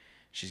Shanae,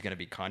 she's going to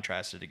be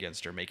contrasted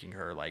against her, making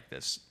her like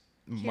this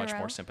much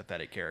more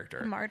sympathetic character.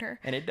 A martyr.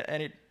 And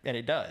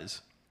it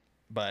does.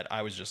 But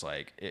I was just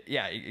like,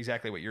 yeah,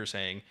 exactly what you're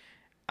saying.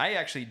 I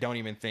actually don't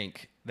even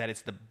think that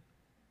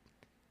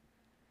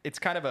it's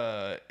kind of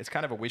a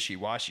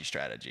wishy-washy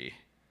strategy,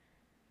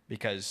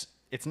 because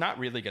it's not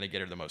really going to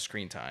get her the most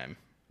screen time.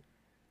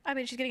 I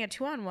mean, she's getting a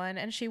 2-on-1,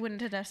 and she wouldn't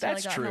have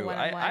necessarily gotten a 1-on-1.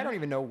 That's true. I don't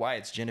even know why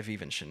it's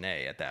Genevieve and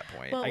Shanae at that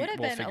point. Well, it would have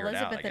been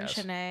Elizabeth and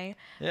Shanae.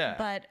 Yeah.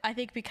 But I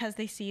think because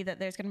they see that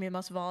there's going to be the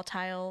most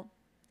volatile,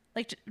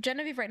 like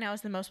Genevieve right now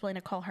is the most willing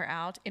to call her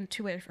out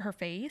into her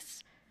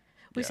face.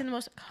 We've seen the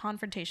most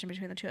confrontation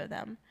between the two of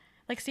them.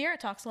 Like Sierra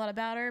talks a lot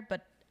about her,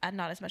 but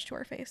not as much to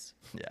her face.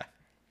 Yeah.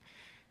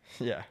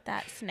 Yeah.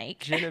 That snake.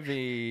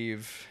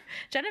 Genevieve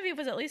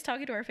was at least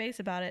talking to her face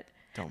about it.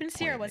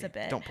 Sierra was a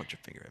bit. Don't put your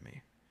finger at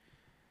me.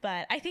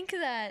 But I think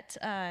that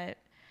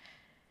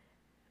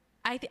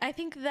I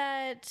think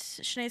that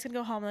Shanae's gonna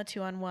go home on the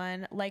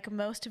 2-on-1. Like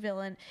most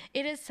villain,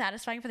 it is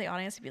satisfying for the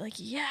audience to be like,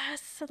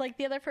 yes, like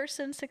the other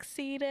person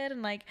succeeded,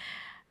 and like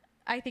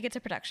I think it's a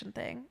production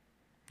thing.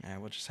 Yeah,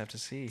 we'll just have to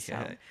see.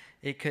 So.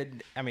 It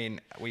could. I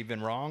mean, we've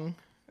been wrong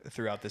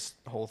throughout this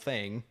whole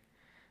thing,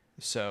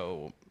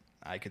 so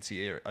I could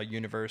see a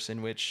universe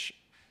in which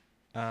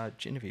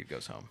Genevieve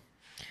goes home.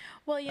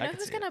 Well, you know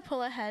who's going to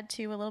pull ahead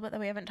to a little bit that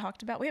we haven't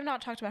talked about? We have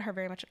not talked about her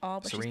very much at all,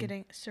 but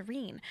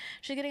Serene.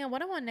 She's getting a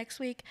 1-on-1 next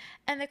week.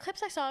 And the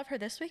clips I saw of her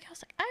this week, I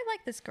was like, I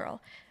like this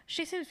girl.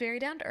 She seems very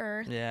down to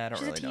earth. Yeah, I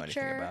don't really know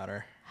anything about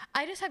her.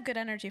 I just have good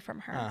energy from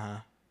her. Uh-huh.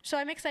 So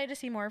I'm excited to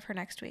see more of her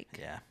next week.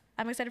 Yeah.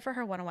 I'm excited for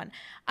her 1-on-1.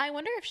 I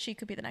wonder if she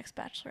could be the next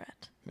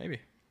Bachelorette. Maybe.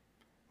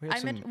 We'll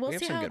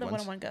see how the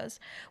 1-on-1 goes.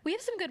 We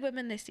have some good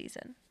women this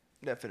season.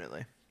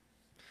 Definitely.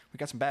 We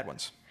got some bad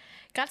ones.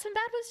 Got some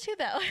bad ones too,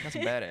 though. Got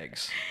some bad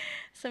eggs.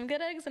 Some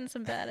good eggs and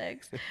some bad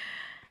eggs. We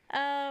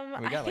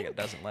got like a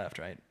dozen left,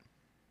 right?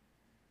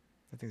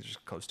 I think there's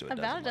just close to a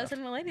dozen. About a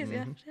dozen ladies,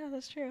 yeah,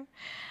 that's true.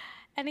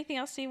 Anything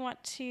else you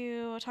want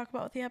to talk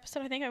about with the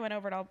episode? I think I went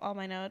over all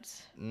my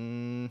notes.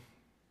 Not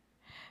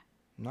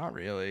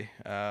really.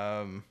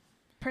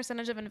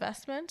 Percentage of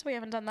investment? We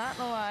haven't done that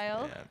in a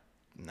while. Yeah,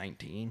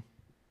 19.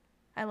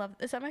 I love.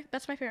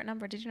 That's my favorite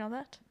number. Did you know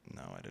that?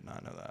 No, I did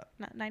not know that.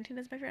 19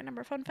 is my favorite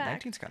number. Fun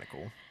fact. 19's kind of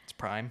cool. It's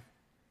prime.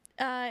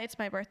 It's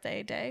my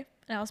birthday day,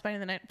 and I was born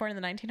in the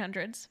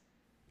 1900s.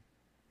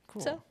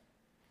 Cool. So,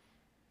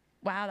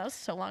 Wow, that was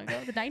so long ago.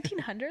 The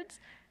 1900s?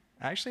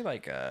 Actually,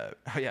 like, oh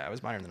yeah, I was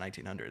born in the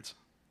 1900s.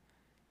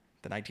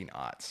 The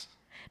 1900s.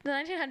 The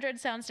 1900s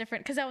sounds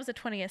different because that was the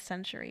 20th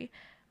century.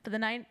 But the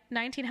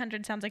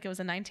 1900 sounds like it was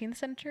the 19th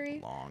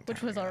century,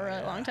 which was a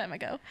really long time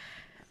ago.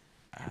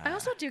 I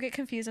also do get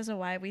confused as to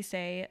why we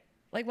say,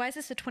 like, why is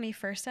this the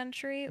 21st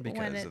century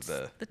when it's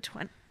the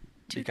 20th?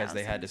 Because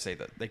they had to say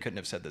that they couldn't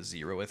have said the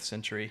 0th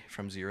century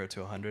from 0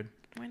 to 100.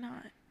 Why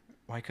not?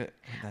 Why could?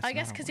 I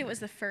guess because it was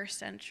the first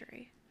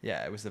century.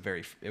 Yeah, it was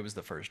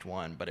the first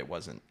one, but it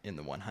wasn't in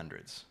the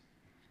 100s.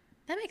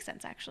 That makes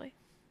sense, actually.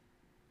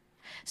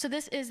 So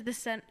this is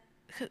the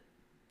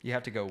You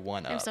have to go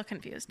one up. I'm still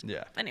confused.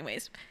 Yeah.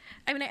 Anyways,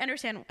 I mean, I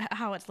understand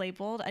how it's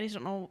labeled. I just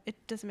don't know. It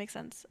doesn't make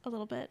sense a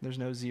little bit. There's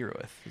no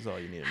 0th is all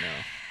you need to know.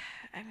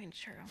 I mean,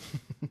 true.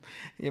 You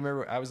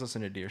remember I was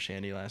listening to Dear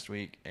Shandy last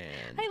week,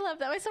 and I love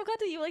that. I'm so glad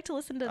that you like to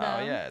listen to them.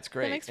 Oh yeah, it's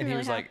great. That makes me and he really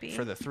was happy. like,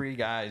 for the 3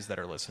 guys that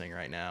are listening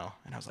right now,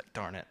 and I was like,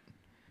 darn it,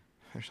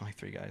 there's only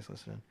 3 guys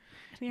listening.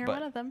 You're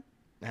one of them.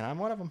 And I'm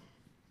one of them.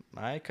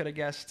 I could have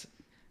guessed.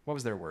 What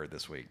was their word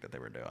this week that they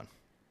were doing?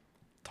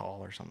 Tall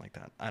or something like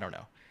that. I don't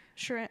know.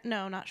 Shrimp?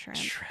 No, not shrimp.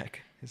 Shrek.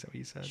 Is that what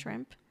you said?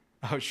 Shrimp.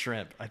 Oh,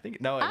 shrimp. I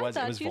think no, it was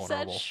vulnerable.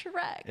 Said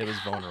Shrek. It was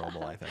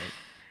vulnerable, I think.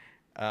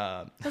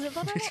 Was it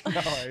vulnerable?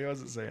 No, he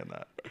wasn't saying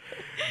that.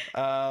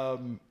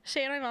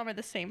 Shay and my mom are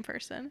the same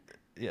person.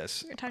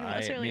 Yes. We were talking about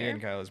this Me earlier.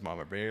 and Kyla's mom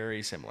are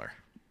very similar.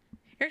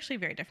 You're actually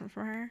very different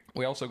from her.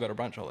 We also go to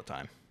brunch all the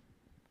time.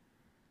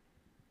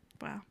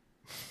 Wow.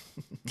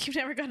 You've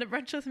never gone to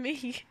brunch with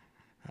me.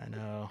 I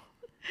know.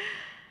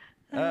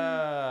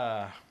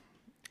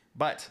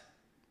 But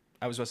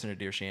I was listening to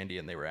Dear Shandy,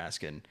 and they were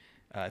asking,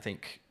 I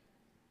think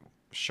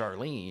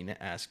Charlene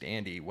asked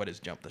Andy, what does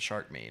jump the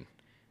shark mean?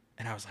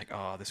 And I was like,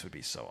 oh, this would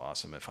be so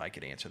awesome if I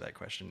could answer that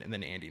question. And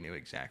then Andy knew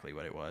exactly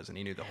what it was, and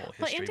he knew the whole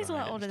history. Well, Andy's a behind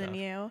lot it and older than stuff.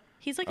 you.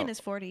 He's like in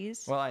his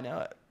 40s. Well, I know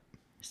it.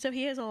 So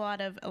he has a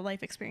lot of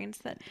life experience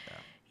that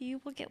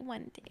you will get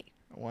one day.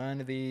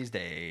 One of these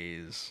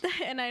days.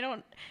 And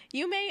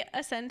you may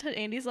ascend to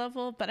Andy's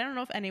level, but I don't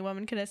know if any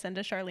woman could ascend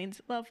to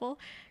Charlene's level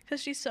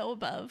because she's so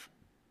above.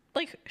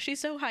 Like, she's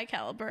so high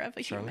caliber of a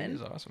Charlene human.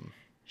 is awesome.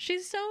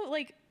 She's so,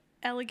 like,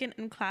 elegant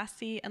and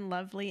classy and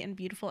lovely and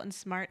beautiful and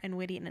smart and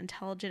witty and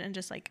intelligent and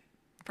just, like,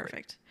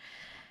 perfect.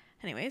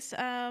 Great. Anyways,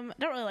 don't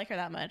really like her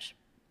that much.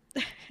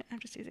 I'm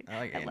just teasing. I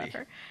like Andy. Love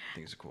her. I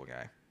think he's a cool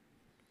guy.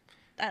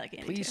 I like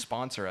Andy, Please too.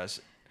 sponsor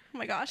us. Oh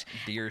my gosh.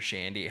 Dear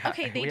Shandy.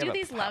 Okay, they do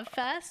these love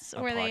fests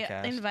where they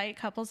invite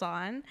couples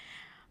on.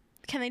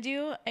 Can they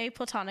do a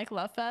platonic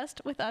love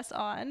fest with us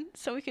on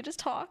so we could just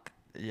talk?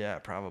 Yeah,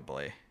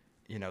 probably.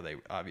 You know, they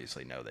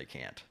obviously know they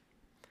can't.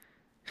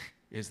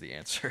 Is the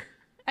answer.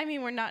 I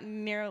mean, we're not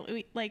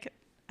nearly, like,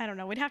 I don't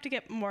know. We'd have to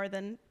get more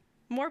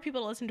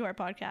people to listen to our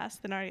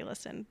podcast than already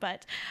listen.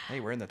 But hey,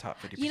 we're in the top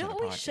 50% you know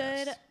what of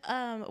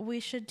podcasts. we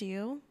should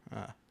do?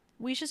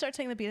 We should start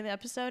saying at the beginning of the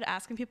episode,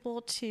 asking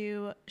people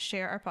to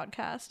share our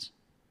podcast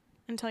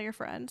and tell your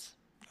friends.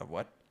 Of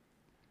what?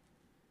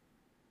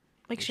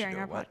 Like We should sharing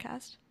do our what?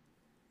 podcast.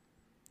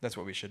 That's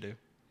what we should do.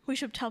 We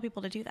should tell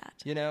people to do that.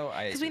 You know,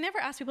 because we never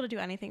ask people to do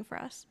anything for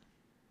us.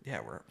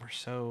 Yeah,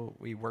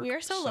 we work We are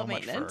so low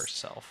much for maintenance.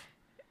 ourselves.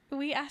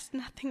 We asked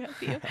nothing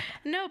of you.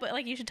 No, but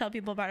like you should tell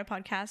people about our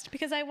podcast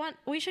because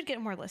we should get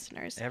more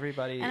listeners.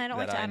 Everybody and I don't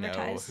that like to I know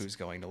advertise. who's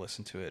going to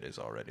listen to it is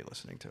already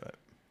listening to it,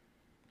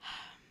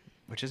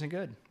 which isn't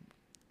good.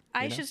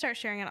 I should start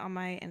sharing it on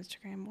my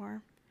Instagram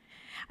more.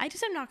 I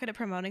just am not good at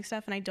promoting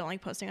stuff, and I don't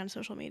like posting on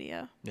social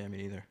media. Yeah, me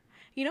neither.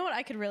 You know what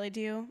I could really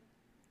do?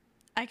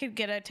 I could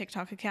get a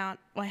TikTok account.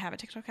 Well, I have a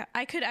TikTok account.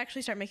 I could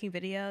actually start making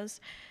videos.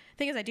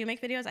 Thing is, I do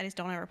make videos. I just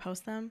don't ever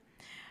post them.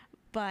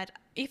 But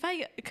if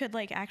I could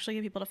like actually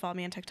get people to follow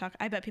me on TikTok,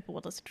 I bet people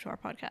would listen to our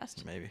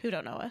podcast. Maybe. Who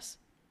don't know us.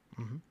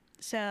 Mm-hmm.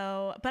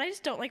 So, but I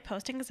just don't like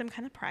posting because I'm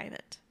kind of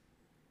private.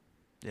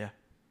 Yeah.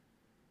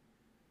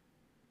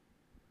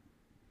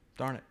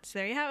 Darn it. So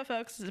there you have it,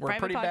 folks. This is a We're private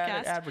pretty podcast. bad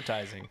at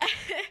advertising.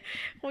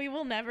 We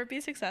will never be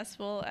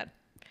successful at.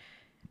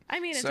 I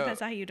mean, it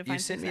depends on how you define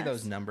success. You sent me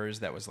those numbers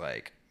that was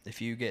like,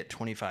 if you get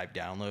 25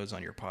 downloads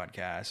on your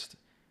podcast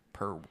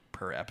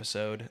per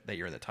episode, that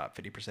you're in the top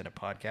 50% of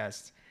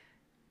podcasts.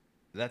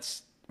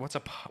 That's what's a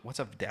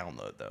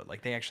download though?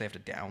 Like they actually have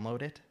to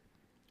download it?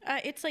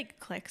 It's like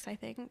clicks, I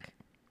think.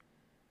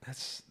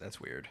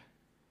 That's weird.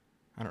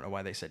 I don't know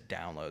why they said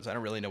downloads. I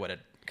don't really know what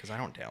because I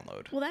don't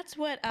download. Well, that's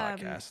what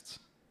podcasts.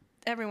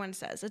 Everyone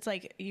says. It's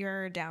like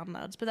your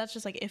downloads, but that's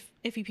just like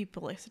if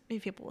people listen.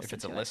 If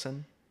it's a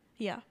listen.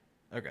 Yeah.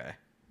 Okay.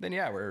 Then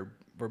yeah,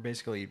 we're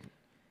basically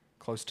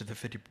close to the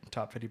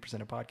top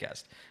 50% of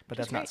podcasts. But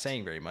that's not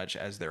saying very much,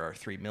 as there are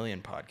 3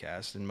 million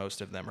podcasts, and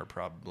most of them are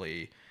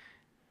probably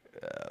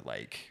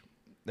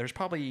there's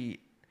probably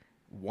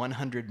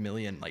 100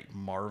 million like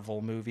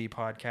Marvel movie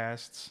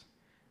podcasts,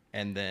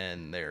 and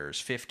then there's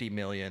 50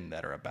 million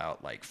that are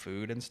about like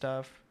food and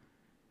stuff,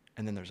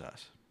 and then there's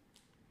us.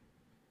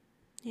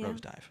 Yeah.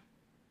 Rose Dive.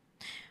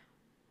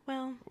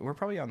 Well, we're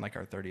probably on like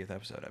our 30th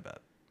episode, I bet.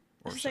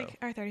 This is like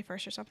our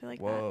 31st or something like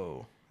that.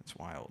 Whoa, that's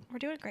wild. We're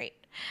doing great.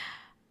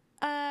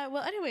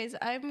 Well, anyways,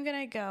 I'm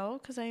gonna go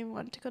because I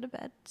want to go to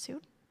bed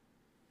soon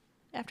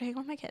after hanging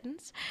with my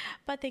kittens.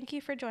 But thank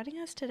you for joining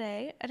us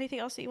today. Anything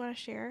else that you want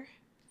to share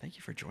Thank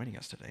you for joining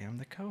us today. I'm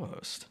the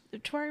co-host.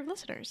 to our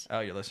listeners? Oh,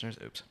 your listeners?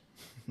 Oops.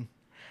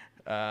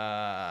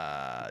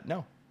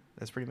 No,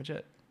 that's pretty much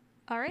it.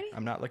 Alrighty.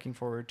 I'm not looking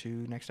forward to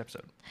next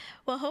episode.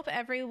 Well, hope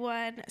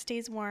everyone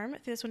stays warm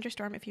through this winter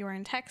storm if you are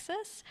in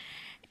Texas.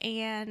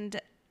 And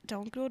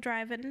don't go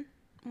driving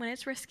when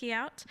it's risky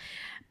out.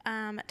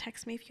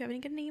 Text me if you have any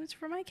good names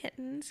for my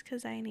kittens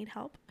because I need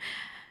help.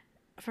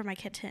 For my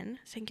kitten,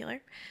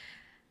 singular.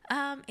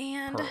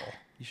 And Pearl.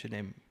 You should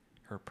name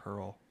her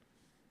Pearl.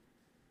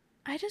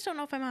 I just don't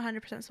know if I'm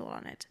 100% sold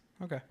on it.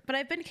 Okay. But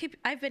I've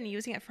been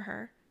using it for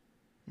her.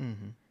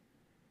 Mm-hmm.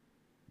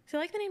 So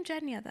I like the name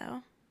Jenya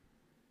though.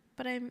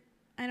 But I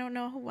don't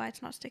know why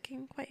it's not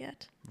sticking quite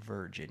yet.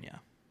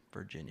 Virginia.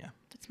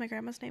 That's my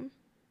grandma's name.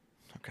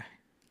 Okay.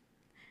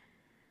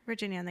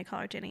 Virginia, and they call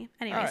her Jenny.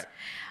 Anyways.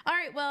 All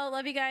right. Well,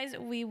 love you guys.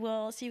 We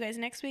will see you guys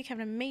next week. Have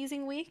an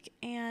amazing week.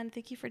 And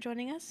thank you for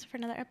joining us for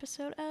another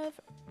episode of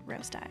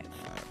Roast Dive.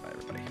 Bye,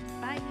 everybody.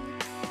 Bye.